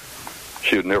never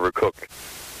cook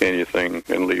anything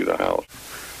and leave the house.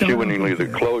 She wouldn't even leave the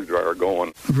clothes dryer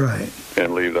going. Right.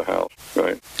 And leave the house.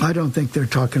 Right. I don't think they're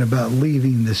talking about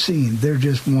leaving the scene. They're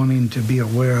just wanting to be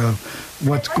aware of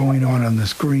what's going on the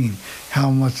screen,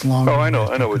 how much longer. Oh, I know.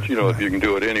 But if you can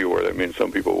do it anywhere, that means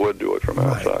some people would do it from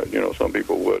outside. Some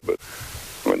people would, but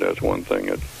I mean that's one thing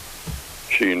that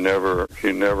she never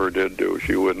did do.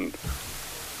 She wouldn't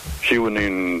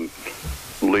even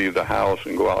leave the house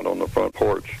and go out on the front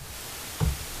porch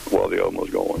while the oven was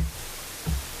going.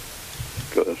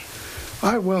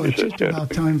 All right, well, it's just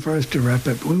about time for us to wrap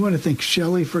up. We want to thank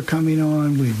Shelly for coming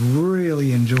on. We've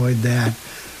really enjoyed that.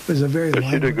 It was a very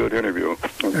she did a good interview.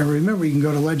 Remember, you can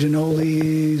go to Legend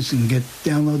Oldies and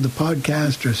download the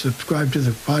podcast or subscribe to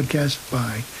the podcast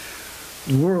by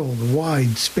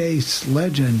Worldwide Space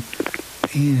Legend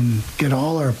and get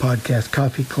all our podcasts,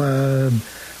 Coffee Club,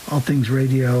 All Things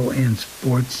Radio, and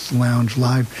Sports Lounge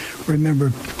Live.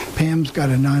 Remember, Pam's got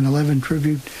a 9/11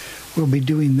 tribute. We'll be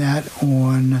doing that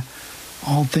on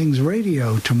All Things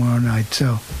Radio tomorrow night.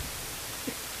 So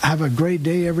have a great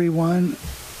day, everyone.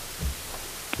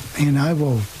 And I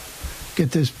will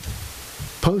get this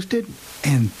posted.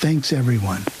 And thanks,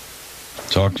 everyone.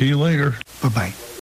 Talk to you later. Bye-bye.